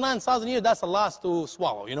 49,000 years. That's a lot to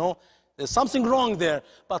swallow, you know. There's something wrong there.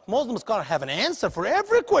 But Muslim scholars have an answer for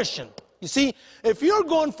every question. You see, if you're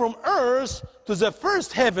going from earth to the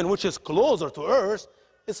first heaven, which is closer to earth,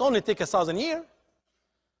 it's only take 1,000 years.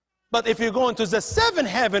 But if you're going to the seventh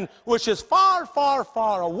heaven, which is far, far,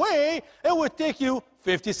 far away, it would take you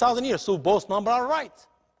 50,000 years. So both numbers are right.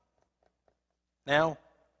 Now,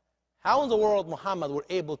 how in the world Muhammad were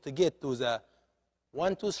able to get to the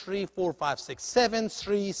 1, 2, 3, 4, 5, 6, 7,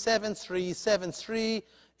 3, 7, 3, 7, 3,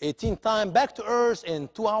 18 times back to earth in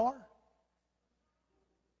 2 hours?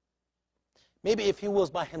 Maybe if he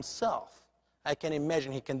was by himself, I can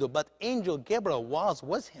imagine he can do it. But Angel Gabriel was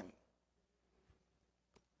with him.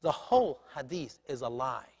 The whole hadith is a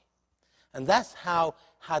lie. And that's how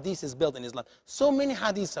hadith is built in Islam. So many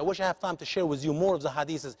hadiths, I wish I have time to share with you more of the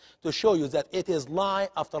hadiths to show you that it is lie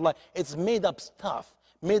after lie. It's made up stuff,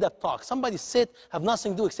 made up talk. Somebody said, have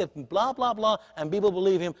nothing to do except blah, blah, blah, and people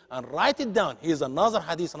believe him and write it down. Here's another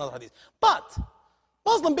hadith, another hadith. But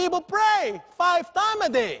Muslim people pray 5 times a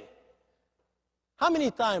day. How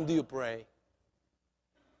many times do you pray?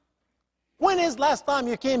 When is last time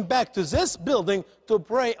you came back to this building to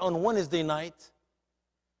pray on Wednesday night?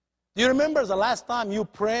 Do you remember the last time you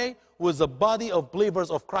prayed with the body of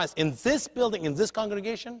believers of Christ in this building, in this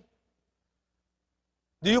congregation?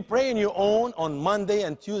 Do you pray in your own on Monday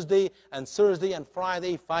and Tuesday and Thursday and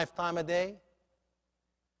Friday 5 times a day?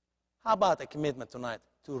 How about a commitment tonight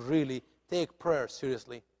to really take prayer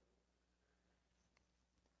seriously?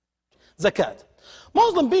 Zakat.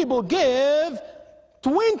 Muslim people give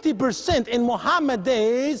 20% in Muhammad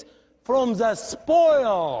days from the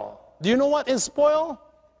spoil. Do you know what is spoil?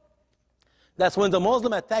 That's when the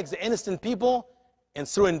Muslim attacks the innocent people and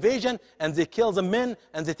through invasion, and they kill the men,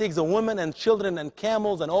 and they take the women and children and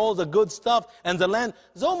camels and all the good stuff and the land.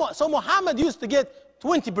 So Muhammad used to get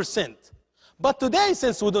 20%. But today,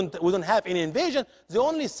 since we don't have any invasion, they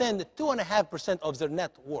only send 2.5% of their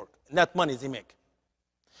net money they make.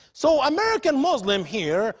 So American Muslim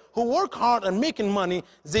here who work hard and making money,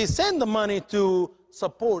 they send the money to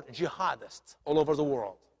support jihadists all over the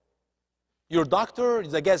world. Your doctor,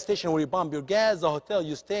 the gas station where you pump your gas, the hotel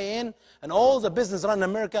you stay in, and all the business around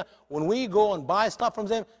America, when we go and buy stuff from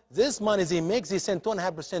them, this money they make, they send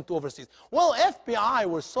 2.5% to overseas. Well, FBI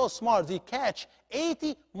were so smart, they catch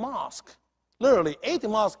 80 mosques, literally 80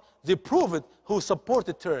 mosques, they prove it, who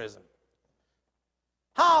supported terrorism.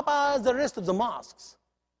 How about the rest of the mosques?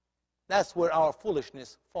 That's where our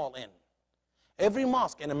foolishness fall in. Every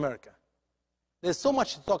mosque in America, there's so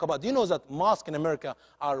much to talk about. Do you know that mosques in America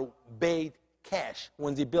are paid cash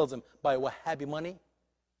when they build them by Wahhabi money?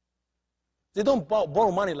 They don't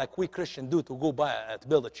borrow money like we Christians do to go to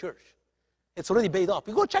build a church. It's already paid off.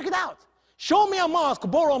 You go check it out. Show me a mosque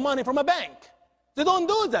borrow money from a bank. They don't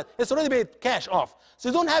do that. It's already paid cash off. So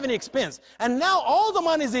they don't have any expense. And now all the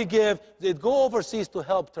money they give, they go overseas to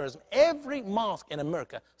help terrorism. Every mosque in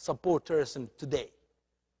America supports terrorism today.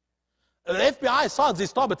 The FBI thought they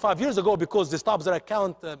stopped it 5 years ago because they stopped their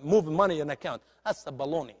account, moving money in account. That's a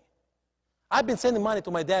baloney. I've been sending money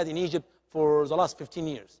to my dad in Egypt for the last 15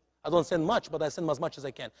 years. I don't send much, but I send as much as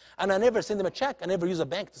I can. And I never send him a check. I never use a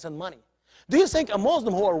bank to send money. Do you think a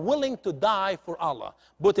Muslim who are willing to die for Allah,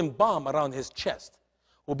 put a bomb around his chest,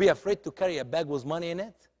 will be afraid to carry a bag with money in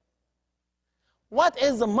it? What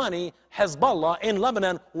is the money Hezbollah in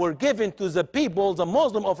Lebanon were given to the people, the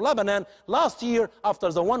Muslim of Lebanon, last year after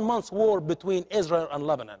the 1 month war between Israel and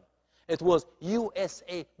Lebanon? It was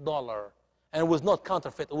USA dollar, and it was not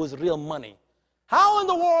counterfeit, it was real money. How in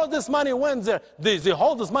the world this money went there? They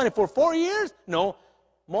hold this money for 4 years? No.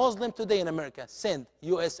 Muslim today in America send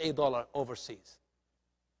USA dollar overseas.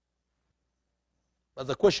 But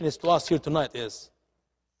the question is to us here tonight is,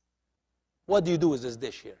 what do you do with this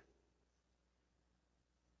dish here?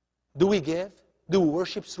 Do we give? Do we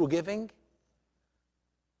worship through giving?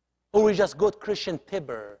 Or we just go to Christian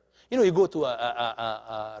Tibber? You know, you go to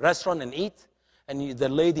a restaurant and eat, and the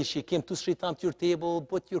lady, she came 2-3 times to your table,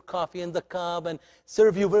 put your coffee in the cup, and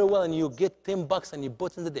serve you very well, and you get $10 and you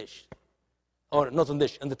put in the dish. Or not on the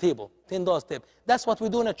dish, on the table, $10 tip. That's what we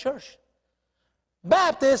do in a church.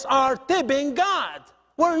 Baptists are tipping God.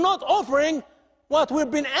 We're not offering what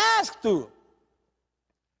we've been asked to.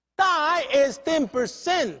 Tithe is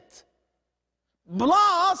 10%.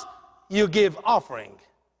 Plus, you give offering.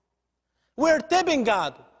 We're tipping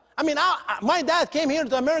God. I mean, my dad came here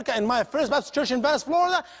to America in my first Baptist church in Dallas,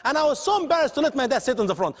 Florida, and I was so embarrassed to let my dad sit in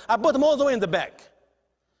the front. I put him all the way in the back.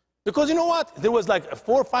 Because you know what? There was like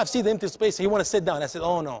 4 or 5 seats empty space. He wanted to sit down. I said,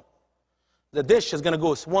 oh no. The dish is going to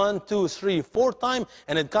go 1, 2, 3, 4 times,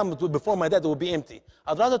 and it comes before my dad, it will be empty.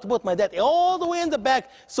 I'd rather to put my dad all the way in the back,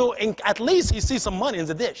 so at least he sees some money in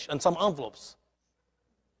the dish and some envelopes.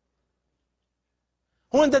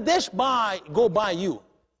 When the dish go by you,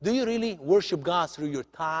 do you really worship God through your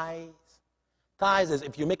tithes? Tithes is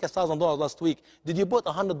if you make $1,000 last week, did you put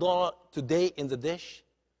 $100 today in the dish?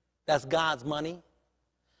 That's God's money.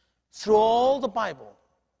 Through all the Bible,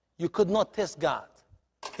 you could not test God.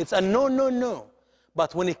 It's a no, no, no.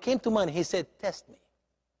 But when it came to money, he said, test me.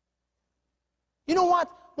 You know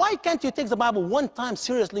what? Why can't you take the Bible one time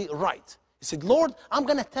seriously right? He said, Lord, I'm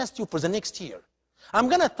going to test you for the next year. I'm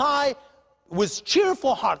going to tithe with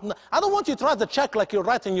cheerful heart. I don't want you to write the check like you're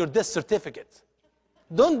writing your death certificate.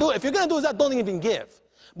 Don't do it. If you're going to do that, don't even give.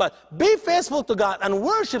 But be faithful to God and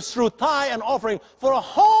worship through tithe and offering for a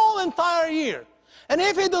whole entire year. And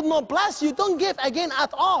if he did not bless you, don't give again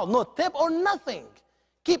at all. No tip or nothing.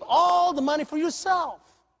 Keep all the money for yourself.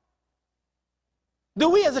 Do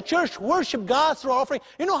we as a church worship God through offering?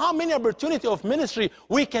 You know how many opportunities of ministry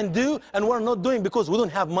we can do and we're not doing because we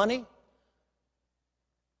don't have money?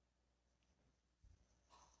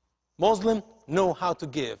 Muslims know how to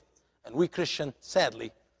give. And we Christians,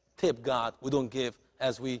 sadly, tip God. We don't give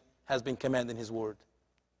as has been commanded in his word.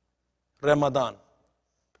 Ramadan.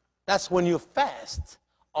 That's when you fast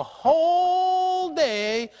a whole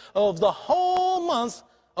day of the whole month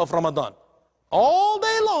of Ramadan. All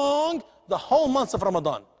day long, the whole month of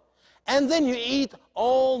Ramadan. And then you eat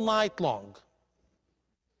all night long.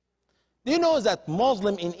 Do you know that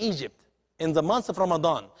Muslims in Egypt, in the month of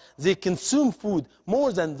Ramadan, they consume food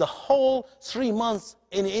more than the whole 3 months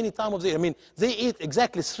in any time of the year? I mean, they eat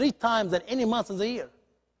exactly 3 times than any month in the year.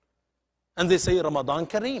 And they say Ramadan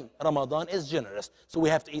Kareem. Ramadan is generous, so we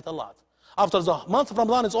have to eat a lot. After the month of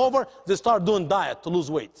Ramadan is over, they start doing diet to lose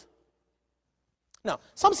weight. Now,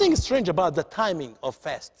 something strange about the timing of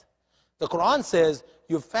fast. The Quran says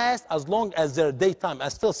you fast as long as there's daytime. I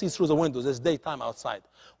still see through the windows, there's daytime outside.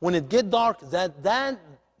 When it gets dark,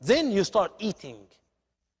 then you start eating.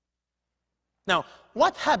 Now,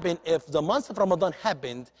 what happened if the month of Ramadan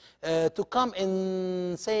happened to come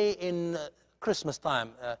in, say, in Christmas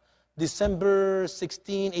time, December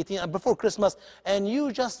 16, 18, before Christmas, and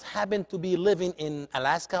you just happen to be living in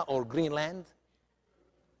Alaska or Greenland?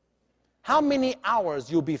 How many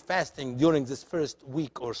hours you'll be fasting during this first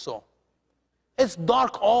week or so? It's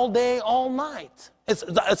dark all day, all night.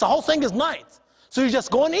 The whole thing is night. So you just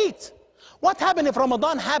go and eat. What happened if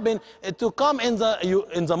Ramadan happened to come in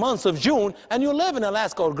the month of June and you live in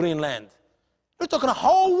Alaska or Greenland? You're talking a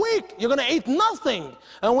whole week. You're going to eat nothing.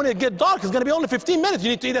 And when it gets dark, it's going to be only 15 minutes.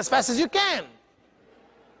 You need to eat as fast as you can.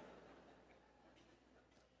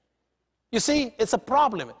 You see, it's a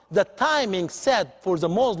problem. The timing set for the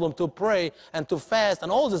Muslim to pray and to fast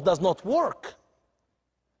and all this does not work.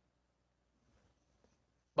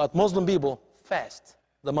 But Muslim people fast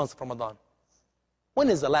the month of Ramadan. When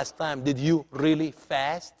is the last time did you really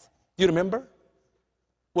fast? Do you remember?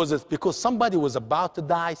 Was it because somebody was about to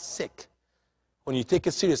die sick? When you take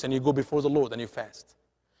it serious and you go before the Lord and you fast.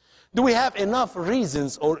 Do we have enough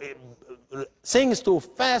reasons or things to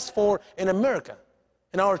fast for in America,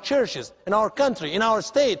 in our churches, in our country, in our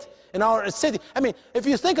state, in our city? I mean, if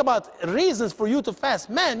you think about reasons for you to fast,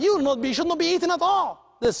 man, you should not be eating at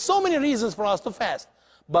all. There's so many reasons for us to fast.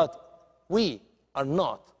 But we are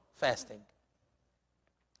not fasting.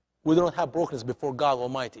 we don't have brokenness before God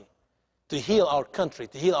Almighty, to heal our country,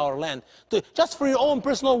 to heal our land, just for your own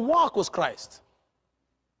personal walk with Christ.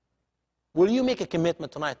 Will you make a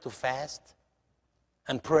commitment tonight to fast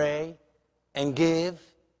and pray and give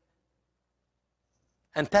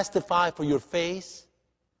and testify for your faith?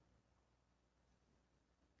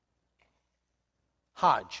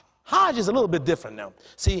 Hajj. Hajj is a little bit different now.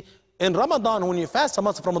 See, in Ramadan, when you fast the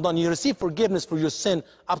month of Ramadan, you receive forgiveness for your sin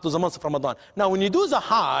up to the month of Ramadan. Now, when you do the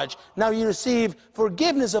Hajj, now you receive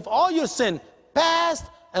forgiveness of all your sin, past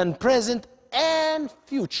and present and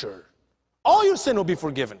future. All your sin will be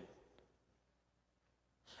forgiven.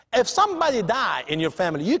 If somebody died in your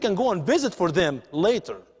family, you can go and visit for them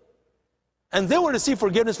later. And they will receive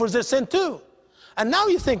forgiveness for their sin too. And now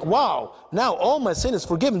you think, wow, now all my sin is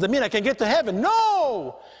forgiven. That means I can get to heaven.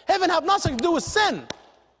 No! Heaven have nothing to do with sin.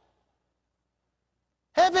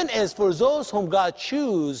 Heaven is for those whom God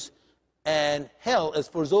chooses, and hell is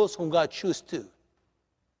for those whom God chooses too.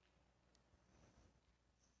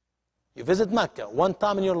 You visit Mecca one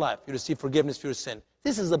time in your life, you receive forgiveness for your sin.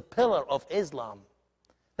 This is a pillar of Islam.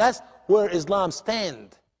 That's where Islam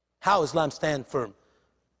stands. How Islam stands firm.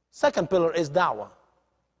 Second pillar is da'wah.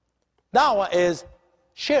 Da'wah is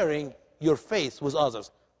sharing your faith with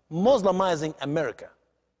others. Muslimizing America.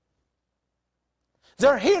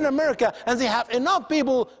 They're here in America and they have enough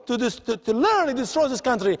people to literally destroy this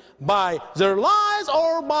country by their lies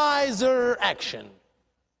or by their action.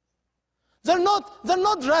 They're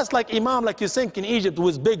not dressed like Imam, like you think in Egypt,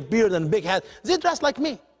 with big beard and big hat. They're dressed like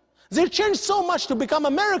me. They changed so much to become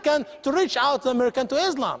American, to reach out to American, to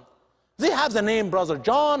Islam. They have the name Brother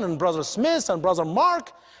John and Brother Smith and Brother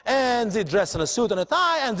Mark, and they dress in a suit and a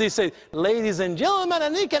tie, and they say, ladies and gentlemen,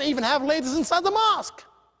 and they can even have ladies inside the mosque.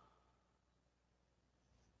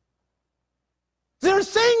 They're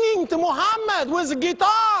singing to Muhammad with a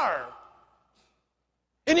guitar.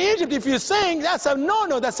 In Egypt, if you sing, that's a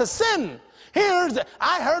no-no, that's a sin. Here,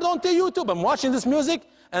 I heard on YouTube, I'm watching this music,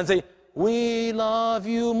 and they, we love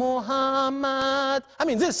you, Muhammad. I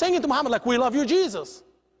mean, they're singing to Muhammad like we love you, Jesus.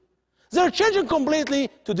 They're changing completely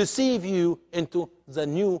to deceive you into the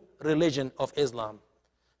new religion of Islam.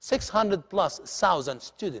 600,000+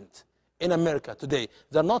 students in America today,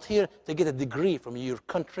 they're not here to get a degree from your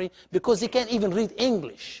country because they can't even read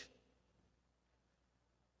English.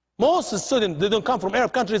 Most students, they don't come from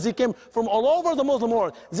Arab countries, they came from all over the Muslim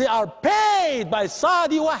world. They are paid by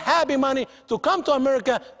Saudi Wahhabi money to come to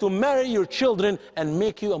America to marry your children and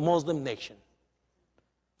make you a Muslim nation.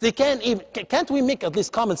 They can't we make at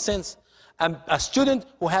least common sense? A student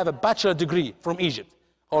who have a bachelor degree from Egypt,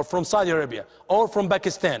 or from Saudi Arabia, or from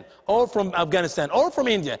Pakistan, or from Afghanistan, or from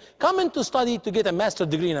India, coming to study to get a master's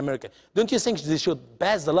degree in America. Don't you think they should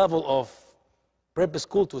pass the level of prep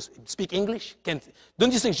school to speak English? Don't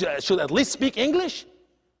you think they should at least speak English?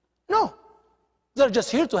 No. They're just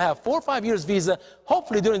here to have 4 or 5 years visa.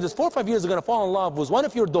 Hopefully during this 4 or 5 years they're going to fall in love with one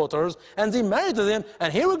of your daughters, and they marry to them,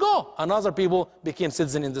 and here we go. Another people became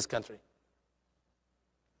citizen in this country.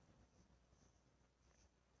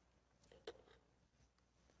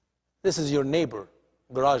 This is your neighbor,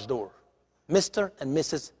 garage door. Mr. and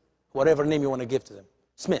Mrs., whatever name you want to give to them,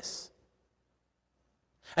 Smith.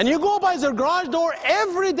 And you go by their garage door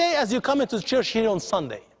every day as you come into the church here on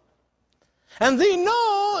Sunday. And they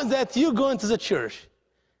know that you go into the church.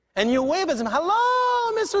 And you wave at them,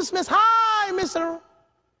 hello, Mr. Smith, hi, Mr.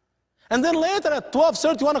 And then later at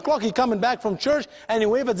 12:30, 1 o'clock, you're coming back from church and you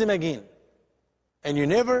wave at them again. And you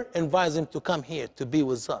never invite them to come here to be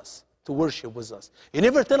with us, to worship with us. You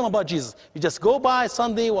never tell them about Jesus. You just go by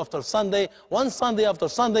Sunday after Sunday, one Sunday after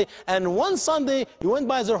Sunday, and one Sunday you went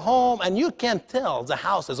by their home and you can't tell the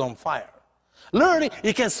house is on fire. Literally,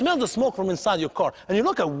 you can smell the smoke from inside your car. And you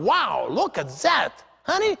look at, wow, look at that.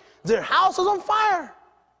 Honey, their house is on fire.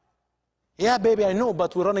 Yeah, baby, I know,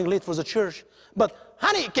 but we're running late for the church. But,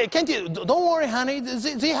 honey, can't you, don't worry, honey.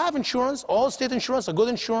 They have insurance, all state insurance, a good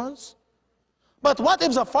insurance. But what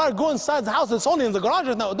if the fire goes inside the house? It's only in the garage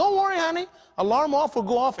right now. Don't worry, honey. Alarm off will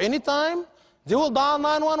go off anytime. They will dial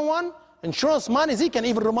 911. Insurance money, they can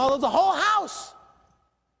even remodel the whole house.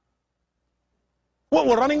 Well,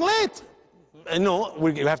 we're running late. No,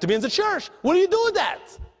 we have to be in the church. Will you do that?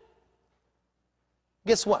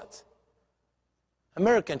 Guess what?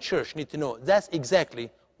 American church need to know that's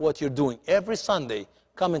exactly what you're doing every Sunday.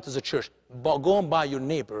 Come into the church, go by your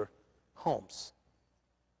neighbor homes.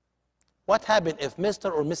 What happened if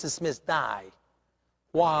Mr. or Mrs. Smith die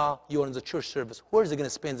while you're in the church service? Where is they going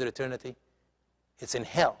to spend their eternity? It's in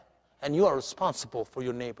hell. And you are responsible for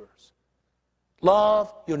your neighbors.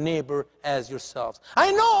 Love your neighbor as yourselves.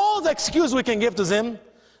 I know all the excuse we can give to them.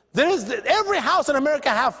 Every house in America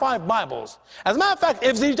have 5 Bibles. As a matter of fact,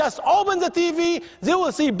 if they just open the TV, they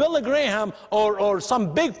will see Billy Graham or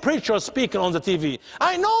some big preacher speaking on the TV.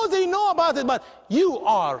 I know they know about it, but you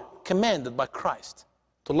are commanded by Christ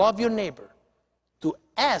to love your neighbor, to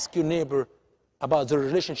ask your neighbor about their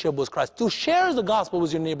relationship with Christ, to share the gospel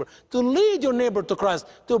with your neighbor, to lead your neighbor to Christ,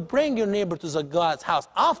 to bring your neighbor to the God's house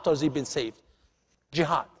after they've been saved.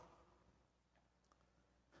 Jihad.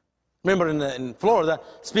 Remember in Florida,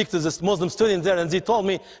 speak to this Muslim student there, and they told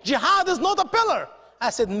me, jihad is not a pillar. I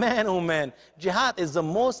said, man, oh man, jihad is the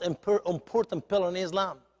most important pillar in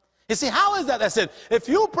Islam. You see, how is that? I said, if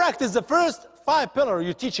you practice the first 5 pillars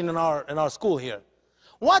you're teaching in our school here,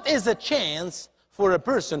 what is the chance for a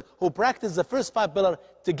person who practices the first 5 pillars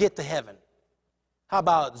to get to heaven? How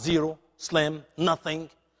about 0, slim, nothing?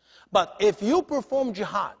 But if you perform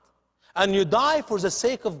jihad and you die for the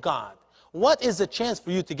sake of God, what is the chance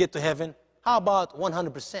for you to get to heaven? How about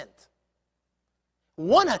 100%?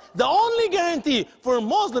 The only guarantee for a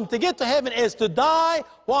Muslim to get to heaven is to die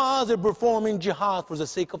while they're performing jihad for the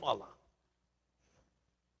sake of Allah.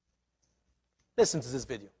 Listen to this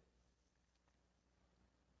video.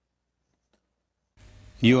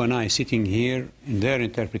 You and I sitting here, in their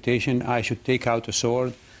interpretation, I should take out a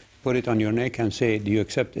sword, put it on your neck and say, do you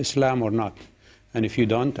accept Islam or not? And if you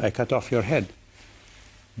don't, I cut off your head.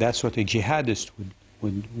 That's what a jihadist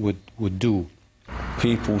would do.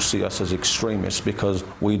 People see us as extremists because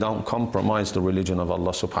we don't compromise the religion of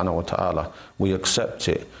Allah subhanahu wa ta'ala. We accept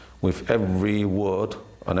it with every word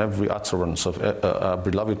and every utterance of our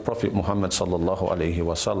beloved Prophet Muhammad sallallahu alayhi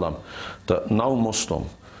wasallam, that no Muslim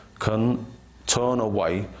can turn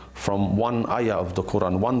away from one ayah of the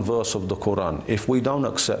Quran, one verse of the Quran. If we don't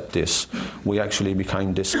accept this, we actually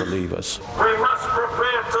became disbelievers. We must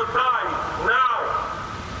prepare to die now,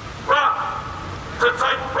 but to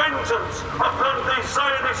take vengeance upon these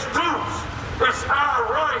Zionist Jews is our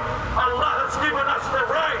right. Allah has given us the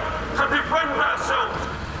right to defend ourselves.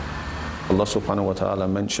 Allah subhanahu wa ta'ala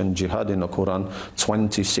mentioned jihad in the Quran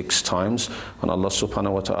 26 times, and Allah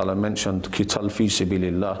subhanahu wa ta'ala mentioned qital fi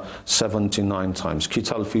sabilillah 79 times.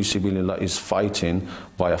 Qital fi sabilillah is fighting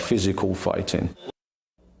by a physical fighting.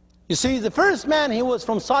 You see, the first man, he was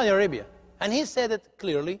from Saudi Arabia, and he said it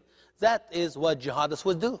clearly. That is what jihadists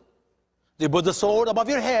would do. They put the sword above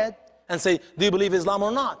your head and say, do you believe Islam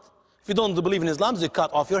or not? If you don't believe in Islam, they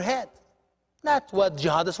cut off your head. That's what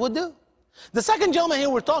jihadists would do. The second gentleman here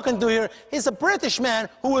we're talking to here, he's a British man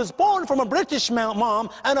who was born from a British mom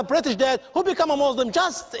and a British dad who became a Muslim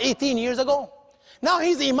just 18 years ago. Now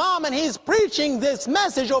he's imam and he's preaching this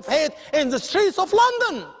message of hate in the streets of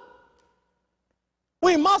London.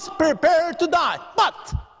 We must prepare to die,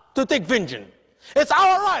 but to take vengeance. It's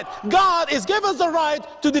our right. God has given us the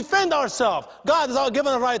right to defend ourselves. God has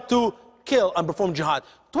given the right to kill and perform jihad.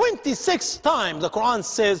 26 times the Quran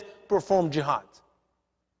says perform jihad.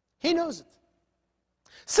 He knows it.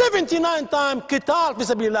 79 times qital fi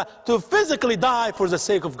sabilillah, to physically die for the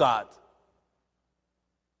sake of God.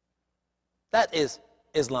 That is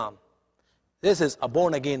Islam. This is a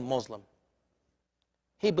born-again Muslim.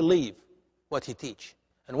 He believes what he teach,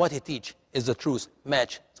 and what he teach is the truth,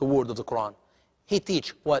 match the word of the Quran. He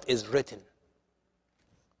teach what is written.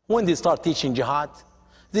 When they start teaching jihad,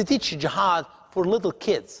 they teach jihad for little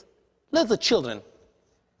kids, little children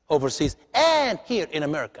overseas and here in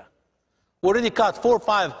America. We already got 4 or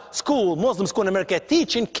 5 Muslim schools in America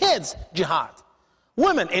teaching kids jihad.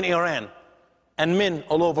 Women in Iran and men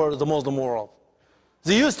all over the Muslim world.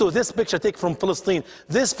 They used to, this picture taken from Palestine,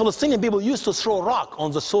 these Palestinian people used to throw rock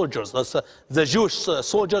on the soldiers, the Jewish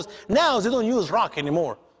soldiers. Now they don't use rock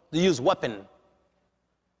anymore. They use weapon.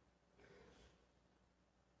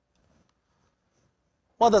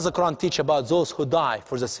 What does the Quran teach about those who die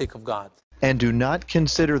for the sake of God? And do not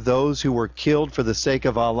consider those who were killed for the sake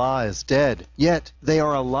of Allah as dead, yet they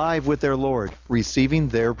are alive with their Lord, receiving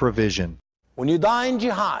their provision. When you die in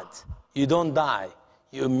jihad, you don't die.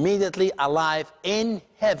 You're immediately alive in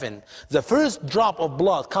heaven. The first drop of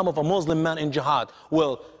blood come of a Muslim man in jihad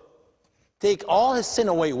will take all his sin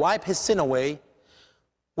away, wipe his sin away,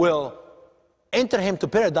 will enter him to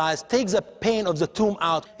paradise, take the pain of the tomb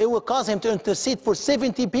out. It will cause him to intercede for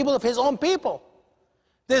 70 people of his own people.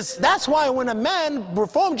 That's why when a man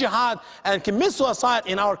performs jihad and commits suicide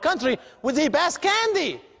in our country, they pass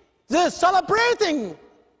candy. They're celebrating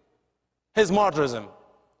his martyrdom.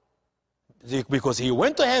 Because he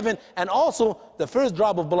went to heaven, and also the first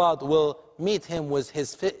drop of blood will meet him with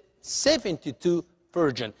his 72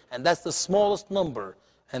 virgin. And that's the smallest number.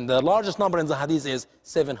 And the largest number in the hadith is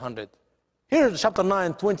 700. Here, chapter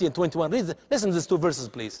 9, 20 and 21. Listen to these 2 verses,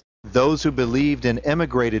 please. Those who believed and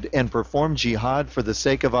emigrated and performed jihad for the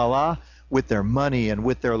sake of Allah, with their money and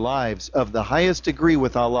with their lives, of the highest degree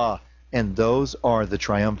with Allah, and those are the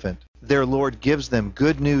triumphant. Their Lord gives them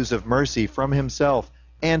good news of mercy from Himself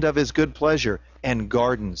and of His good pleasure, and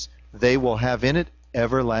gardens. They will have in it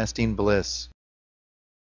everlasting bliss.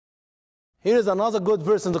 Here is another good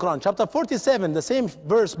verse in the Quran. Chapter 47, the same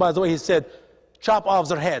verse, by the way, He said, chop off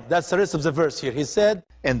their head. That's the rest of the verse here. He said,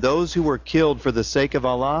 and those who were killed for the sake of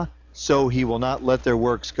Allah, so He will not let their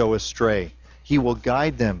works go astray. He will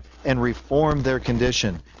guide them and reform their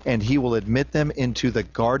condition, and He will admit them into the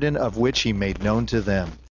garden of which He made known to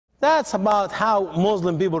them. That's about how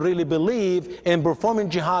Muslim people really believe in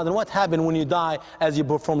performing jihad and what happens when you die as you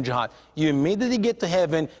perform jihad. You immediately get to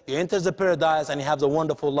heaven, you enter the paradise, and you have the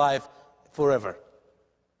wonderful life forever.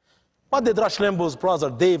 What did Rush Limbaugh's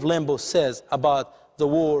brother, Dave Limbaugh, says about the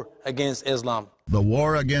war against Islam? The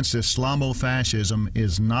war against Islamofascism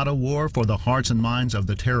is not a war for the hearts and minds of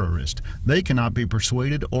the terrorist. They cannot be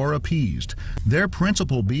persuaded or appeased. Their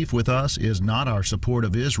principal beef with us is not our support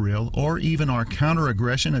of Israel or even our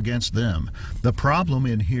counter-aggression against them. The problem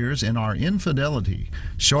inheres in our infidelity.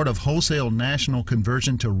 Short of wholesale national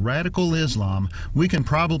conversion to radical Islam, we can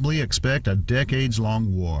probably expect a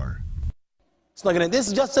decades-long war. It's not gonna, this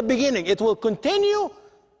is just the beginning. It will continue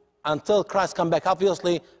until Christ come back.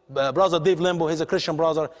 Obviously, Brother Dave Limbaugh, he's a Christian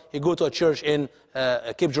brother. He go to a church in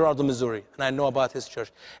Cape Girardeau, Missouri, and I know about his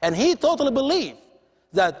church. And he totally believes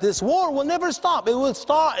that this war will never stop. It will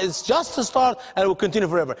start, it's just to start, and it will continue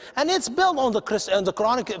forever. And it's built on the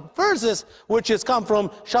Quranic verses, which is come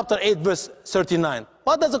from chapter 8, verse 39.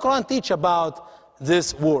 What does the Quran teach about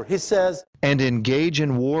this war? He says, and engage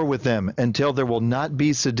in war with them until there will not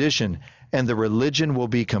be sedition, and the religion will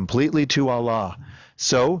be completely to Allah.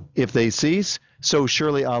 So, if they cease, so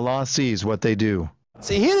surely Allah sees what they do.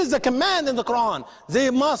 See, here is the command in the Quran. They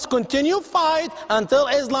must continue fight until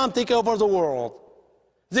Islam take over the world.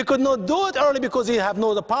 They could not do it early because they have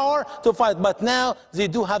no the power to fight, but now they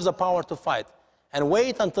do have the power to fight. And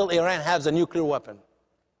wait until Iran has a nuclear weapon.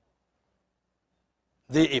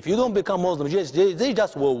 If you don't become Muslim, they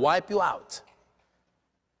just will wipe you out.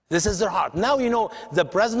 This is their heart. Now you know the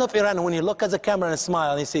president of Iran, when he look at the camera and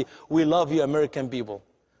smile and he say, we love you American people.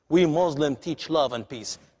 We Muslims teach love and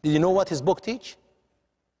peace. Did you know what his book teach?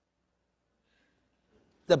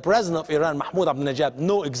 The president of Iran, Mahmoud Ahmadinejad,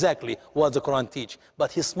 know exactly what the Quran teach,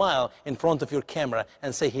 but he smile in front of your camera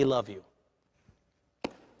and say he love you.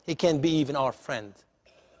 He can be even our friend.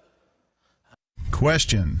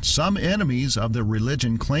 Question. Some enemies of the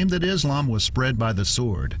religion claim that Islam was spread by the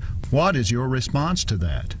sword. What is your response to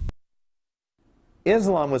that?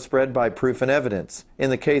 Islam was spread by proof and evidence,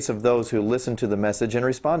 in the case of those who listened to the message and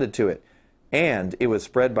responded to it. And it was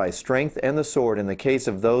spread by strength and the sword in the case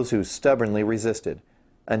of those who stubbornly resisted,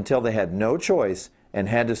 until they had no choice and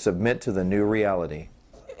had to submit to the new reality.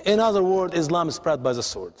 In other words, Islam is spread by the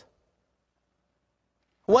sword.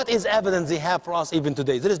 What is evidence they have for us even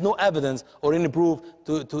today? There is no evidence or any proof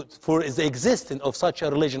for the existence of such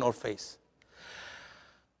a religion or faith.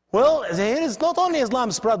 Well, here is not only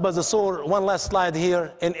Islam spread by the sword. One last slide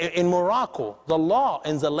here. In Morocco, the law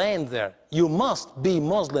in the land there, you must be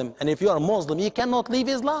Muslim. And if you are Muslim, you cannot leave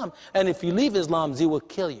Islam. And if you leave Islam, they will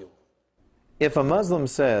kill you. If a Muslim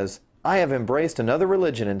says, I have embraced another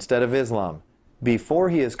religion instead of Islam, before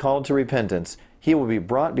he is called to repentance, he will be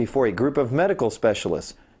brought before a group of medical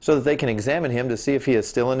specialists so that they can examine him to see if he is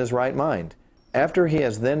still in his right mind. After he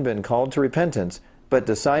has then been called to repentance, but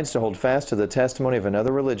decides to hold fast to the testimony of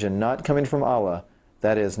another religion not coming from Allah,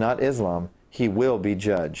 that is, not Islam, he will be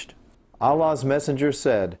judged. Allah's messenger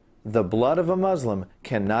said, the blood of a Muslim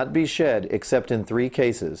cannot be shed except in 3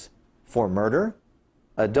 cases: for murder,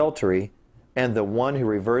 adultery, and the one who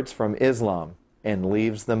reverts from Islam and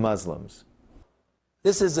leaves the Muslims.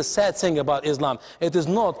 This is the sad thing about Islam. It is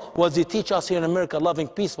not what they teach us here in America, loving,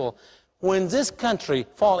 peaceful. When this country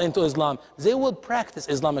fall into Islam, they will practice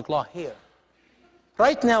Islamic law here.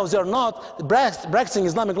 Right now, they're not practicing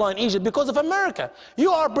Islamic law in Egypt because of America.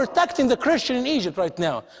 You are protecting the Christian in Egypt right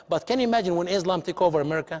now. But can you imagine when Islam take over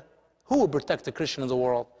America? Who will protect the Christian in the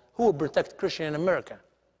world? Who will protect the Christian in America?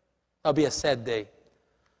 That'll be a sad day.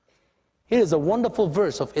 Here is a wonderful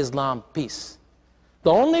verse of Islam, peace.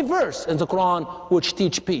 The only verse in the Quran which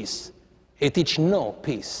teach peace. It teach no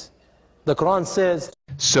peace. The Quran says,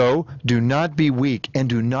 so do not be weak and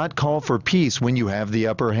do not call for peace when you have the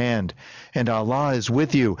upper hand. And Allah is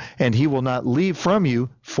with you, and He will not leave from you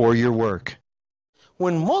for your work.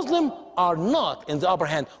 When Muslims are not in the upper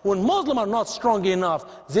hand, when Muslims are not strong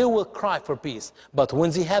enough, they will cry for peace. But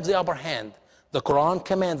when they have the upper hand, the Quran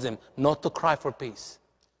commands them not to cry for peace.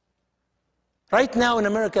 Right now in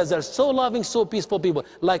America, they're so loving, so peaceful people,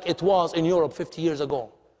 like it was in Europe 50 years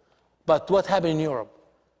ago. But what happened in Europe?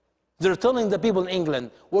 They're telling the people in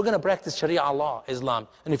England, we're going to practice Sharia law, Islam,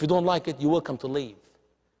 and if you don't like it, you're welcome to leave.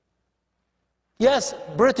 Yes,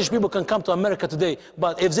 British people can come to America today,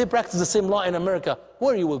 but if they practice the same law in America,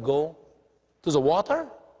 where you will go? To the water?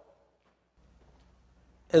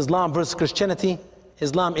 Islam versus Christianity.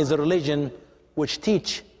 Islam is a religion which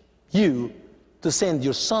teach you to send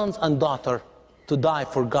your sons and daughters to die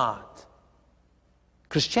for God.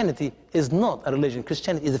 Christianity is not a religion.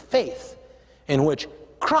 Christianity is a faith in which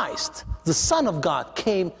Christ, the Son of God,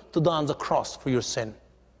 came to die on the cross for your sin.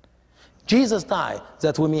 Jesus died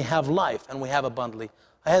that we may have life and we have abundantly.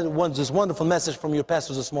 I had this wonderful message from your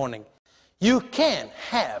pastor this morning. You can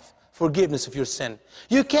have forgiveness of your sin.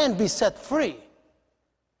 You can be set free.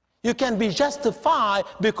 You can be justified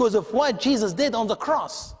because of what Jesus did on the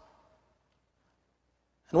cross.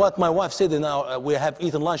 And what my wife said, and we have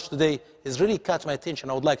eaten lunch today, is really caught my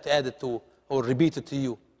attention. I would like to add it to, or repeat it to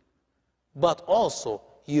you. But also,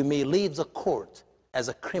 you may leave the court as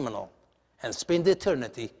a criminal and spend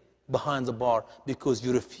eternity behind the bar because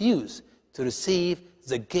you refuse to receive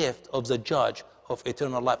the gift of the judge of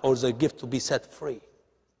eternal life, or the gift to be set free.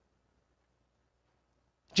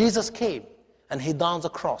 Jesus came and he died on the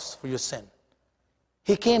cross for your sin.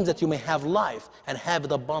 He came that you may have life and have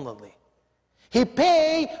it abundantly. He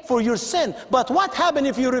paid for your sin. But what happens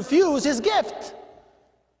if you refuse his gift?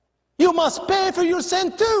 You must pay for your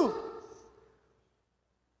sin too.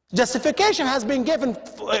 Justification has been given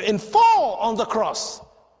in full on the cross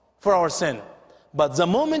for our sin. But the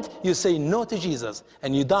moment you say no to Jesus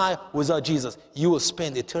and you die without Jesus, you will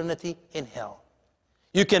spend eternity in hell.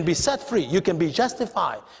 You can be set free. You can be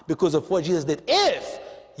justified because of what Jesus did if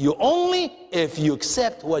you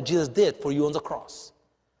accept what Jesus did for you on the cross.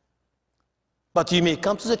 But you may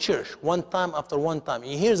come to the church one time after one time.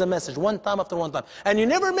 You hear the message one time after one time. And you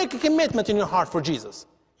never make a commitment in your heart for Jesus.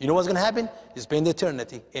 You know what's going to happen? You spend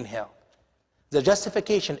eternity in hell. The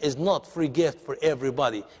justification is not free gift for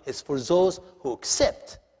everybody. It's for those who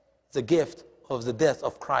accept the gift of the death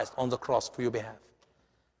of Christ on the cross for your behalf.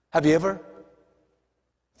 Have you ever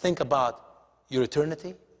think about your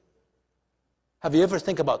eternity? Have you ever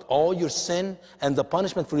think about all your sin and the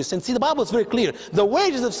punishment for your sin? See, the Bible is very clear. The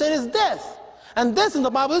wages of sin is death. And death in the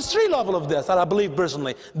Bible is three levels of death that I believe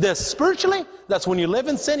personally. Death spiritually, that's when you live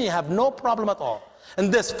in sin, you have no problem at all. And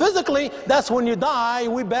this physically, that's when you die,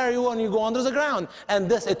 we bury you and you go under the ground. And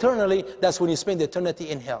this eternally, that's when you spend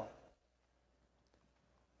eternity in hell.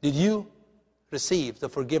 Did you receive the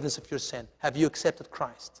forgiveness of your sin? Have you accepted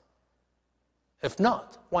Christ? If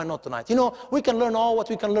not, why not tonight? You know, we can learn all what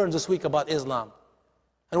we can learn this week about Islam.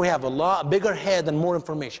 And we have a lot bigger head and more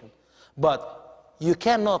information. But you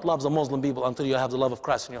cannot love the Muslim people until you have the love of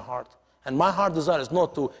Christ in your heart. And my heart desire is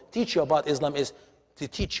not to teach you about Islam, is to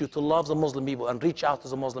teach you to love the Muslim people and reach out to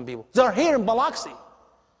the Muslim people. They're here in Biloxi.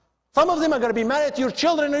 Some of them are going to be married to your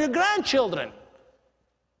children or your grandchildren.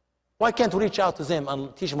 Why can't we reach out to them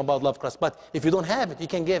and teach them about love of Christ? But if you don't have it, you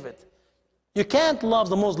can give it. You can't love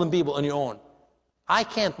the Muslim people on your own. I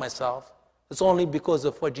can't myself. It's only because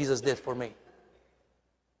of what Jesus did for me.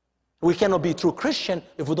 We cannot be true Christian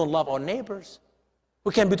if we don't love our neighbors.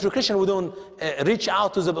 We can be true Christian if we don't reach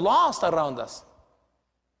out to the lost around us.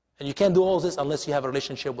 And you can't do all this unless you have a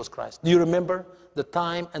relationship with Christ. Do you remember the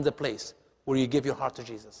time and the place where you give your heart to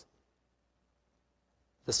Jesus?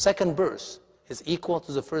 The second verse is equal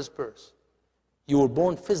to the first verse. You were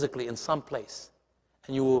born physically in some place.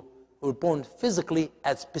 And you were born physically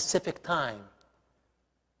at a specific time.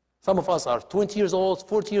 Some of us are 20 years old,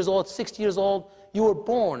 40 years old, 60 years old. You were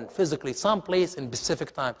born physically someplace in a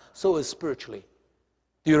specific time. So is spiritually.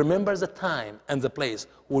 Do you remember the time and the place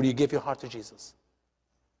where you give your heart to Jesus?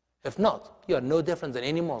 If not, you are no different than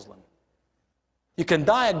any Muslim. You can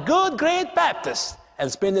die a good, great Baptist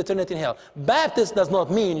and spend eternity in hell. Baptist does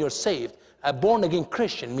not mean you're saved. A born-again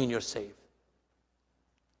Christian means you're saved.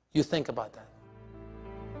 You think about that.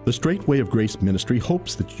 The Straight Way of Grace Ministry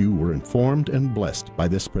hopes that you were informed and blessed by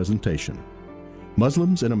this presentation.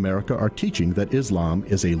 Muslims in America are teaching that Islam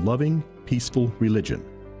is a loving, peaceful religion.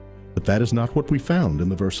 But that is not what we found in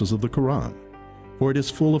the verses of the Quran, for it is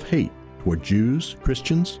full of hate toward Jews,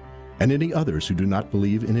 Christians, and any others who do not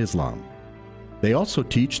believe in Islam. They also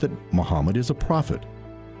teach that Muhammad is a prophet.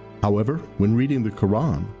 However, when reading the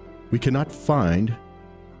Quran, we cannot find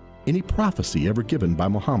any prophecy ever given by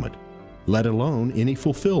Muhammad, let alone any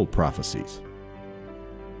fulfilled prophecies.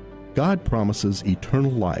 God promises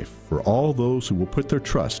eternal life for all those who will put their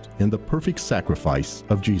trust in the perfect sacrifice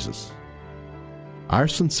of Jesus. Our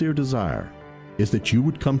sincere desire is that you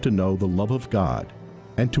would come to know the love of God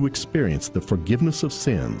and to experience the forgiveness of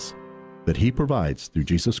sins that He provides through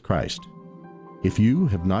Jesus Christ. If you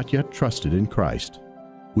have not yet trusted in Christ,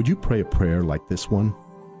 would you pray a prayer like this one?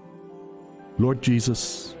 Lord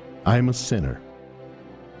Jesus, I am a sinner.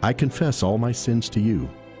 I confess all my sins to you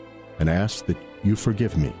and ask that you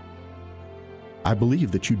forgive me. I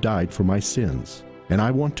believe that you died for my sins, and I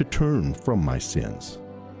want to turn from my sins.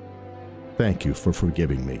 Thank you for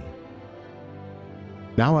forgiving me.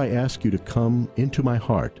 Now I ask you to come into my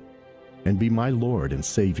heart and be my Lord and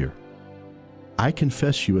Savior. I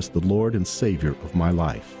confess you as the Lord and Savior of my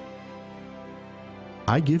life.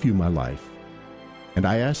 I give you my life, and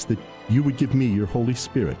I ask that you would give me your Holy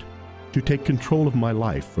Spirit to take control of my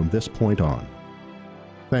life from this point on.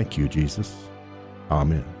 Thank you, Jesus.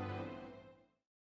 Amen.